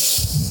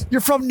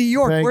 You're from New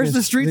York. Vegas. Where's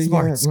the street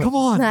smarts? Come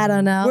on. I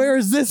don't know. Where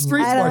is this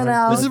street I don't smarts?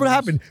 know. This is what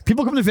happened.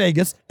 People come to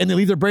Vegas and they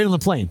leave their brain on the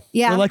plane.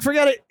 Yeah. They're like,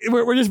 forget it.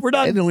 We're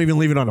done. They don't even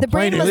leave it on a The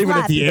plane. brain They was leave it at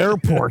left. the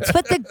airport.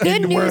 But the good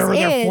And news wherever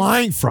they're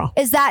flying from.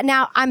 is that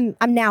now I'm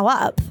now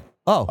up.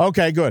 Oh,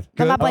 Okay, good.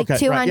 I'm good. up like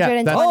Okay, right. Yeah,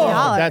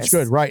 $220. that's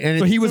good, right? And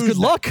so it's he was good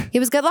Tuesday. luck. It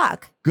was good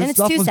luck. Good and it's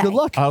stuff was Tuesday. good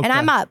luck. Okay. And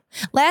I'm up.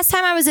 Last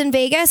time I was in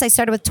Vegas, I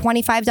started with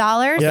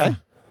 $25. Yeah.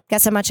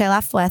 Guess how much I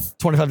left with?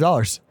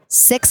 $25.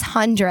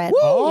 $600.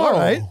 All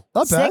right.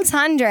 Not bad.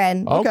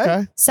 $600.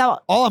 Okay. So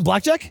All on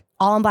blackjack?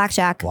 all on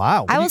blackjack.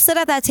 Wow. I will sit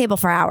at that table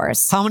for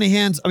hours. How many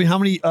hands? I mean, how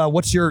many?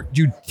 What's your,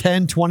 do you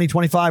 10, 20,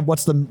 25?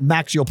 What's the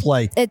max you'll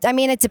play? It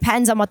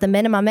depends on what the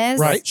minimum is.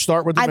 Right.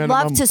 Start with the I'd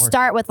minimum. love to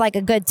start with like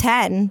a good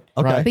 10.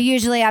 Okay. But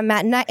usually I'm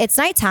at night. It's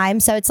nighttime,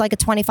 so it's like a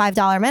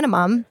 $25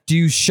 minimum. Do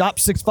you shop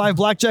 6-5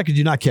 blackjack or do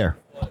you not care?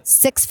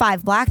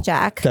 6-5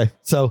 blackjack. Okay.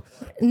 So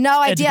No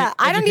idea.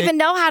 I don't educate- even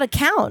know how to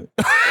count.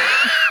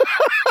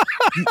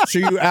 So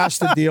you asked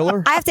the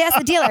dealer? I have to ask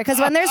the dealer because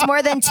when there's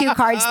more than 2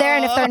 cards there,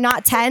 and if they're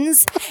not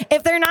tens,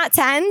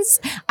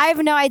 I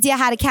have no idea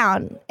how to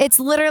count. It's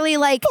literally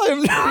like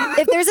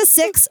if there's a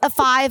 6, a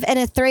 5, and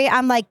a 3,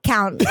 I'm like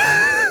count.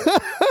 I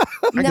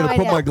No gotta put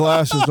idea. my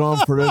glasses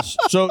on for this.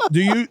 So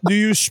do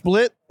you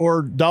split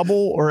or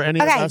double or any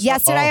of Okay, that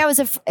yesterday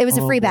stuff? it was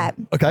a free bet.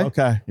 okay.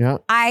 Okay. Yeah.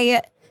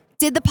 I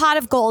did the pot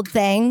of gold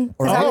thing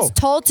because I Oh. was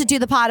told to do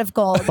the pot of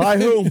gold. By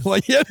whom?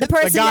 The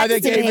person guy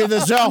next that to gave me. you the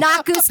Zelle.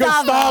 Not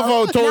Gustavo.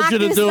 Gustavo told Not you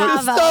to do it.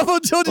 Gustavo. Gustavo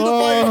told you to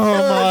play.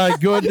 Oh my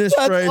goodness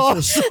gracious!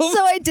 awesome.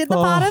 So I did the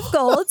pot of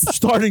gold.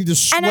 Starting to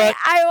sweat. And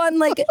I won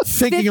like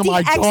Thinking of 50 my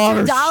extra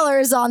daughters.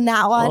 dollars on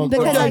that one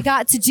because okay. I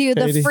got to do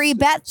the Katie. free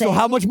bet thing. So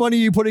how much money are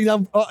you putting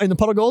down in the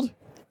pot of gold?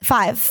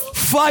 $5.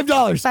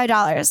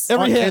 $5.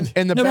 Every hand.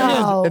 and the Every bet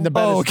hand. No. and the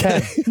bet Oh, is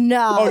okay. 10.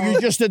 No. Oh,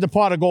 you just did the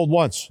pot of gold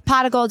once.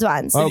 pot of gold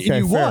once. And you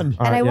fair. won.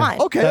 All And I yeah.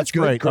 won. Okay, That's good.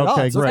 great. Good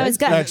Okay, odds. great. That was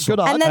good. Good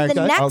odds. And then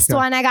the Okay. next Okay.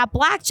 one, I got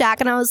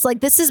blackjack, and I was like,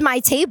 this is my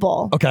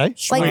table. Okay.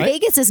 Like Right.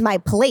 Vegas is my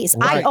place.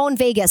 I Right. own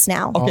Vegas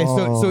now. Okay,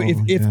 so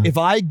if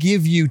I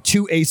give you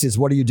 2 aces,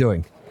 what are you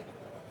doing?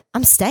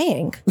 I'm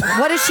staying.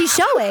 What is she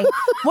showing?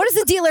 What is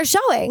the dealer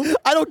showing?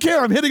 I don't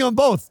care. I'm hitting on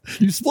both.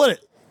 You split it.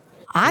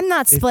 I'm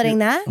not splitting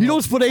that. You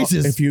don't split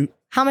aces. If you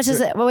How much is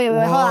it? Wait, hold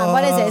on.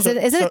 What is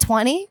it? Is it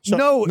 20?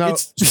 no, no,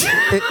 it's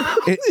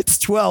it- it's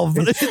 12.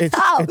 it's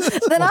Oh,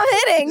 then I'm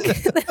hitting.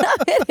 Then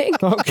I'm hitting.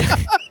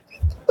 okay.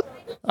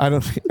 I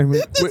don't. I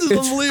mean, This is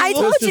unbelievable. I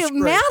told This you, is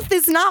great. math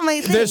is not my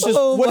thing. This is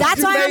what did That's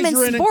you why I'm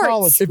major in in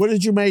college. sports. What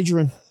did you major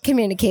in?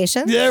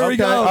 Communication. There we Okay,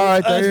 go. all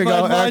right, there That's you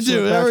go. mine too.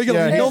 Excellent. There we go.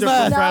 Yeah, no he's a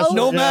math. professor.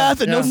 No Yeah,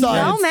 math and yeah. no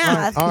science. No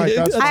math. All right,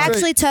 that's I great.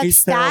 actually took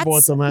He's terrible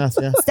at stats. the math.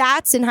 Yeah.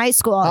 Stats in high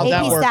school. How'd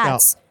that AP work out?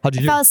 stats. How'd you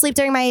I do? fell asleep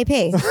during my AP.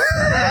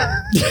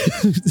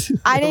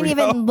 I didn't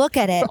even look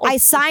at it. I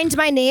signed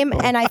my name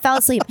and I fell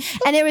asleep.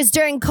 And it was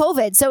during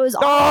COVID, so it was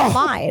all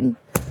online.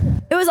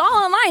 It was all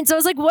online. So I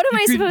was like, what am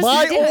I supposed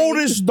My to do?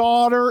 oldest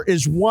daughter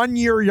is 1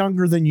 year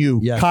younger than you.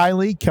 Yes.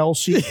 Kylie,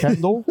 Kelsey,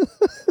 Kendall.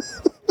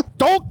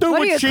 Don't do What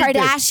what are you, she did.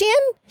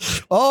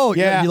 Kardashian? Oh,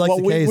 Yeah, you like well,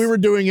 the case. we were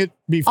doing it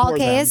before All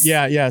then. Ks?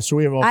 Yeah, so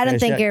we have all I don't Ks,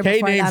 think yeah. you're K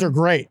before names them. are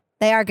great.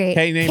 They are great.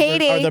 K names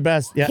Katie. are the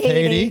best. Yeah.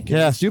 Katie.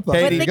 Yeah, super.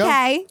 Katie. With the There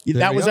K.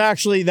 That was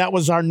actually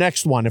our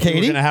next one. If we were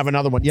Katie? going to have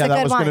another one, yeah, It's a that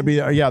good was going to one. be.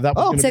 That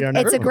was going It's to be our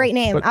next a one. great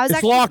name. But I was it's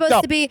actually locked supposed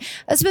up. to be.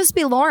 I was supposed to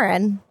be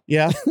Lauren.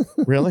 Yeah,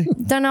 really?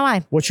 Don't know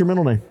why. What's your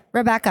middle name?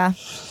 Rebecca.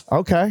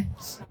 Okay,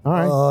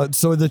 all right.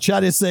 So the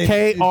chat is saying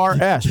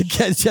KRS.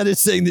 The chat is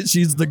saying that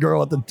she's the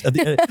girl at the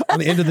on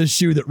the end of the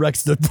shoe that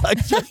wrecks the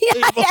blackjack.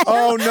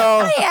 Oh no!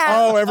 I am.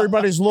 Oh,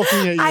 everybody's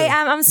looking at you. I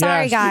am. I'm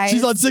sorry, Yes. guys.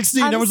 She's on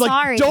 16. I'm Everyone's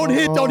sorry. like, don't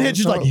hit, don't hit.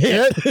 She's like,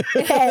 hit.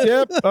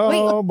 Yep.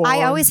 Oh boy.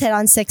 I always hit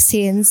on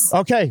 16s.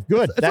 Okay,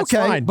 good. That's okay,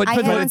 fine. but I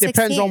hit on it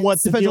depends on what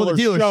the Depends on what the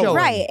dealer's dealer's showing. showing.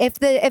 Right. If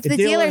the dealer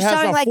dealer's has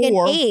showing a like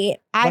 4, an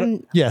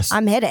 8, Yes.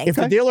 I'm hitting. If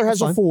the dealer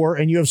has a fine. 4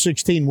 and you have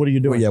 16, what are you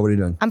doing? Yeah, what are you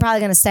doing? I'm probably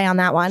going to stay on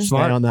that one. Stay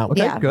on that one.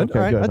 Okay, Yeah. good. Okay,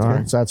 All right, good. that's All good.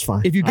 right, so that's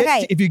fine. If you get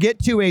Okay. if you get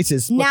 2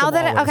 aces, split Now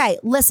them that always. okay,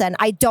 listen,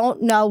 I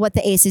don't know what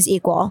the aces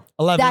equal.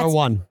 11 or That's-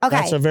 1. Okay.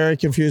 That's a very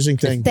confusing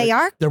thing. They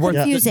are They're worth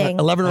confusing.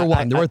 11 or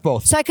 1. They're worth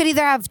both. So I could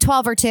either have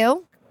 12 or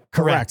 2.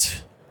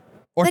 Correct.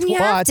 Or Then you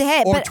have to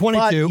hit. or But-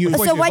 22. but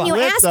you- So when you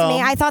split asked them-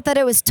 me, I thought that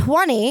it was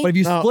 20. But if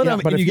you No, split yeah, them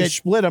but and if you you get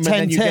split them 10,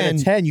 and then you get 10,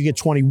 a 10, you get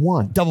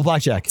 21. double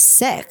blackjack.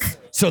 Sick.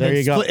 So There then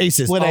you go. split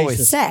aces Split always.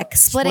 aces. Sick.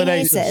 Splitting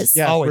aces.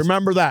 Yeah, Always.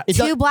 remember that. It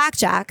does- 2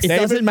 blackjacks. It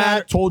David doesn't Matt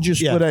matter. told you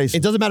split aces.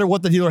 It doesn't matter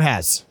what the dealer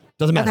has.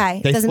 Doesn't matter.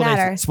 Okay, They doesn't split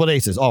matter. Aces. Split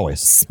aces always.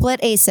 Split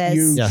aces.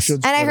 You Yes. should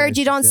And I split heard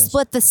you aces, don't yes.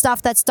 split the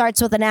stuff that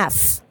starts with an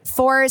F.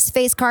 4s,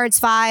 face cards,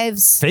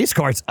 5s. Face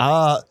cards.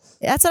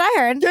 That's what I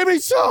heard. Give me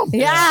some.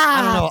 Yeah.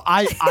 I don't know.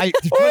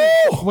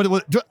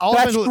 All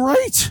That's depends what-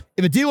 great.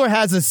 if a dealer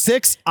has a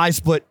 6, I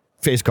split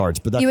face cards,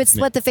 but that's You would just me.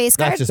 split the face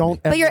That's card, just me.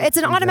 but it's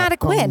an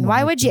automatic win.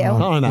 Why would you?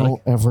 Automatic.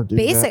 Don't ever do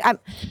Basic. that.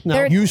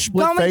 They're You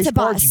split going face to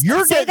cards. bust.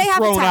 You're Say they getting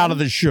have a thrown 10. out of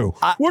the shoe.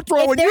 We're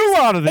throwing there's- you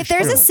out of the If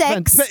there's shoe. a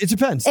 6, It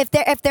depends.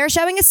 if they're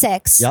showing a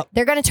 6, Yep.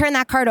 they're going to turn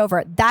that card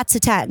over. That's a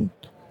 10.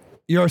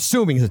 You're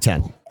assuming it's a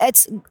 10.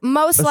 It's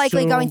most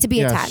likely going to be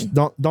a Yes.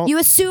 10. Don't.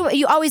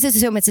 You always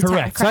assume it's a 10.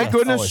 Correct. Thank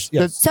goodness. Always.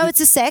 Yes. So it's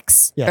a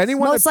 6. Yes.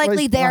 Anyone Most that plays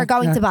likely they are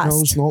going to blackjack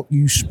bust. knows,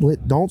 you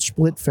split. Don't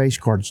split face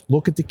cards.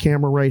 Look at the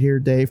camera right here,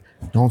 Dave.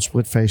 Don't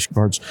split face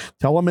cards.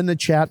 Tell them in the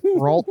chat,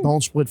 Ralt,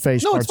 don't split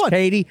face No, cards. it's fine.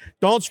 Katie,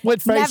 don't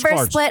split face Never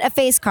cards. split a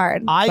face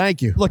card.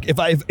 Thank you. Look,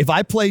 if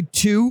I play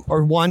 2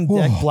 or 1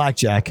 deck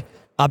blackjack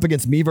up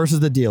against me versus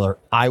the dealer,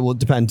 I will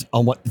depend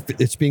on what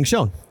it's being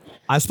shown.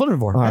 I split it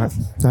before. All right,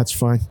 that's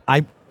fine.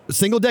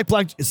 Single deck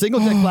blackjack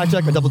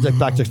or double deck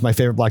blackjack is my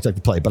favorite blackjack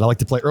to play, but I like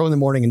to play early in the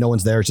morning and no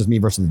one's there. It's just me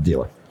versus the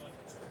dealer.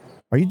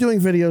 Are you doing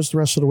videos the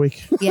rest of the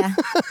week? Yeah.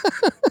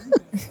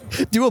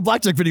 Do a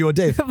blackjack video with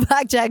Dave.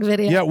 Blackjack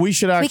video. Yeah, we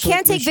should actually. We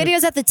can't take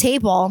videos at the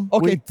table.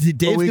 Okay,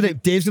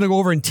 Dave's gonna go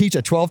over and teach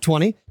at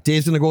 12:20.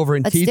 Dave's gonna go over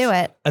and Let's teach do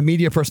it. a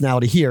media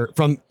personality here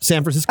from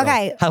San Francisco.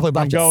 Okay. How to play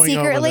blackjack. going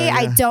over Secretly, there,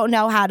 yeah. I don't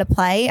know how to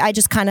play. I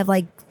just kind of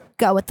like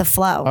go with the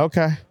flow.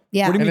 Okay.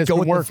 Yeah. What do you And mean it's go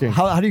been with working.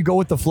 how do you go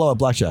with the flow of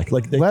blackjack?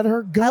 Like Let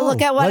her go. I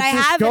look at what Let's I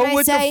just have go and I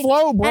with say, the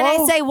flow, bro. and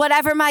I say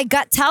whatever my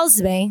gut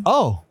tells me.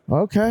 oh,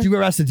 Okay. do you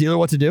ever ask the dealer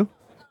what to do?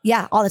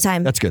 Yeah, all the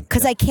time. That's good.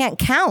 Because I can't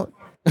count.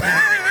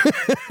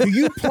 Do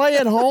you play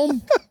at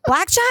home?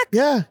 Blackjack?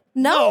 Yeah.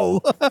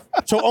 No.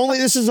 So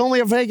this is only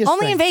a Vegas.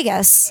 Only thing. in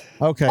Vegas.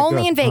 Okay.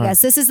 Only good. in Vegas. All right.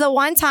 This is the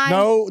one time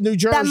No New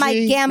Jersey. that my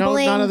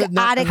gambling no, none of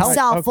the- addict how-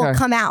 self will okay.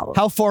 come out.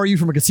 How far are you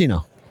from a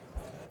casino?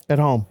 At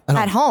home.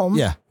 At home?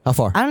 Yeah. How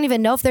far? I don't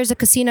even know if there's a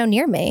casino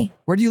near me.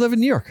 Where do you live in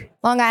New York?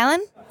 Long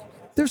Island?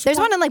 There's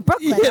one in like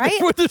Brooklyn, right?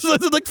 There's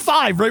like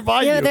 5 right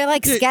by you. Yeah, they're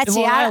like Yeah, sketchy.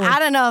 Long Island. I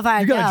don't know if I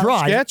You gotta go.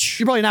 drive. Sketch?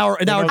 You're probably an hour.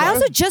 I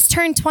also just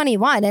turned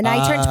 21, and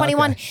I turned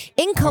 21 okay.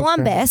 in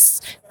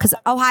Columbus because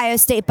Ohio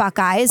State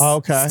Buckeyes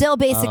Okay. still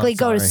basically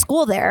go to sorry.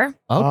 school there.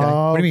 Okay.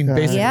 What do you mean?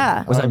 Okay. Basically? Yeah.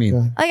 What does that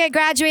mean? Like I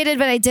graduated,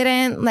 but I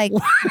didn't. Like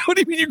What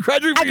do you mean you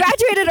graduated? I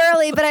graduated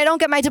early, but I don't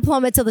get my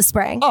diploma till the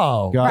spring.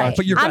 Oh, Got right.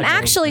 But you're I'm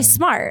graduating. actually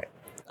smart.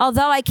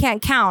 Although I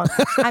can't count,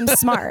 I'm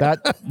smart.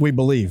 That we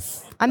believe.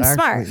 I'm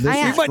smart. this I is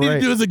am. We might need to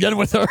great. do this again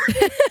with her.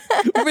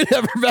 we may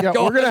have her back Yeah,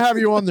 on. we're gonna have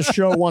you on the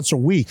show once a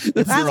week.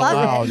 If I you're love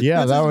allowed. it.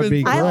 Yeah, This that has would be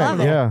been- great. I love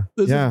it. Yeah,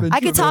 This has yeah. been I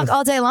could talk tremendous.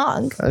 all day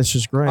long. This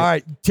is great. All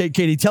right,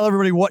 Katie, tell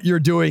everybody what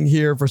you're doing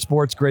here for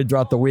Sports Grade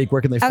throughout the week.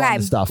 Where can they Okay.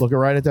 find the stuff? Look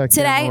right at that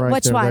Today, camera right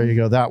which there. one? There you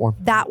go. That one.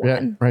 That Yeah,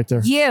 one. right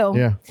there. You.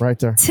 Yeah, right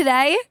there.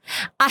 Today,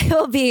 I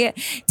will be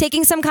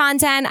taking some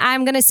content.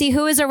 I'm going to see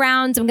who is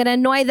around. I'm going to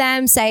annoy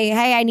them, say,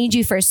 hey, I need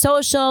you for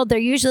social. They're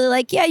usually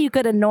like, yeah, you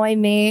could annoy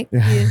me.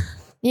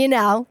 You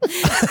know.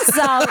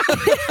 So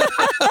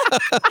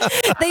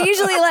they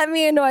usually let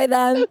me annoy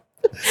them.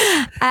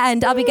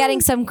 And I'll be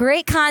getting some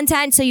great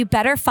content. So you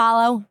better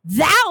follow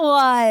that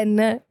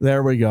one.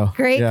 There we go.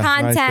 Great Yeah,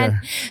 right content.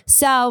 there.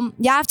 So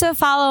you have to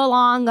follow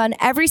along on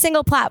every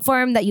single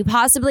platform that you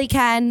possibly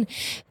can.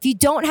 If you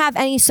don't have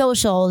any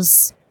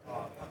socials,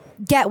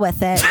 get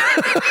with it.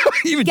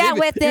 Even Get David-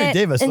 with even it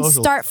Dave has and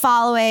socials. start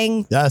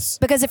following. Yes.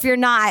 Because if you're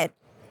not,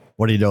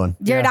 What are you doing?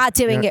 you're not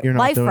doing you're it not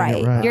life doing it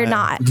right. right. You're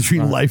not.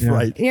 Between life yeah.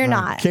 right. You're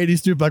not. Katie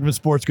Stupak with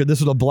Sports Good.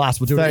 This was a blast.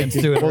 We'll do it Thank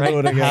again. you. Let's do it, We'll right? do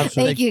it again.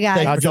 Thank you guys.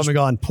 Thank Now you for just coming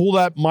on. pull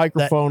that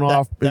microphone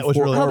off. that was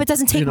before- really- I hope it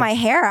doesn't take my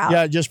hair out.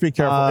 Yeah, just be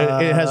careful.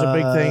 It has a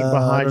big thing I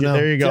behind don't you. know.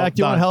 There you go. Jack,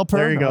 do you want to Done. help her?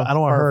 There you go. I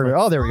don't want to hurt her.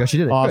 Oh, there we go. She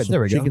did it. Awesome. Good.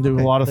 There we go. She can do a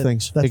Okay. lot of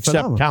things That's except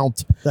phenomenal.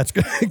 count. That's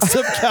good.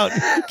 Except count.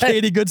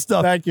 Katie, good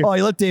stuff. Thank you. Oh,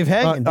 you let Dave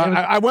hang.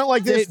 I went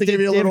like this to give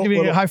you a little. Give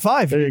me a high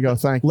five. There you go.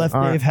 Thank you. Left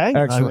All right. Dave hang.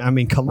 Excellent. I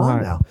mean, come All on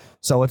right. now.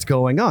 So what's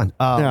going on?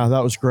 Yeah,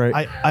 that was great.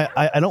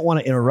 I don't want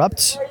to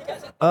interrupt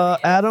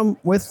Adam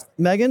with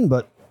Megan,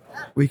 but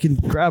we can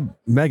grab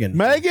Megan.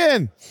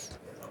 Megan.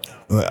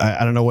 I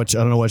don't know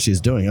what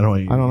she's doing. I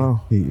don't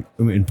know.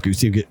 I mean, you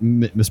see, get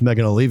Miss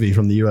Megan Olivi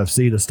from the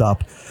UFC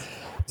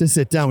to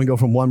sit down. We go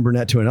from one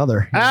brunette to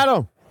another.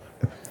 Adam,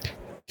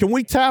 can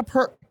we tap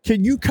her?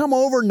 Can you come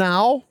over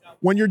now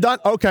when you're done?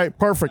 Okay,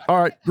 perfect.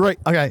 All right, great.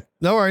 Okay,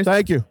 no worries.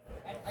 Thank you.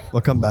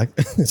 We'll come back.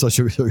 So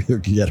she'll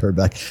get her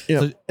back.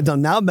 Yeah. So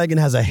now Megan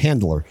has a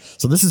handler.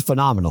 So this is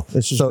phenomenal.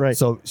 This is great.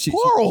 So she's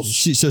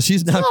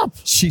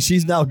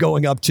now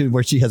going up to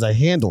where she has a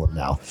handler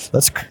now.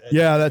 That's good.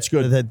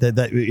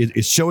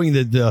 It's showing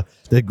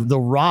the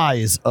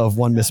rise of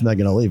one Miss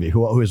Megan Olivi,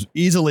 who is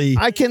easily.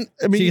 I mean,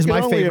 she you is can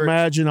my only favorite.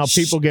 imagine how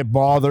people get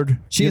bothered.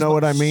 You know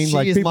what I mean? She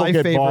Like is people my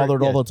get favorite,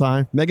 bothered all the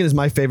time. Megan is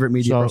my favorite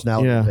media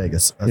personality in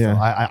Vegas. So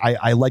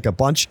I like a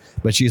bunch,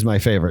 but she's my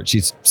favorite.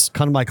 She's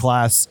come to my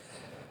class.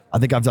 I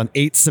think I've done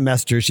 8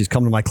 semesters. She's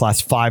come to my class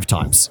 5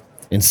 times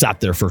and sat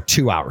there for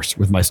 2 hours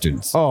with my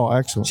students. Oh,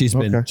 excellent. She's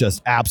been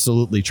just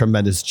absolutely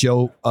tremendous.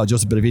 Joseph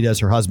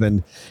Benavidez, her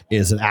husband,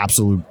 is an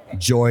absolute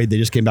joy. They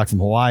just came back from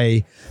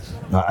Hawaii.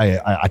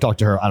 I talked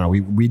to her. I don't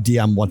know. We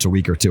DM once a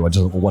week or two. I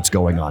just don't know what's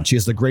going on. She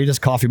is the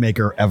greatest coffee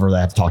maker ever that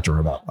I have to talk to her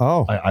about.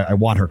 Oh. I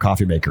want her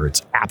coffee maker.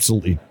 It's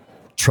absolutely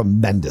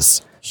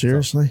tremendous.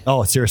 Seriously?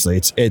 Oh,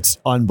 seriously, it's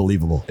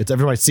unbelievable. It's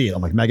everybody see it.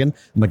 I'm like, Megan,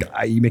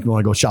 you make me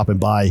want to go shop and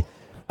buy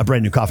a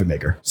brand new coffee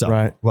maker. So,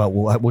 right. Well,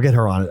 we'll get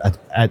her on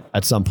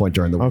at some point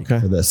during the week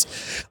for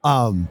this.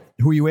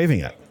 Who are you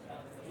waving at?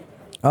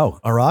 Oh,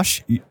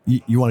 Arash.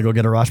 You want to go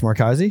get Arash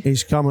Markazi?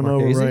 He's coming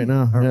over right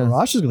now.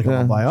 Arash is going to come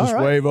on by. Just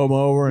wave him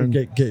over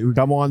and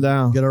come on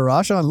down. Get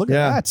Arash on. Look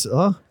at that.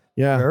 Oh,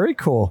 yeah. Very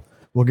cool.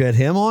 We'll get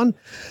him on.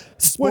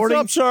 What's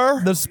up,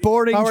 sir? The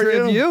Sporting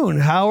Tribune.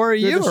 How are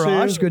you,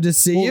 Arash? Good to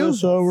see you.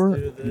 This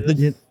over.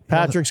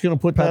 Patrick's going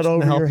to put that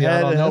over your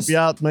head and help you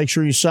out. Make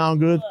sure you sound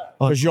good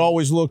because you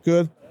always look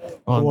good.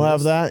 We'll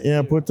have that.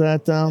 Yeah, put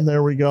that down.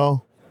 There we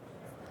go.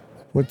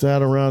 Put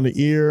that around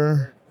the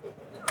ear.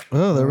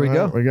 Oh, there we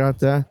go. We got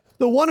that.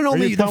 The one and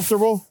only. Are you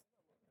comfortable?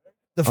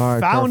 The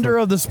founder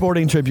of the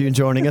Sporting Tribune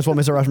joining us,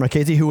 Mr. Arash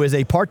Markazi, who is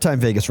a part-time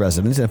Vegas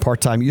resident and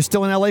part-time. You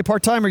still in LA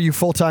part-time or are you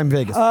full-time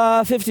Vegas?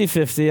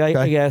 50-50,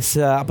 I guess.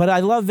 But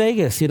I love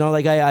Vegas. You know,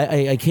 like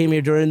I came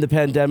here during the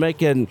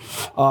pandemic and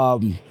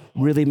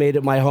really made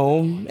it my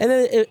home. And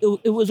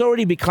it was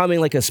already becoming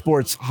like a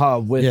sports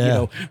hub with, you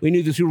know, we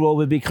knew the Super Bowl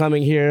would be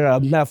coming here.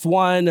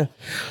 F1,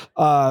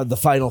 the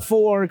Final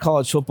Four,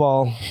 college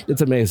football.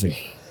 It's amazing.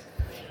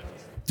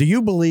 Do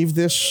you believe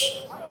this?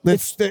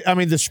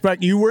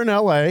 You were in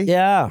LA.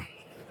 Yeah.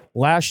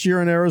 Last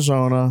year in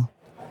Arizona.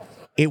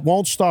 It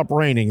won't stop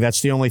raining.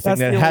 That's the only thing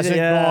that hasn't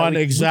gone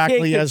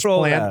exactly as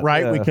planned,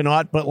 right? Yeah. We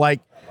cannot, but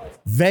like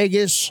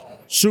Vegas,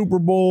 Super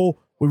Bowl,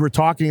 we were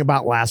talking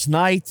about last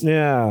night.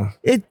 Yeah.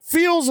 It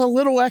feels a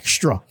little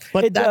extra,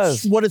 but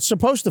that's what it's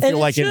supposed to feel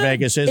like in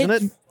Vegas, isn't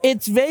it?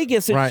 It's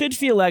Vegas. It should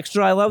feel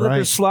extra. I love that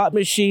there's slot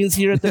machines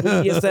here at the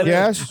media center.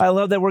 Yes. I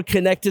love that we're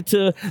connected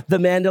to the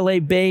Mandalay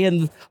Bay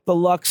and the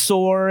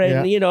Luxor.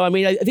 And, you know, I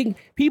mean, I think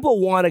people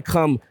want to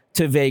come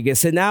to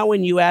Vegas. And now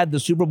when you add the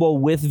Super Bowl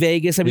with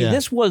Vegas, I mean,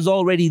 this was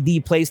already the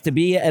place to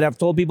be. And I've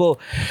told people,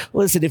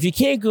 listen, if you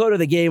can't go to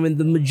the game, and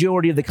the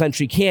majority of the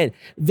country can't,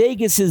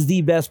 Vegas is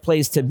the best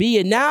place to be.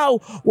 And now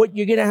what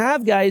you're going to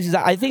have, guys, is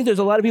I think there's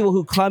a lot of people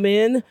who come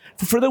in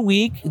for the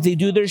week, they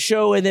do their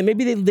show, and then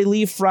maybe they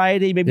leave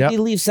Friday, maybe they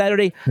leave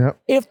Saturday.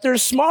 If they're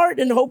smart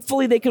and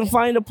hopefully they can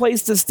find a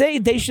place to stay,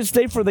 they should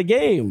stay for the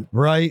game.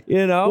 Right.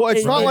 You know? Well,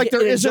 it's not like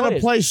there isn't a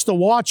place to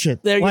watch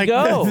it. There you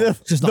go.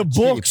 The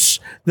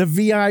books, the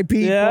VIP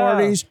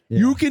parties,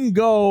 you can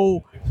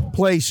go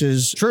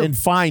places and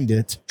find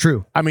it.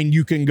 True. I mean,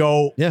 you can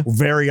go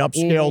very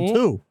upscale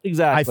too.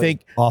 Exactly. I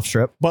think off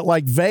strip. But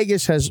like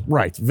Vegas has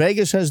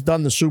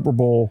done the Super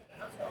Bowl.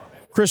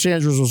 Chris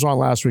Andrews was on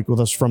last week with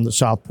us from the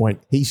South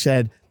Point. He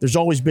said there's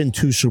always been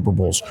two Super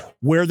Bowls,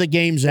 where the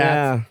game's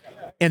at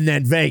and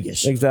then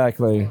Vegas.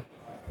 Exactly.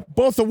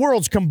 Both the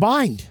worlds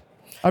combined.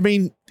 I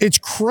mean, it's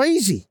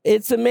crazy.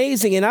 It's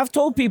amazing. And I've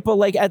told people,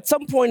 like, at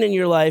some point in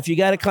your life, you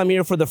got to come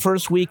here for the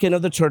first weekend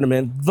of the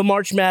tournament. The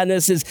March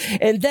Madness is,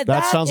 and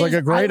that sounds like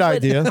a great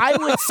idea. I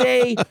would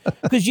say,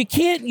 because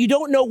you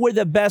don't know where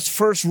the best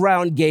first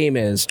round game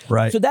is.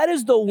 Right. So that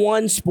is the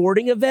one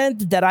sporting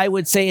event that I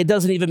would say it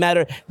doesn't even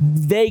matter.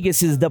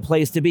 Vegas is the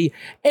place to be.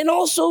 And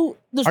also,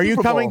 the Are you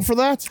Super coming Bowl. for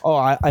that? Oh,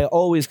 I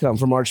always come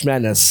for March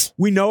Madness.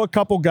 We know a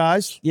couple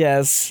guys.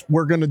 Yes.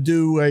 We're going to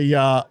do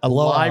a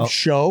live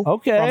show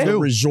from the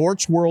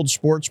Resorts World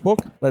Sportsbook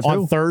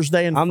on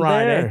Thursday and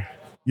Friday. There.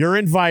 You're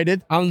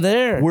invited. I'm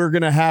there. We're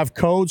going to have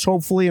codes,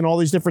 hopefully, and all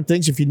these different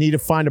things if you need to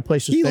find a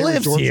place to stay. He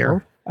lives Resorts here.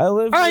 World.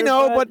 I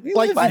know, but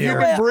like if you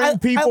can bring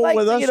people I like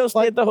with to, us,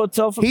 stay at the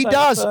hotel. From he time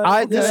does. to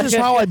time. This is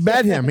how I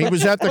met him. He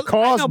was at the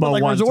Cosmo but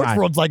like one Resorts time.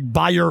 World's like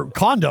by your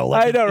condo.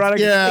 Like, I know, right?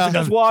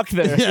 Just walk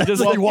there.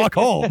 Just like walk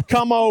home.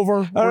 Come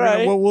over. All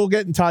right. We'll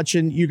get in touch,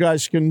 and you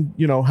guys can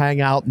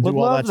hang out and do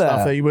all that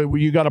stuff.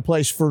 You got a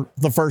place for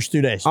the first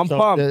 2 days. I'm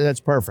pumped.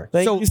 That's perfect.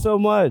 Thank you so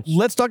much.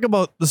 Let's talk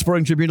about the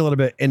Sporting Tribune a little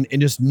bit and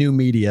just new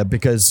media,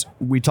 because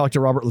we talked to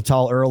Robert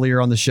Littal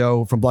earlier on the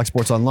show from Black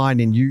Sports Online,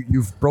 and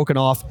you've broken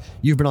off.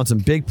 You've been on some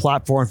big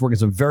platforms, working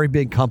some very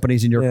big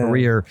companies in your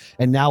career,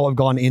 and now I've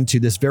gone into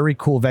this very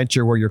cool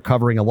venture where you're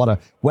covering a lot of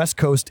West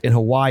Coast and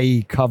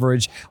Hawaii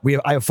coverage.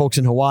 I have folks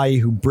in Hawaii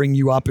who bring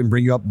you up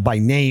by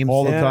name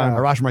all the time.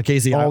 Arash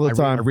Markazi, all the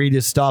time. I read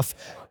his stuff.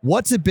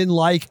 What's it been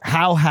like?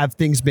 How have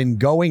things been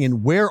going?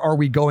 And where are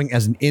we going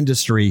as an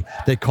industry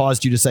that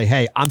caused you to say,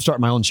 hey, I'm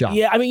starting my own shop?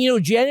 Yeah, I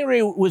mean,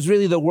 January was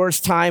really the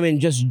worst time in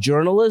just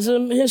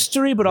journalism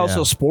history, but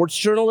also sports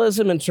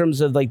journalism in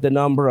terms of like the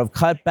number of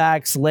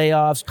cutbacks,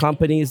 layoffs,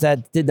 companies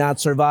that did not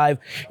survive.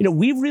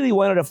 We really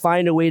wanted to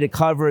find a way to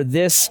cover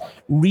this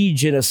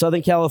region of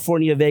Southern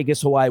California,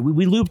 Vegas, Hawaii.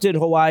 We looped in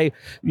Hawaii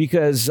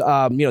because,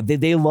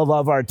 they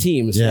love our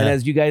teams. Yeah. And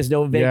as you guys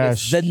know,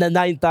 Vegas, the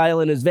ninth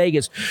island is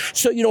Vegas.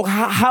 So,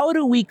 how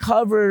do we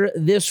cover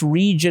this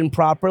region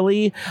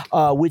properly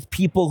with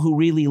people who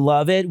really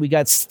love it? We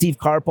got Steve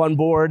Karp on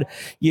board.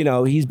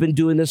 He's been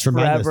doing this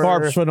forever.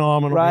 Karp's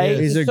phenomenal. Right?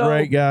 He's a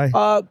great guy.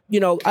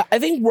 I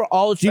think we're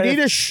all Do you need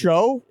a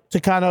show? to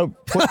kind of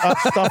put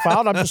stuff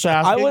out? I'm just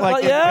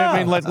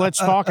asking. Let's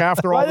talk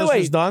after all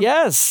this is done.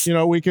 Yes,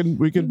 we can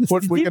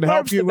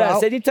help you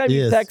out. Anytime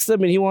you text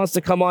him and he wants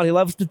to come on, he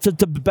loves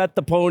to bet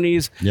the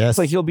ponies. Yes,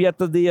 like he'll be at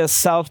the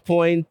South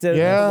Point.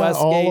 Westgate.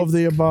 All of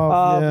the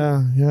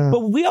above. But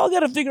we all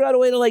got to figure out a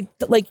way to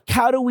like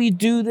how do we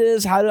do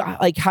this?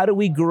 How do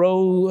we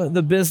grow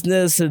the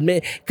business? And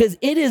because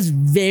it is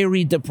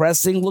very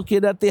depressing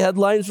looking at the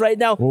headlines right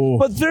now. Ooh.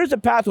 But there's a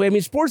pathway. I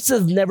mean, sports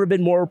has never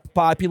been more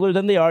popular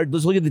than they are.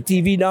 Let's look at the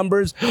TV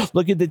numbers.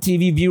 Look at the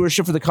TV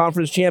viewership for the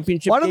conference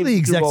championship. Why don't the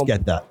execs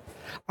get that?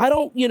 I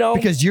don't,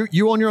 because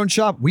you own your own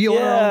shop. We own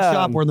our own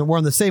shop. We're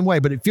in the same way,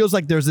 but it feels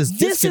like there's this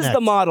disconnect. This is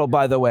the model,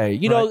 by the way.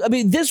 I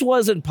mean, this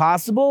wasn't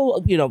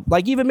possible.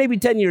 Like even maybe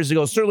 10 years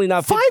ago. Certainly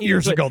not 5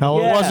 years ago. No,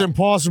 it wasn't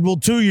possible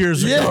 2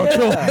 years ago.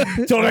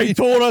 Until they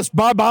told us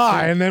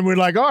bye, and then we're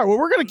like, all right, well,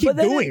 we're going to keep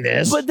doing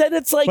this. But then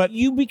it's like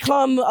you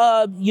become,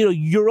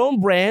 your own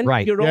brand,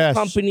 your own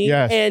company,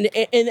 and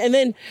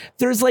then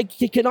there's like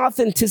an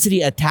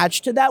authenticity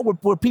attached to that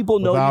where people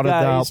know you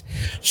guys.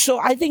 So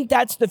I think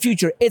that's the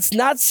future. It's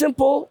not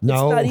simple.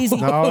 No. It's not easy.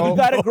 You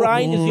got to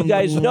grind, as you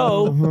guys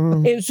know.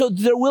 And so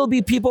there will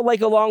be people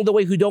like along the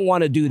way who don't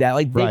want to do that.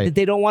 Like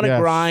they don't want to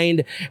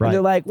grind. And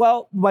they're like,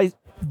 well, my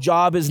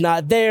job is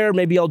not there.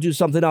 Maybe I'll do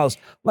something else.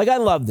 Like, I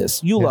love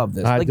this. You love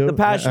this. Like the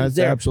passion is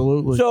there.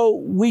 Absolutely. So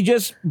we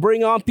just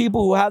bring on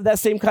people who have that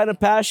same kind of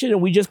passion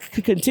and we just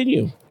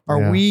continue.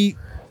 Are we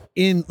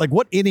in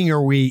what inning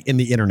are we in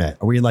the internet?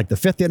 Are we in like the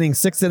 5th inning,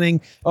 6th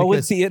inning?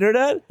 With the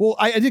internet? Well,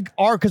 I think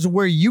because of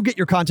where you get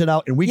your content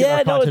out and we get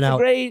our content out.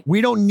 Great.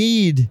 We don't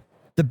need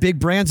the big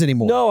brands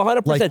anymore. No,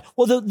 100%.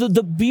 Well,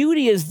 the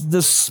beauty is the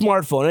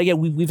smartphone. And again,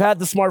 we've had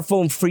the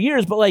smartphone for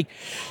years, but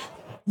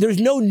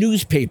there's no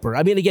newspaper.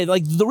 I mean, again,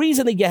 the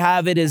reason that you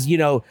have it is,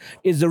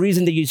 is the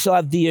reason that you still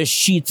have the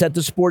sheets at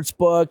the sports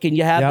book and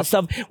you have the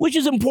stuff, which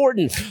is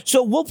important.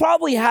 So we'll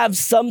probably have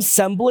some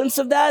semblance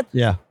of that.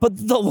 Yeah.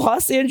 But the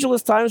Los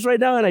Angeles Times right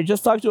now, and I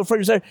just talked to a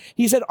friend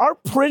who said, our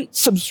print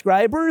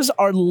subscribers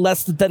are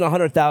less than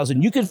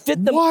 100,000. You can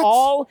fit them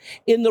all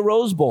in the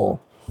Rose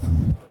Bowl.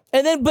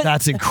 And then,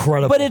 that's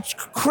incredible. But it's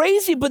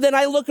crazy. But then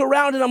I look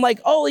around and I'm like,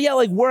 oh yeah,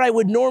 where I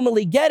would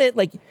normally get it,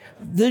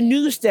 the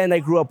newsstand I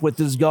grew up with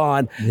is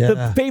gone. Yeah.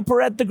 The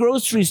paper at the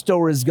grocery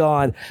store is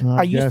gone.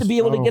 I used to be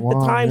able to get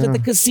the Times at the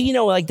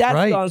casino.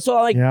 That's gone. So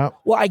I'm like,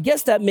 well, I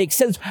guess that makes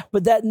sense.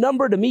 But that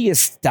number to me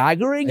is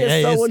staggering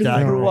as someone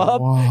who grew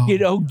up,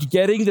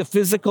 getting the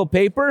physical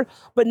paper.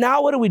 But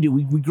now what do?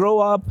 We grow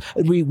up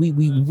and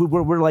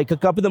we're like a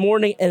cup in the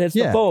morning and it's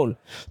the phone.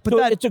 But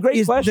so it's a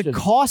great question. The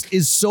cost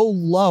is so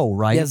low,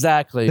 right?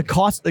 Exactly. The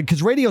cost,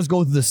 because radios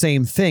go through the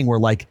same thing where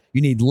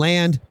you need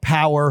land,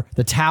 power,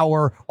 the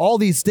tower, all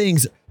these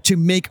things to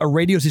make a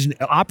radio station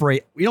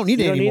operate. We don't need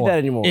it anymore. Need that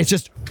anymore. It's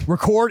just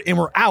record and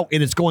we're out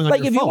and it's going on your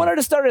if phone. You wanted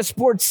to start a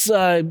sports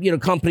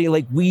company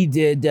like we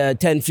did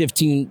 10,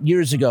 15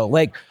 years ago,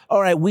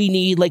 all right, we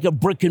need a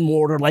brick and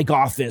mortar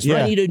office.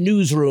 Yeah. We need a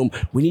newsroom.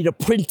 We need a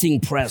printing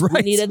press.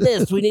 Right. We need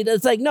this. We need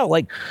it's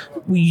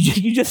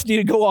you just need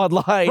to go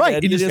online. Right.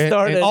 And you just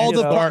start it's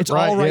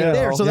all right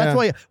there. So that's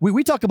why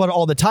we talk about it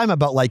all the time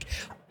about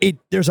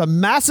there's a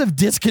massive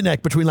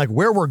disconnect between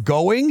where we're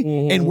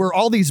going and where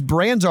all these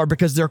brands are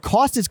because their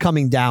cost is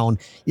coming down,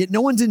 yet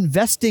no one's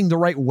investing the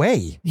right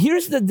way.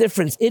 Here's the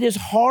difference. It is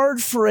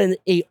hard for an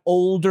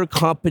older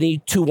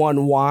company to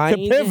unwind.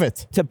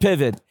 To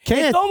pivot.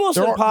 It's almost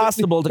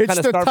impossible to kind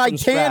of start from scratch.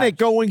 It's the Titanic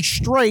going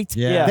straight.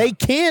 Yeah. They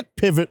can't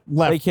pivot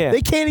left.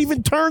 They can't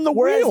even turn the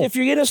wheel. If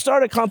you're going to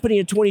start a company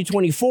in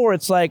 2024,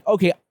 it's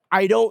okay,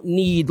 I don't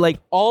need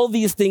all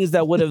these things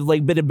that would have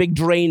been a big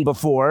drain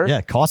before. Yeah,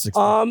 cost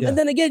expensive. And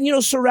then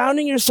again,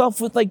 surrounding yourself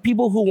with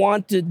people who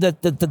want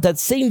that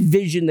same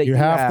vision that you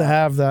have to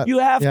have that. You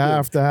have to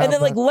have and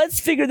then let's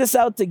figure this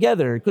out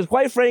together. Because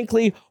quite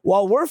frankly,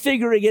 while we're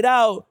figuring it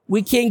out,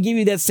 we can't give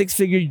you that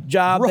 6-figure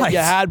job that you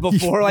had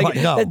before.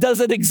 That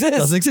doesn't exist.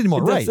 Doesn't exist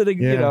anymore. Right.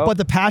 But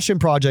the passion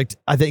project,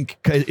 I think,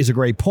 is a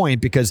great point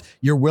because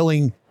you're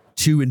willing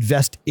to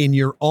invest in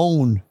your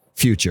own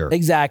future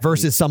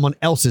versus someone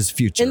else's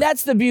future. And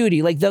that's the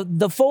beauty.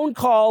 The phone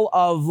call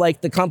of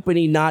the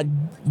company not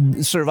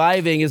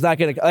surviving is not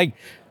going to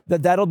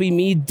that'll be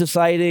me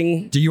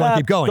deciding. Do you want to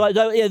keep going?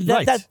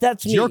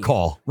 That's me. Your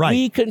call. Right.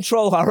 We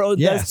control our own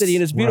destiny,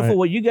 and it's beautiful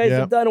what you guys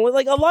have done. And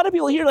a lot of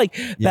people here,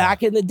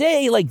 back in the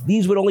day,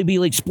 these would only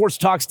be sports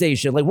talk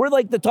station. We're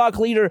the talk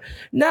leader.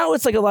 Now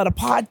it's a lot of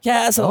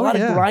podcasts and a lot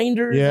of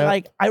grinders. Yeah.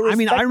 I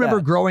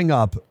remember growing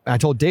up. I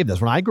told Dave this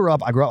when I grew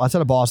up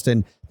outside of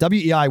Boston.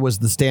 WEI was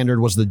the standard,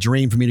 was the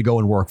dream for me to go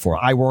and work for.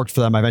 I worked for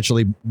them. I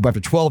eventually, after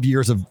 12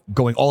 years of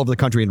going all over the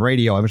country in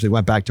radio, I eventually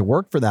went back to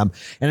work for them.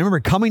 And I remember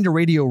coming to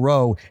Radio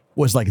Row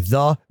was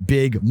the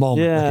big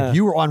moment. Yeah.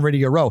 You were on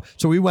Radio Row.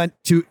 So we went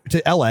to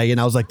LA and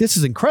I was this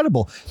is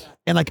incredible.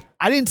 And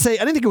I didn't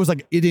think it was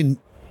it didn't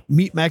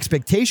meet my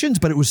expectations,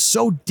 but it was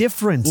so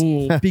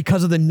different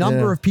because of the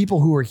number of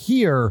people who were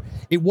here.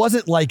 It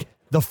wasn't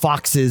the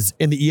Foxes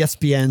and the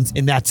ESPNs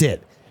and that's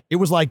it. It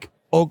was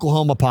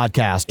Oklahoma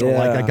podcast or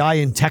like a guy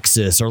in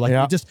Texas or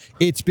like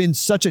it's been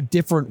such a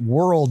different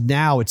world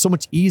now. It's so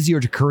much easier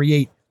to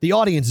create. The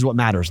audience is what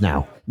matters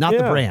now, not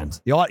the brand.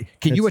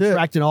 Can you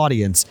attract an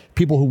audience,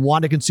 people who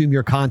want to consume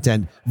your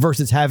content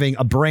versus having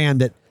a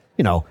brand that,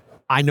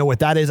 I know what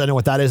that is. I know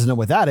what that is. I know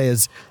what that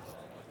is.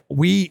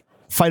 We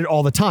fight it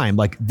all the time.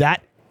 Like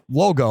that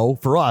logo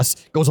for us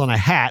goes on a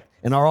hat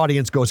and our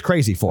audience goes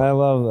crazy for it. I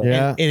love that.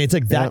 Yeah. And it's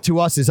like that to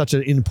us is such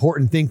an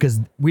important thing because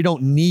we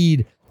don't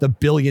need the $1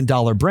 billion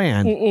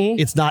brand.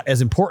 It's not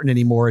as important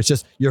anymore. It's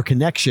just your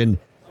connection.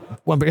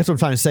 Well, I guess what I'm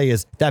trying to say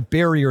is that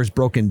barrier is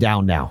broken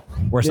down now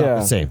where it's not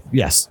the same.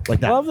 Yes. Like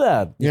that. Love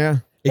that. Yeah.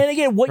 And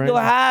again, what you'll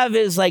have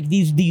is like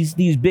these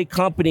big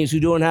companies who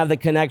don't have the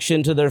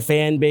connection to their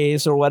fan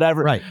base or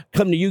whatever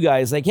come to you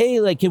guys like, hey,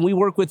 like, can we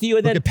work with you?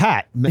 And then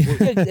Pat.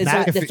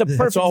 It's a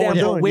perfect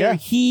example where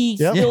he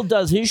still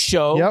does his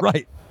show.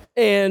 Right.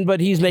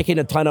 But he's making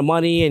a ton of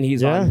money and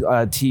he's on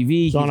TV.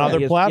 He's on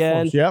other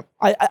platforms. Yep.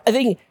 I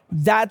think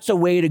that's a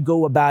way to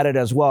go about it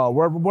as well.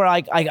 Where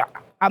like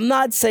I'm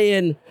not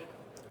saying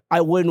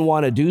I wouldn't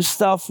want to do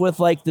stuff with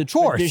like the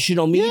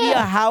traditional media.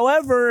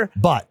 However,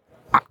 but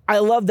I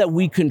love that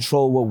we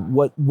control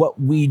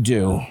what we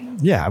do.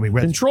 Yeah, I mean,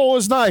 control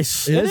is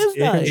nice. It is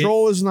nice.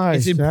 Control is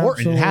nice. It's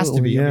important. Absolutely. It has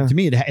to be. I mean, to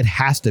me, it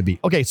has to be.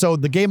 Okay, so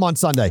the game on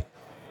Sunday.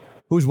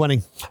 Who's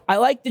winning? I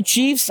like the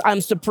Chiefs.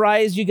 I'm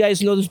surprised you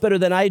guys know this better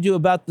than I do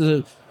about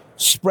the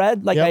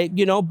spread. Like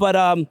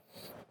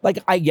like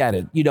I get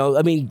it.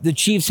 I mean, the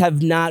Chiefs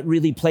have not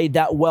really played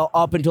that well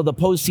up until the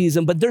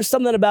postseason, but there's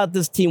something about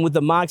this team with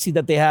the moxie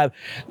that they have,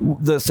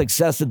 the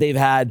success that they've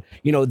had.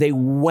 They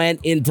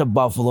went into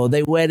Buffalo.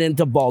 They went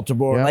into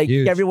Baltimore.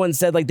 Everyone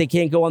said, like, they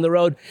can't go on the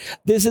road.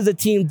 This is a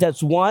team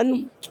that's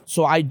won,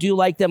 so I do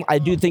like them. I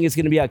do think it's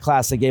going to be a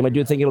classic game. I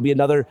do think it'll be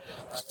another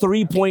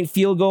 3-point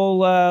field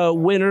goal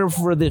winner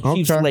for the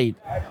Chiefs late.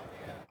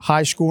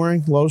 High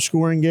scoring, low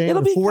scoring game.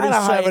 It'll be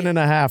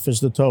 47.5 is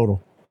the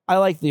total. I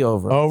like the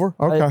over. Over?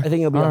 Okay. I think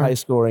it'll be a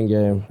high-scoring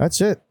game.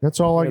 That's it. That's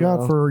all I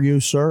got for you,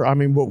 sir. I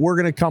mean, but we're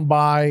going to come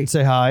by.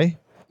 Say hi.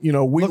 We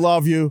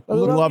love you. We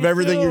love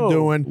everything you're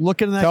doing.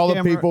 Look in that Tell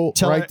camera. the people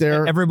right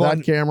there, everyone,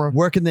 that camera.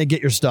 Where can they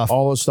get your stuff?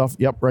 All the stuff.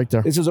 Yep, right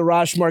there. This is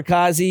Arash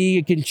Markazi.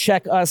 You can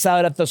check us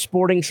out at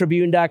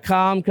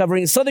thesportingtribune.com,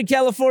 covering Southern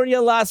California,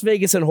 Las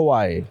Vegas, and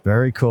Hawaii.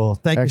 Very cool.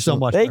 Thank you so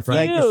much, my friend.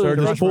 Thank you, sir.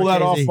 Just pull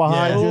that off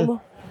behind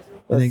you.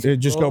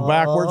 Just go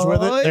backwards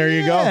with it. There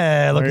you go.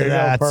 Yeah, look there at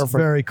that. Perfect.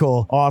 Very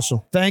cool.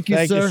 Awesome. Thank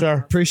you, sir.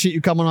 Appreciate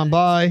you coming on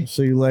by.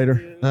 See you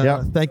later.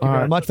 Thank you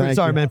very much.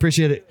 Sorry, man.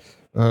 Appreciate it.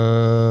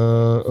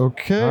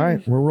 Okay. All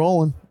right, we're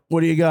rolling. What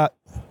do you got?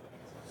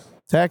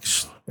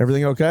 Text.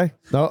 Everything okay?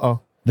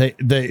 All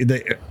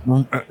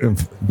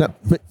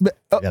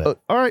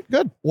right,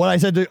 good. What I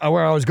said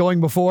where I was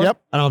going before.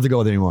 Yep. I don't have to go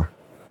with it anymore.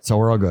 So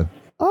we're all good.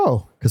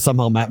 Oh, because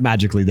somehow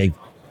magically they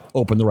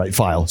opened the right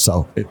file.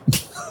 So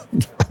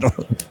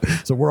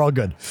so we're all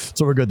good.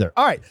 So we're good there.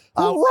 All right.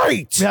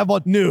 Right. We have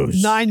about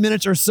 9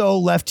 minutes or so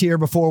left here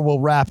before we'll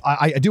wrap.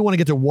 I do want to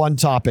get to one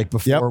topic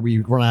before we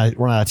run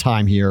out of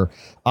time here.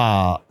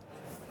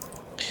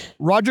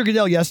 Roger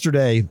Goodell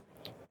yesterday.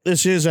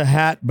 This is a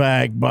hat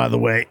bag, by the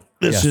way.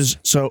 This is,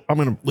 so I'm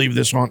going to leave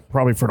this on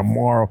probably for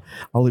tomorrow.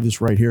 I'll leave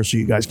this right here so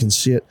you guys can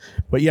see it.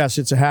 But yes,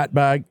 it's a hat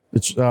bag.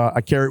 It's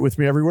I carry it with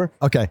me everywhere.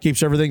 Okay.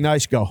 Keeps everything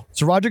nice. Go.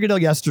 So Roger Goodell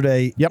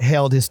yesterday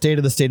held his State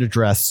of the State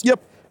address.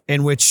 Yep.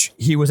 In which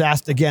he was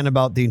asked again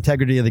about the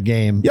integrity of the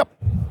game. Yep.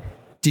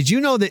 Did you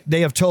know that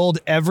they have told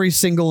every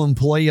single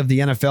employee of the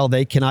NFL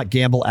they cannot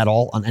gamble at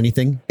all on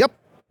anything? Yep.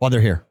 While they're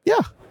here.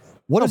 Yeah.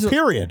 What is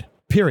period?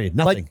 Period.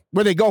 Nothing. Like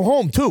where they go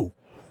home too.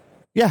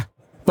 Yeah.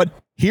 But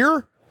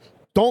here,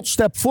 don't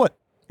step foot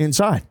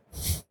inside.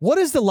 What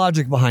is the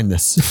logic behind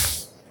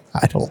this?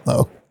 I don't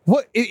know.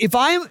 What if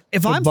I'm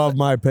above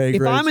my pay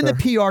grade? If I'm in the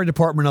PR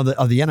department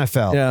of the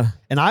NFL,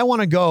 and I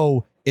want to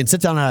go and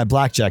sit down at a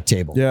blackjack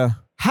table,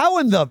 how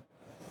in the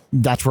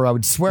that's where I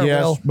would swear.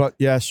 Yes, but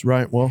yes,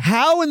 right. Well,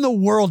 how in the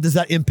world does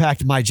that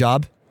impact my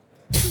job?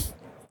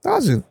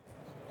 Doesn't.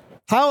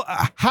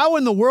 How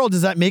in the world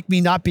does that make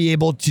me not be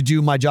able to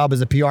do my job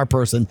as a PR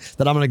person?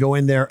 That I'm going to go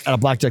in there at a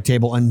blackjack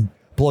table and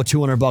blow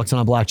 $200 on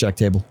a blackjack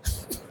table.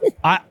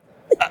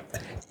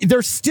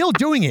 They're still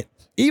doing it.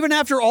 Even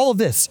after all of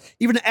this,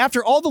 even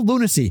after all the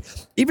lunacy,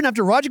 even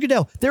after Roger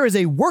Goodell, there is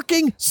a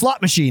working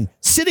slot machine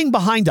sitting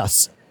behind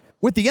us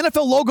with the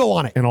NFL logo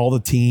on it. And all the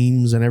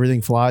teams and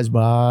everything flies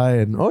by.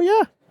 And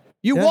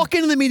you walk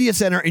into the media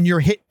center and you're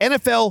hit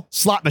NFL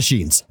slot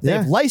machines.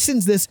 They've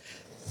licensed this.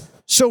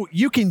 So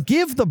you can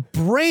give the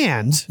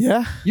brand,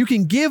 you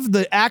can give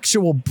the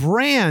actual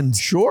brand,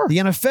 the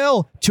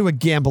NFL, to a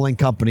gambling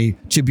company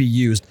to be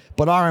used.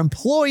 But our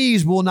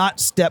employees will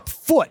not step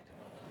foot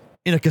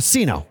in a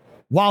casino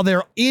while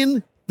they're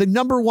in the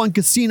 #1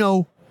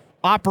 casino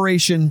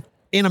operation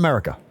in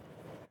America.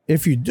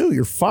 If you do,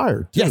 you're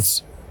fired. Too.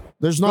 Yes.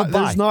 There's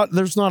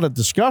not a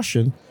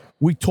discussion.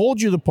 We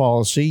told you the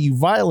policy. You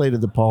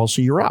violated the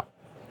policy. You're out.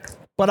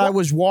 But I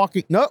was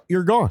walking. No,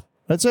 you're gone.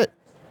 That's it.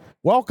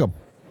 Welcome.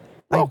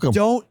 I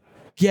don't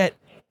get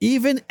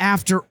even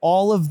after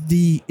all of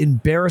the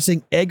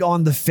embarrassing egg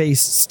on the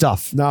face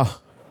stuff,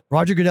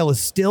 Roger Goodell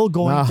is still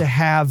going to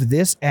have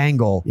this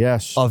angle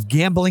of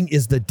gambling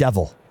is the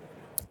devil.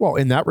 Well,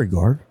 in that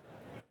regard,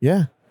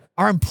 yeah.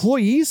 Our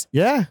employees?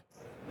 Yeah.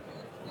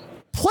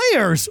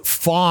 Players?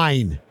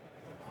 Fine.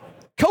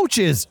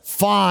 Coaches?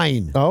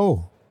 Fine.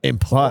 Oh.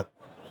 But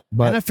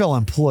NFL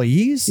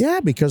employees? Yeah,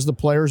 because the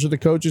players or the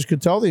coaches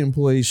could tell the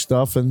employees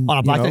stuff. And on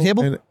a blackjack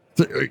table?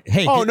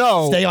 Hey, stay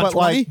on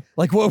 20?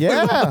 Like what?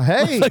 Yeah,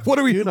 hey. Like what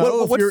are we?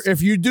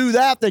 If you do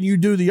that, then you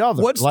do the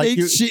other. What state?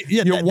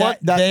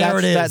 There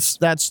it is.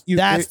 That's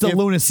the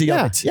lunacy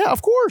of it. Yeah,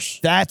 of course.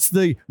 That's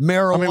the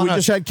marijuana. I mean, we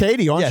just had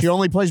Katie on. She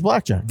only plays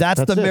blackjack. That's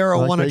the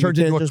marijuana turns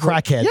into a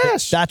crackhead.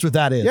 Yes, that's what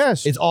that is.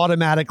 Yes, it's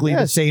automatically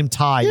the same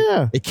tide.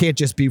 Yeah, it can't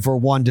just be for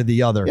one to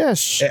the other.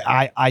 Yes,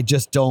 I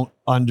just don't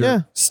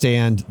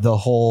understand the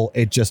whole.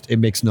 It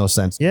makes no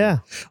sense. Yeah.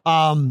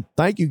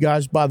 Thank you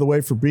guys, by the way,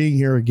 for being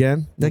here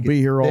again. We'll be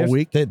here all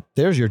week.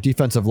 There's your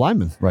defensive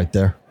lineman right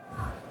there.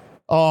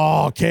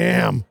 Oh,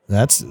 Cam.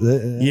 That's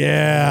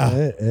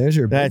there's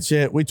your. That's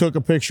it. We took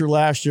a picture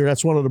last year.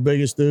 That's one of the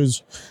biggest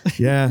dudes.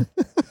 Yeah.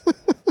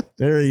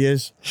 There he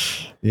is.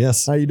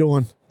 Yes. How you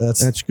doing?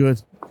 That's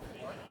good.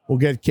 We'll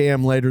get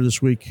Cam later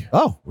this week.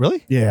 Oh,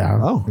 really? Yeah.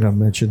 Oh, I'm gonna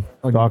mention.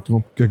 Talk to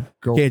him. Good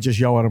girl. Can't just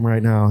yell at him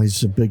right now.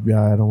 He's a big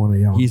guy. I don't want to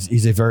yell.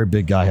 He's a very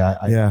big guy.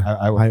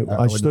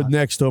 I stood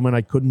next to him and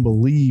I couldn't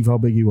believe how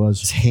big he was.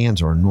 His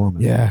hands are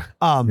enormous. Yeah.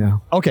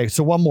 Okay.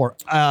 So one more.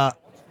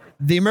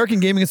 The American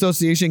Gaming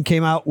Association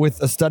came out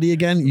with a study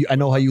again. I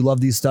know how you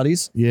love these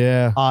studies.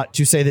 Yeah.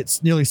 To say that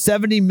nearly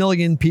 70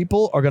 million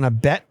people are going to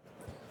bet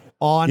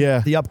on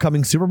the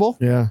upcoming Super Bowl.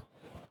 Yeah.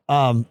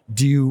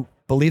 Do you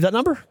believe that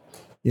number?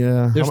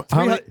 Yeah.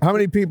 How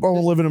many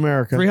people live in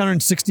America?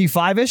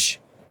 365-ish.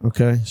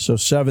 Okay. So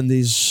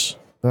 70s.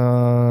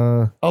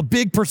 A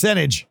big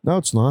percentage. No,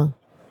 it's not.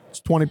 It's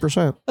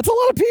 20%. That's a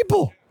lot of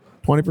people.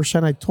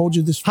 20%. I told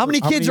you this. How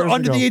many kids are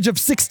under the age of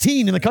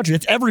 16 in the country?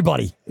 That's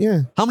everybody.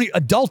 Yeah. How many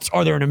adults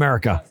are there in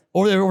America?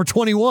 Or they're over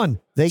 21?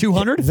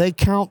 200? They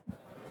count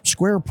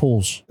square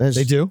pools.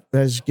 They do?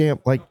 As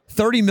like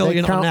 30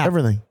 million on an app.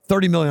 Everything.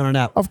 30 million on an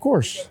app. Of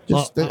course.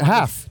 Just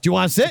half. Do you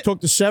want to sit? I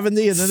took the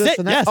 70 and then sit, this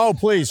and that. Yes. Oh,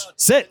 please.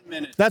 Sit.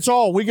 That's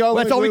all. We go.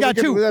 That's all we got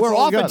too. We're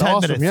off in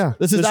 10 minutes. Yeah.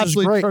 This is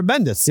absolutely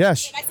tremendous.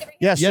 Yes.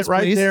 Yes, sit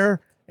right please. there.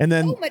 And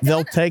then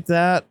they'll take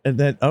that, and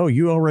then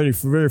you already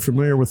very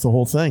familiar with the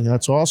whole thing.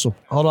 That's awesome.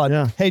 Hold on.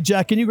 Yeah. Hey,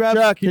 Jack, can you grab?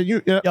 Jack, can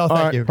you? Yeah. Oh,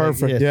 thank you.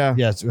 Perfect. Yeah.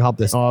 Yes, help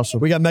this. Awesome.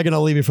 We got Megan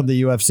Olivi from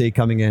the UFC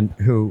coming in.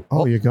 Who?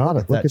 Oh, you got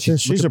it. Look at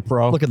this. She's a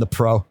pro. Look at the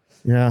pro.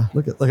 Yeah.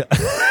 Look at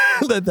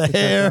the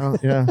hair.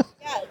 Yeah.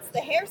 Yeah, it's the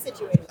hair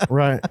situation.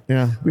 Right.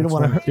 Yeah. We don't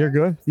want to. You're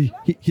good. He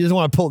doesn't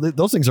want to pull.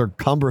 Those things are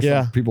cumbersome.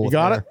 Yeah. For people. You with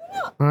got hair.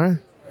 it. All right.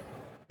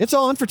 It's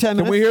on for 10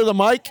 minutes. Can we hear the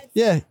mic?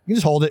 Yeah. You can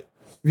just hold it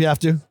if you have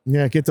to.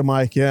 Yeah. Get the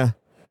mic. Yeah.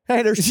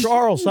 Hey, there's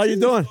Charles. How you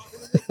doing?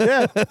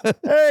 Yeah.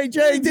 Hey,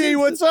 JD,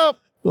 what's up?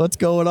 What's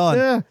going on?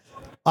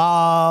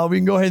 Yeah. We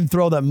can go ahead and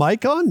throw that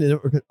mic on.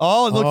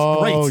 Oh, it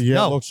looks great. Oh, yeah.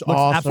 No, It looks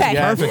awesome. Okay.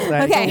 Perfect.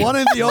 Okay. The one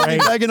and the only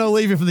Megan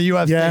Olivi from the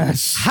UFC.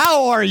 Yes.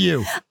 How are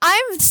you?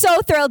 I'm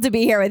so thrilled to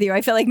be here with you.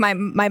 I feel like my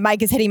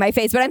mic is hitting my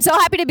face, but I'm so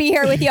happy to be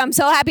here with you. I'm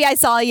so happy I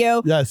saw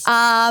you. Yes.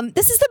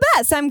 This is the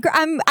best.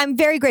 I'm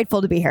very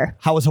grateful to be here.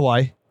 How was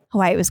Hawaii?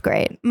 Hawaii was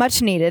great.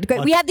 Much needed.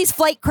 Great. We had these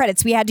flight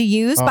credits we had to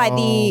use by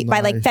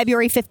like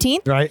February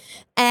 15th. Right.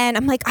 And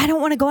I'm like, I don't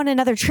want to go on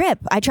another trip.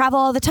 I travel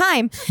all the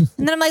time. And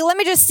then I'm like, let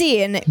me just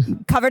see. And it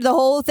covered the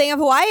whole thing of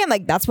Hawaii. I'm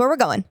like, that's where we're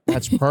going.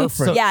 That's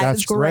perfect. Yeah,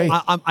 That's it's great.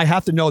 I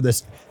have to know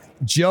this.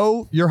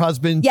 Joe, your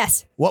husband.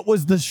 Yes. What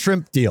was the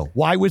shrimp deal?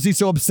 Why was he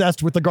so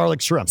obsessed with the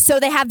garlic shrimp?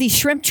 So they have these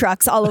shrimp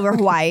trucks all over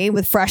Hawaii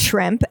with fresh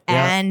shrimp.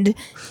 And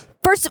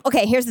first,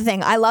 okay, here's the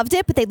thing. I loved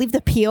it, but they leave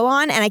the peel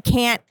on, and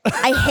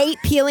I hate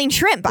peeling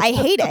shrimp. I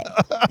hate it.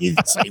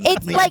 It's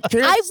like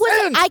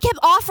I kept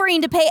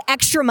offering to pay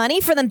extra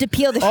money for them to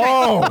peel the shrimp.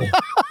 Oh,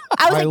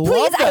 I was like,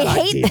 please, I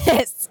hate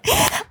this.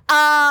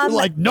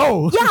 Like,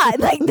 no. Yeah,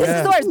 like this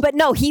is the worst. But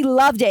no, he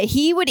loved it.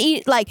 He would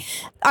eat like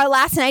our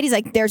last night. He's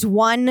like, there's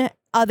one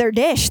other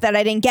dish that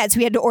I didn't get, so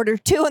we had to order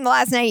two. And the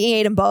last night he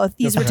ate them both.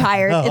 He's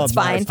retired. It's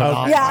fine.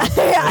 Yeah.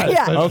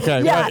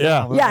 Okay.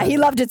 Yeah. He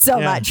loved it so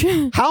much.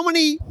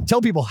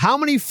 Tell people, how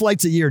many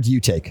flights a year do you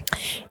take?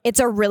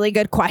 It's a really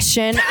good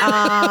question.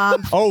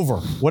 Over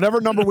whatever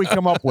number we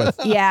come up with.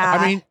 Yeah.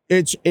 I mean,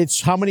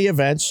 it's how many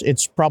events?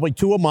 It's probably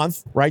 2 a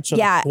month, right? So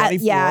yeah,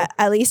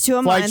 at least 2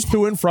 a Flights month.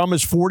 to and from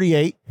is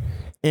 48.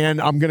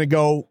 And I'm going to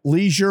go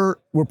leisure.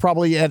 We're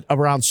probably at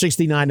around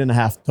 69 and a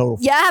half total.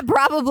 Yeah,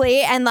 probably.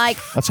 And like,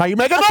 that's how you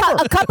make a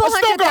number. A couple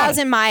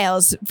 100,000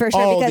 miles for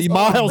sure. Oh, because the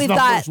miles we've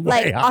number's got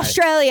way like high.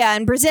 Australia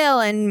and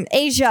Brazil and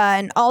Asia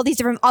and all these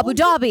different Abu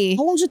Dhabi.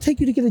 How long does it take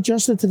you to get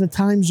adjusted to the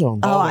time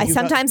zone?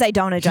 Sometimes I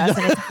don't adjust,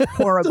 and it's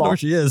horrible. There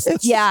she is.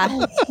 Yeah,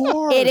 so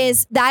hard. it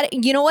is that.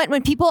 You know what?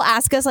 When people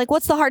ask us like,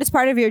 "What's the hardest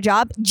part of your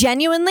job?"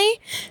 Genuinely,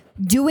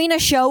 doing a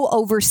show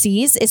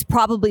overseas is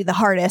probably the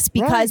hardest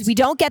because we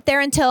don't get there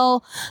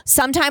until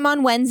sometime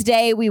on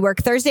Wednesday. We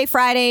work Thursday,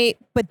 Friday,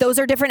 but those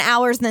are different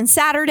hours than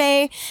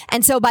Saturday.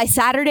 And so by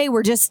Saturday,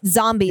 we're just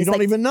zombies. You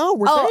don't even know.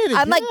 We're dating.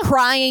 I'm like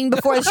crying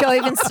before the show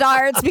even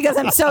starts because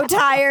I'm so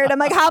tired. I'm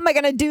like, how am I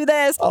going to do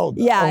this? Oh,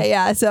 no.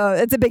 Yeah. So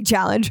it's a big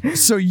challenge.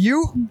 So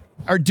you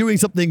are doing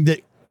something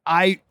that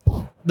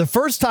the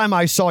first time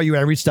I saw you, I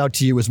reached out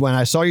to you was when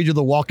I saw you do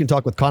the walk and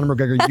talk with Conor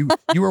McGregor.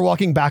 You were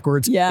walking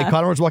backwards, and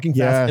Conor was walking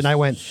fast, and I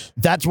went,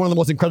 "That's one of the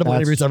most incredible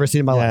interviews I've ever seen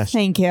in my life."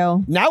 Thank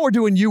you. Now we're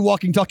doing you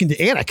talking to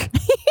Anik,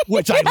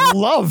 which I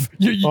love.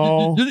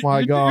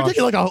 My God!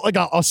 You're taking like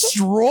a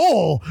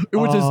stroll,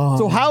 which is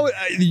so how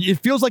it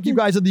feels like you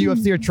guys at the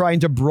UFC are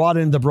trying to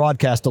broaden the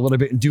broadcast a little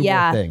bit and do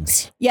more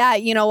things. Yeah,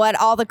 you know what?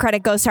 All the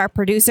credit goes to our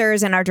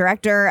producers and our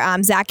director,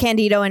 Zach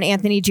Candido and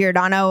Anthony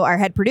Giordano, our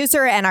head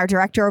producer and our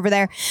director over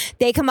there.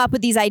 They come up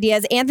with these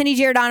ideas. Anthony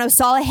Giordano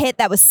saw a hit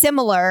that was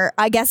similar,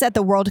 I guess, at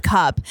the World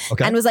Cup,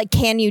 and was like,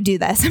 "Can you do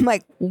this?" I'm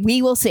like,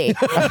 "We will see."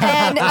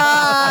 and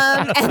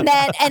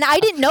I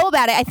didn't know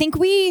about it. I think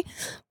we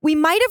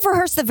might have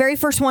rehearsed the very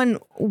first one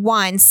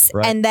once,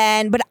 and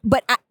then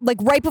but like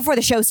right before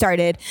the show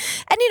started,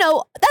 and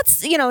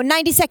that's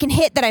 90-second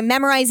hit that I'm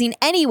memorizing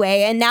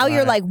anyway, and now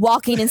you're like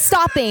walking and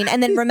stopping,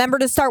 and then remember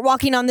to start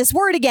walking on this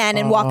word again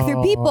and walk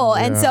through people,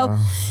 and so.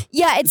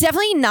 Yeah, it's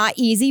definitely not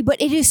easy,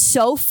 but it is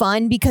so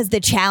fun because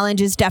the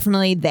challenge is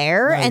definitely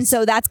there. Nice. And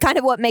so that's kind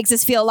of what makes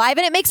us feel alive.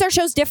 And it makes our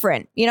shows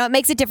different. It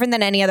makes it different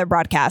than any other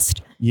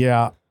broadcast.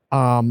 Yeah.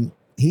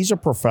 He's a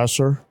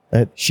professor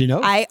at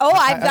Chino. I've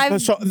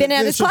been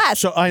in his class.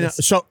 So I know.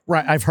 So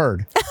I've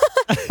heard.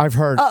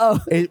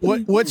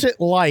 What's it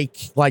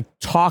like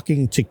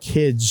talking to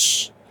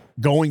kids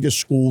going to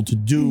school to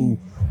do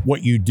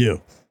what you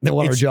do? They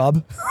want our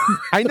job.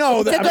 I know.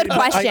 It's a good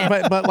question.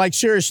 But like,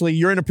 seriously,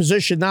 you're in a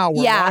position now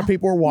where a lot of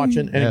people are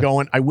watching and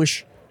going, I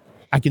wish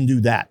I can do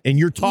that. And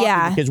you're talking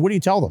to kids. What do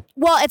you tell them?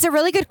 Well, it's a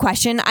really good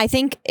question. I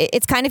think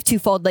it's kind of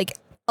twofold. Like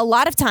a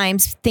lot of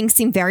times things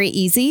seem very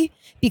easy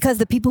because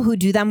the people who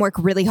do them work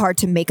really hard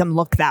to make them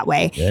look that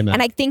way. Amen.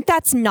 And I think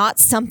that's not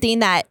something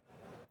that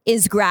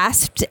is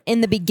grasped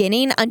in the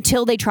beginning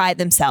until they try it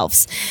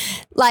themselves.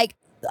 Like,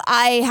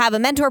 I have a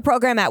mentor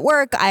program at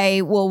work.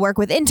 I will work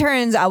with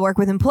interns. I'll work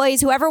with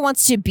employees. Whoever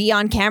wants to be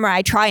on camera,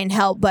 I try and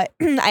help. But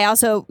I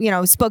also,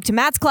 spoke to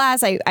Matt's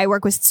class. I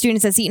work with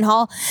students at Seton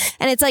Hall.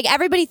 And it's like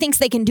everybody thinks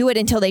they can do it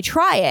until they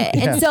try it.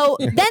 Yeah. And so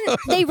then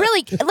they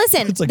really,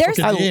 listen, it's like there's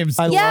games.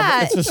 I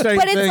love it. It's the same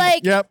but thing. It's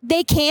like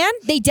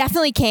they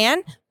definitely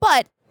can.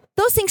 But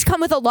those things come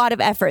with a lot of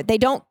effort. They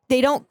don't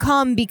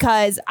come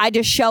because I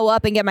just show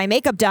up and get my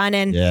makeup done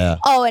and,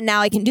 and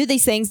now I can do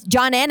these things.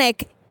 John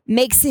Anik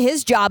makes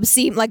his job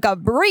seem like a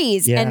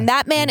breeze. Yeah. And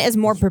that man is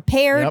more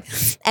prepared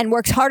and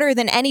works harder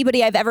than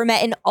anybody I've ever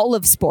met in all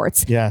of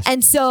sports. Yes.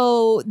 And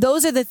so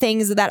those are the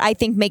things that I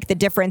think make the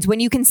difference. When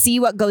you can see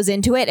what goes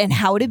into it and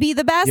how to be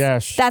the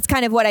best, that's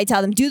kind of what I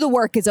tell them. Do the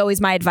work is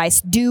always my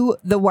advice. Do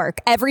the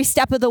work. Every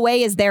step of the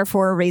way is there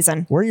for a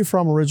reason. Where are you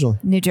from originally?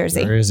 New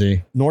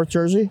Jersey. North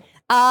Jersey?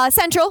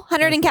 Central,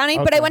 Hunterdon County,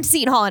 but I went to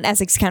Seton Hall in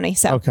Essex County.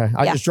 So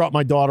I just dropped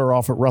my daughter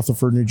off at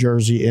Rutherford, New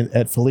Jersey,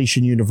 at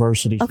Felician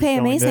University. She's okay,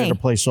 amazing. To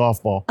play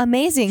softball.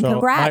 Amazing, so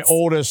congrats. My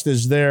oldest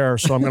is there,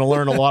 so I'm going to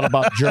learn a lot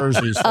about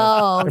jerseys.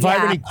 So if I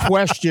have any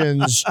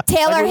questions,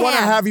 Taylor I want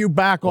to have you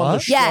back on the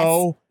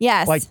show.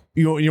 Yes. Like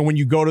when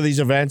you go to these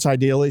events,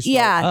 ideally.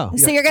 So,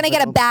 so you're going to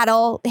get a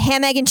battle,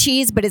 ham, egg, and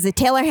cheese, but is it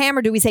Taylor ham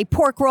or do we say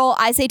pork roll?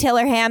 I say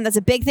Taylor ham. That's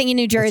a big thing in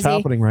New Jersey. It's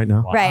happening right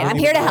now. Right. I'm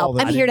here to help.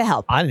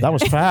 That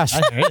was fast.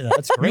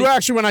 That's great. You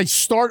actually,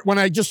 when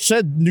I just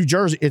said New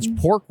Jersey, it's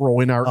pork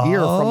roll in our ear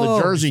from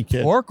the Jersey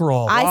kid. Pork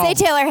roll. Wow. I say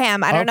Taylor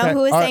ham. I don't know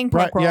who is saying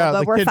pork roll,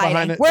 but we're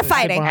fighting. We're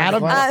fighting.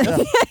 Adam.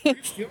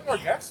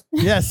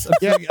 Yes.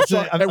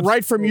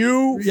 Right from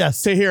you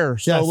to here.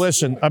 So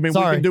listen, I mean,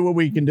 we can do what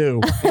we can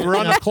do. We're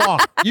on the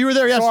clock. You were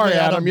there yesterday, Sorry,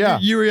 Adam. Yeah.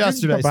 You were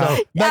yesterday. So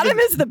Adam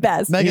is the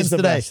best. Megan's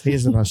today.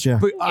 He's the best, yeah.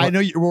 But I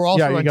know we're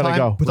also on time.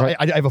 Go. But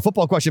I have a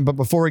football question, but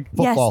before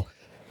football.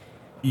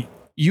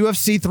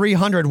 UFC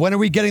 300. When are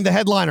we getting the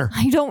headliner?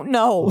 I don't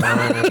know.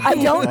 I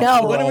don't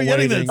know. When are we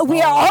getting this?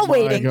 We are all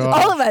waiting.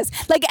 All of us.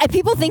 Like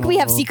people think we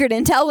have secret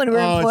intel when we're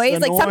employees.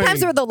 Like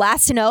sometimes we're the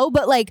last to know,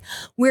 but like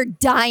we're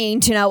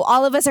dying to know.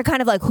 All of us are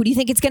kind of like, who do you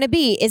think it's going to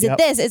be? Is it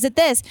this? Is it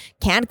this?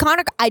 Can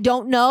Conor? I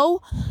don't know.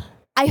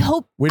 I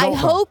hope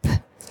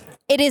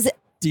it is.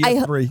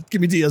 DS3.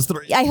 Give me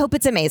DS3. I hope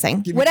it's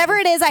amazing. Whatever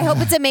it is, I hope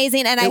it's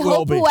amazing. And I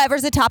hope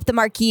whoever's atop the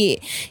marquee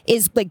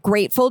is like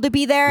grateful to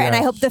be there. Yes. And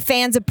I hope the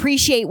fans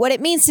appreciate what it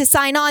means to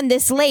sign on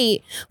this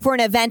late for an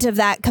event of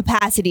that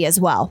capacity as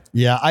well.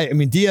 Yeah. I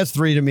mean,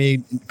 DS3 to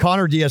me,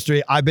 Conor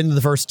DS3, I've been to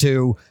the first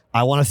two.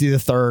 I want to see the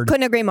third.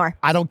 Couldn't agree more.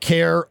 I don't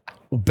care.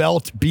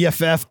 Belt,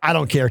 BFF, I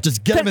don't care.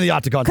 Just get him in the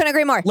octagon. Couldn't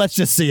agree more. Let's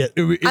just see it.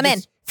 I'm in.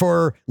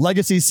 For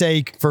legacy's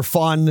sake, for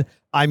fun.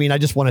 I mean, I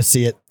just want to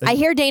see it. I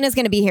hear Dana's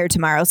going to be here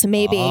tomorrow, so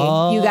maybe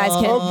you guys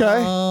can.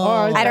 Okay.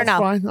 All right. I don't know.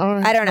 Fine. All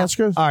right. I don't know. That's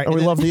good. All right. We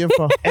love the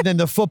info. And then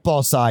the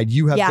football side,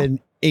 you have been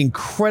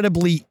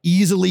incredibly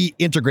easily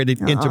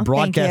integrated into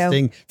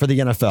broadcasting for the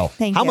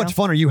NFL. How much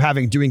fun are you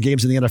having doing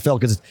games in the NFL?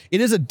 Because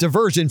it is a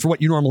diversion for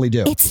what you normally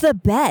do. It's the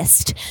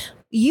best.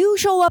 You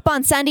show up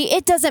on Sunday,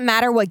 it doesn't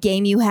matter what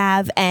game you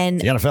have, and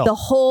the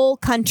whole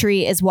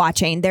country is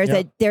watching.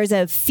 There's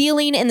a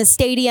feeling in the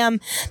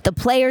stadium. The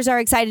players are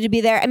excited to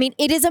be there. I mean,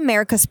 it is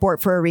America's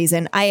sport for a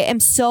reason. I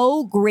am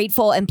so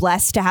grateful and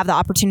blessed to have the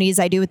opportunities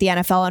I do with the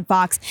NFL on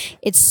Fox.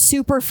 It's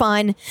super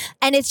fun,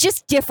 and it's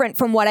just different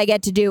from what I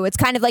get to do. It's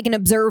kind of like an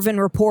observe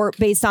and report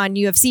based on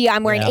UFC.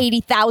 I'm wearing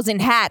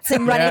 80,000 hats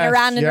and running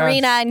around an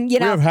arena, and we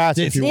have hats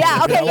if you want.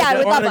 I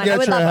would love one. I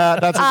would love one.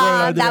 That's a great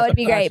idea. That would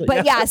be great.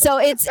 But yeah, so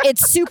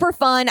it's super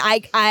fun.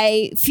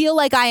 I feel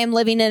like I am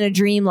living in a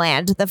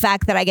dreamland. The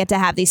fact that I get to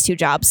have these two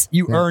jobs.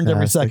 You earned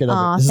every second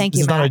of it. Thank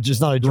you, Matt.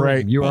 Just not a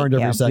dream. You earned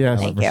every second of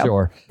it, for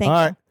sure. Thank All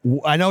right.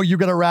 I know you're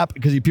going to wrap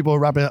because people are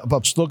wrapping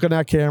up. Just look at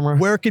that camera.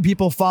 Where can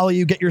people follow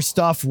you, get your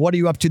stuff? What are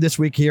you up to this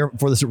week here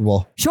for the Super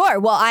Bowl? Sure.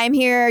 Well, I'm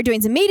here doing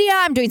some media.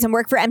 I'm doing some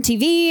work for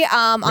MTV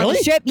on the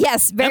strip.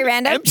 Yes, very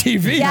random.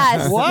 MTV?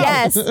 Yes, wow.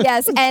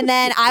 yes. And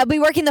then I'll be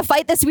working the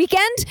fight this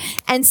weekend.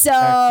 And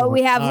so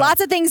we have lots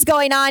of things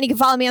going on. You can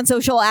follow me on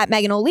social at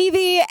Megan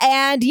Olivi.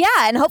 And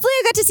and hopefully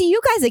I get to see you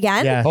guys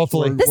again. Yeah,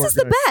 hopefully. This is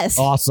the best.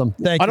 Awesome.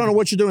 Thank you. I don't know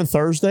what you're doing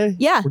Thursday.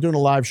 Yeah. We're doing a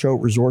live show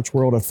at Resorts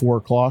World at 4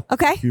 o'clock.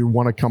 Okay. If you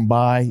want to come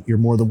by, you're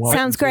more than welcome.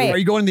 Sounds great. Are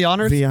you going to the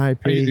honors?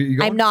 VIP.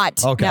 I'm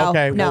not. Okay. No,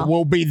 Okay. no. Well,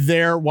 we'll be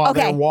there while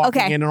they're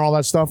walking in and all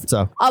that stuff.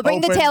 So I'll bring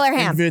the Open Taylor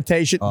ham.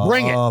 invitation.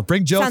 Bring it.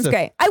 Bring Joseph. Sounds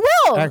great. I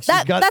will.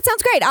 Excellent. That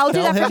sounds great. I'll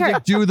do Tell that for him sure.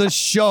 to do the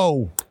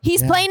show.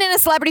 He's playing in a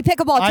celebrity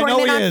pickleball I know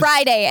tournament he on is.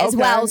 Friday as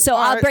Okay. well. So All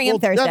I'll right. bring him Well,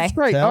 Thursday. That's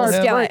great. Tell All right,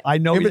 Let's do great. it. I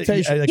know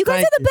Invitation. You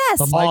guys are the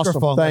best. The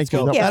microphone. Thank Let's you.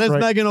 go. Yeah. That is Right.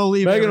 Megan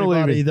Olivi. Megan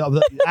everybody.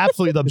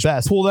 Absolutely the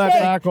best. Pull that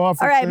back off.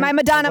 All right, my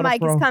Madonna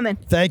mic is coming.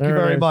 Thank you There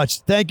very it is.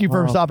 much. Thank you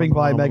for stopping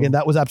by, Megan.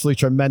 That was absolutely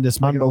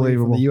tremendous. Megan Olivi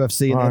from the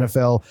UFC and All right.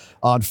 NFL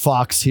on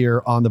Fox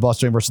here on the Bus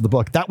Train versus the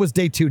Book. That was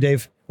day 2,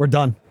 Dave. We're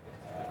done.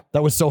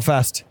 That was so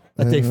fast.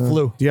 That day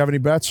flew. Do you have any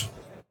bets?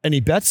 Any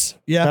bets?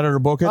 Yeah. Better to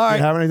book it? All Do right.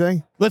 you have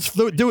anything? Let's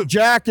do it.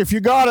 Jack, if you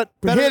got it,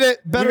 Better- hit it.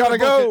 better We gotta to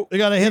book go. it. We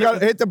gotta hit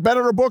it. Hit the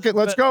better to book it.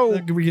 Let's go.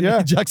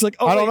 Jack's like,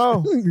 oh, I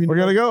don't wait. know. We're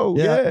gonna go.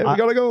 Yeah, we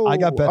gotta go. I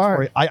got bets All for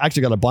right. you. I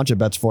actually got a bunch of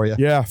bets for you.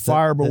 Yeah,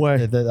 fire them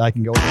away. That I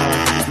can go.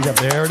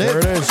 There it is. There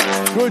it is.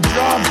 Good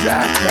job,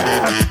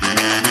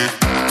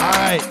 Jack. All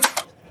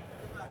right.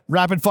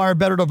 Rapid fire,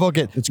 better to book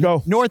it. Let's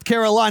go. North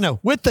Carolina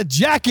with the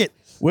jacket.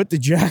 With the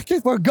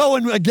jacket? We're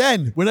going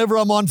again. Whenever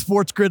I'm on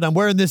Sports Grid, I'm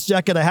wearing this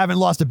jacket. I haven't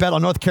lost a bet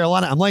on North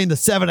Carolina. I'm laying the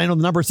 7. I know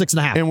the number is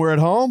 6.5. And we're at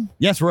home?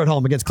 Yes, we're at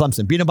home against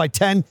Clemson. Beat them by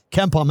 10.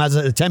 Kempom has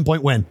a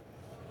 10-point win.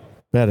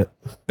 Bet it.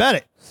 Bet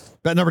it.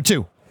 Bet number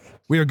 2.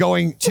 We are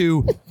going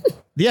to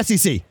the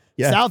SEC.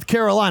 Yeah. South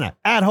Carolina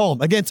at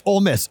home against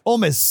Ole Miss. Ole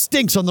Miss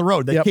stinks on the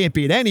road. They can't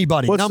beat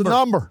anybody. What's the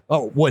number?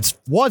 Oh, was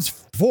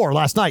 4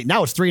 last night.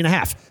 Now it's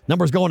 3.5.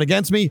 Number's going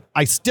against me.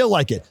 I still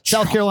like it.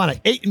 South Carolina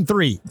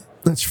 8-3.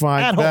 That's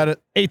fine. At Bet home.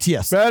 it.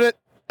 ATS. Bet it.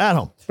 At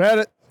home. Bet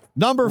it.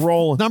 Number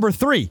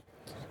 3.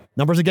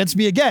 Numbers against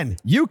me again.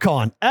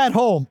 UConn at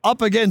home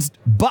up against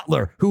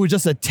Butler, who was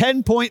just a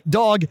 10-point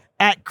dog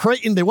at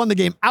Creighton. They won the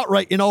game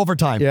outright in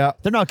overtime. Yeah.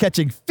 They're now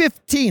catching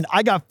 15.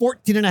 I got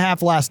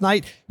 14.5 last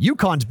night.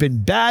 UConn's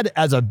been bad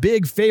as a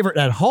big favorite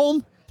at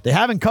home. They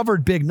haven't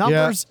covered big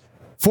numbers.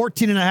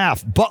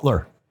 14.5.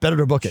 Butler. Better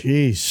to book it.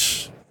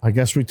 Jeez. I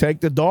guess we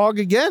take the dog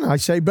again. I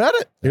say bet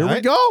it. Here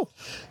we go.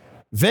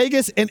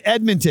 Vegas and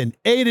Edmonton.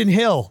 Aiden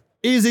Hill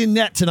is in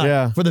net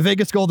tonight for the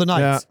Vegas Golden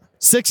Knights.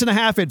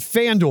 6.5 at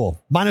FanDuel.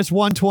 Minus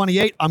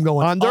 128. I'm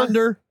going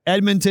under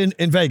Edmonton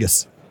and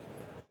Vegas.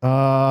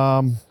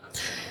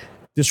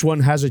 This one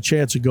has a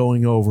chance of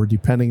going over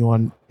depending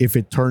on if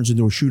it turns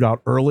into a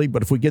shootout early.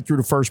 But if we get through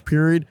the first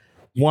period,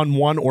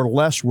 1-1 or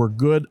less, we're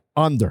good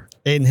under.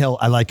 Aiden Hill,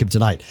 I like him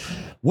tonight.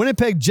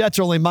 Winnipeg Jets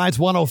are only minus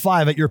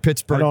 105 at your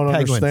Pittsburgh I don't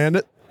Penguins. understand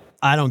it.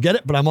 I don't get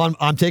it, but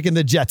I'm taking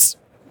the Jets.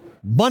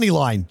 Money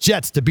line,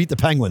 Jets to beat the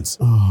Penguins.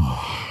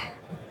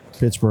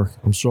 Pittsburgh,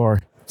 I'm sorry.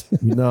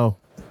 You know,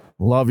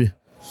 love you.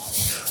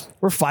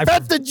 We're 5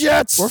 Bet the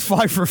Jets. We're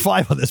 5 for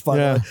 5 on this, by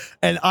the way.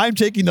 And I'm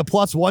taking the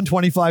plus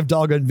 125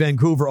 dog in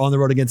Vancouver on the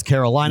road against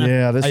Carolina.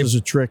 Yeah, this is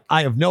a trick.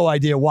 I have no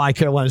idea why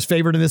Carolina's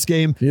favored in this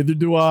game. Neither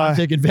do I. I'm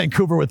taking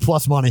Vancouver with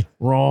plus money.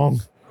 Wrong.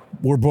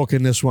 We're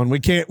booking this one. We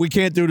can't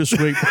do this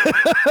week.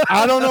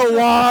 I don't know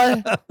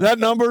why that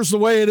number's the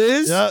way it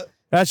is. Yeah.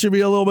 That should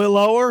be a little bit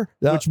lower,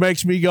 which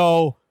makes me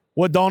go,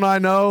 what don't I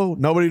know?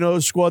 Nobody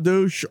knows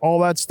Squadouche,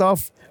 all that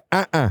stuff.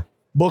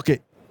 Book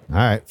it. All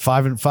right,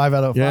 5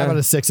 out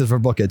of 6 is for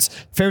Bookits.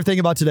 Favorite thing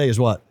about today is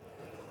what?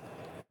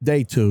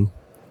 Day 2,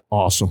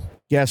 awesome.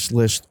 Guest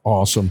list,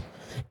 awesome.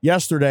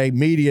 Yesterday,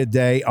 media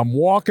day, I'm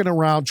walking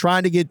around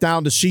trying to get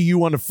down to see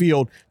you on the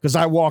field because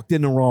I walked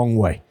in the wrong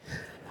way.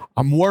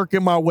 I'm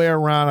working my way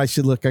around. I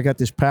said, look, I got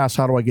this pass.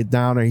 How do I get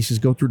down there? He says,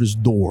 go through this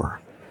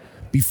door.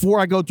 Before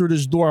I go through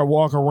this door, I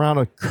walk around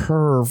a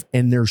curve,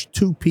 and there's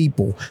 2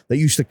 people that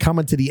used to come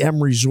into the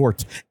M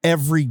Resort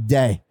every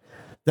day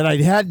that I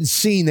hadn't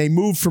seen. They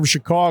moved from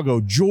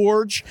Chicago,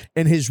 George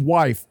and his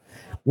wife.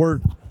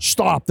 were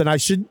stopped. And I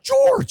said,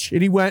 George.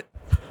 And he went,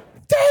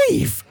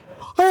 Dave,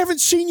 I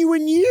haven't seen you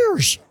in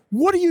years.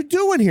 What are you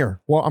doing here?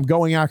 Well, I'm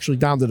going actually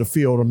down to the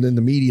field. I'm in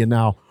the media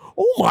now.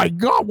 Oh, my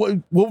God.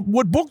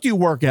 What book do you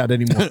work at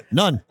anymore?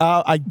 None.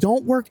 I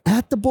don't work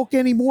at the book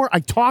anymore. I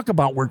talk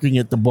about working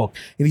at the book.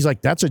 And he's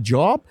like, that's a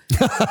job?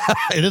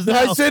 It is now.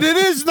 I said, it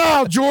is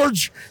now,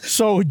 George.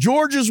 So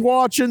George is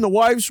watching. The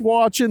wife's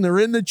watching. They're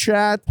in the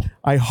chat.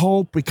 I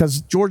hope,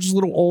 because George is a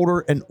little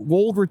older, an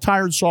old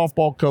retired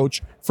softball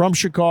coach from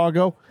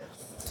Chicago.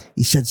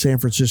 He said San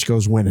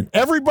Francisco's winning.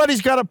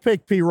 Everybody's got a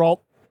pick,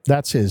 P-Roll.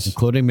 That's his.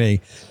 Including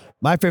me.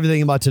 My favorite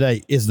thing about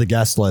today is the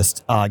guest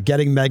list.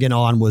 Getting Megan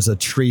on was a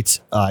treat.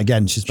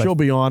 Again, she'll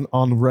be on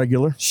the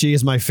regular. She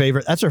is my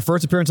favorite. That's her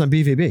first appearance on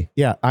BVB.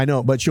 Yeah, I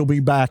know, but she'll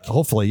be back.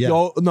 Hopefully,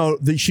 yeah.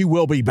 She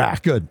will be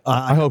back. Good.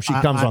 I hope she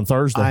comes on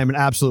Thursday. I'm an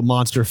absolute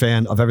monster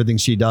fan of everything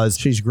she does.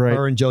 She's great.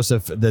 Her and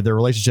Joseph, the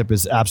relationship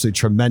is absolutely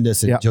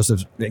tremendous. And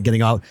Joseph's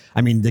getting out. I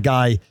mean, the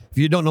guy, if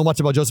you don't know much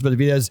about Joseph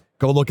Benavidez,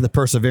 go look at the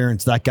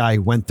perseverance that guy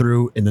went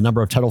through in the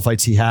number of title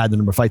fights he had, the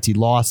number of fights he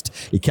lost.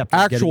 He kept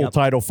actual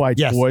title fights,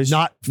 yes, boys.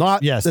 Not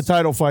yes. the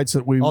title fights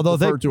that we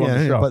referred to on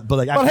the show.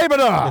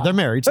 But they're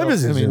married. So,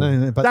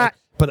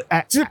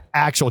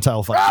 actual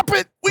title fights. Wrap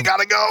it. We got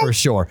to go. For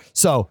sure.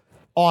 So,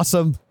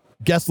 awesome.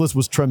 Guest list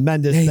was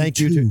tremendous. Thank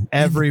you to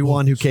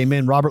everyone who came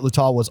in. Robert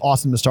Littal was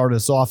awesome to start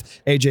us off.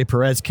 AJ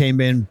Perez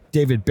came in.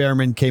 David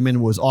Behrman came in. It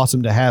was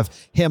awesome to have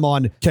him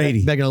on.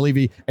 Katie. Megan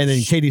Olivi. And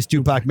then Katie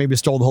Stupak maybe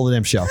stole the whole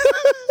damn show.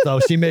 So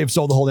she may have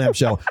sold the whole damn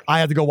show. I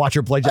had to go watch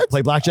her play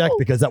blackjack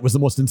because that was the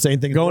most insane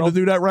thing. Going to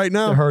do that right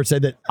now. To her say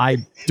that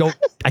I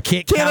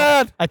can't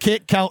count. I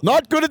can't count.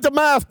 Not good at the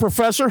math,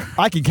 Professor.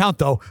 I can count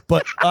though,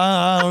 but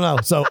I don't know.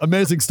 So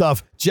amazing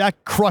stuff.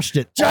 Jack crushed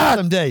it. Jack,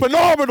 awesome day.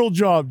 Phenomenal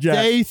job, Jack.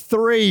 Day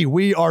 3.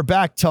 We are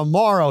back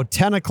tomorrow,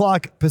 10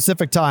 o'clock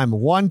Pacific time,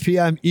 1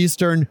 p.m.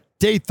 Eastern.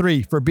 Day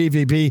 3 for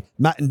BVB.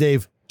 Matt and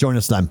Dave, join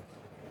us then.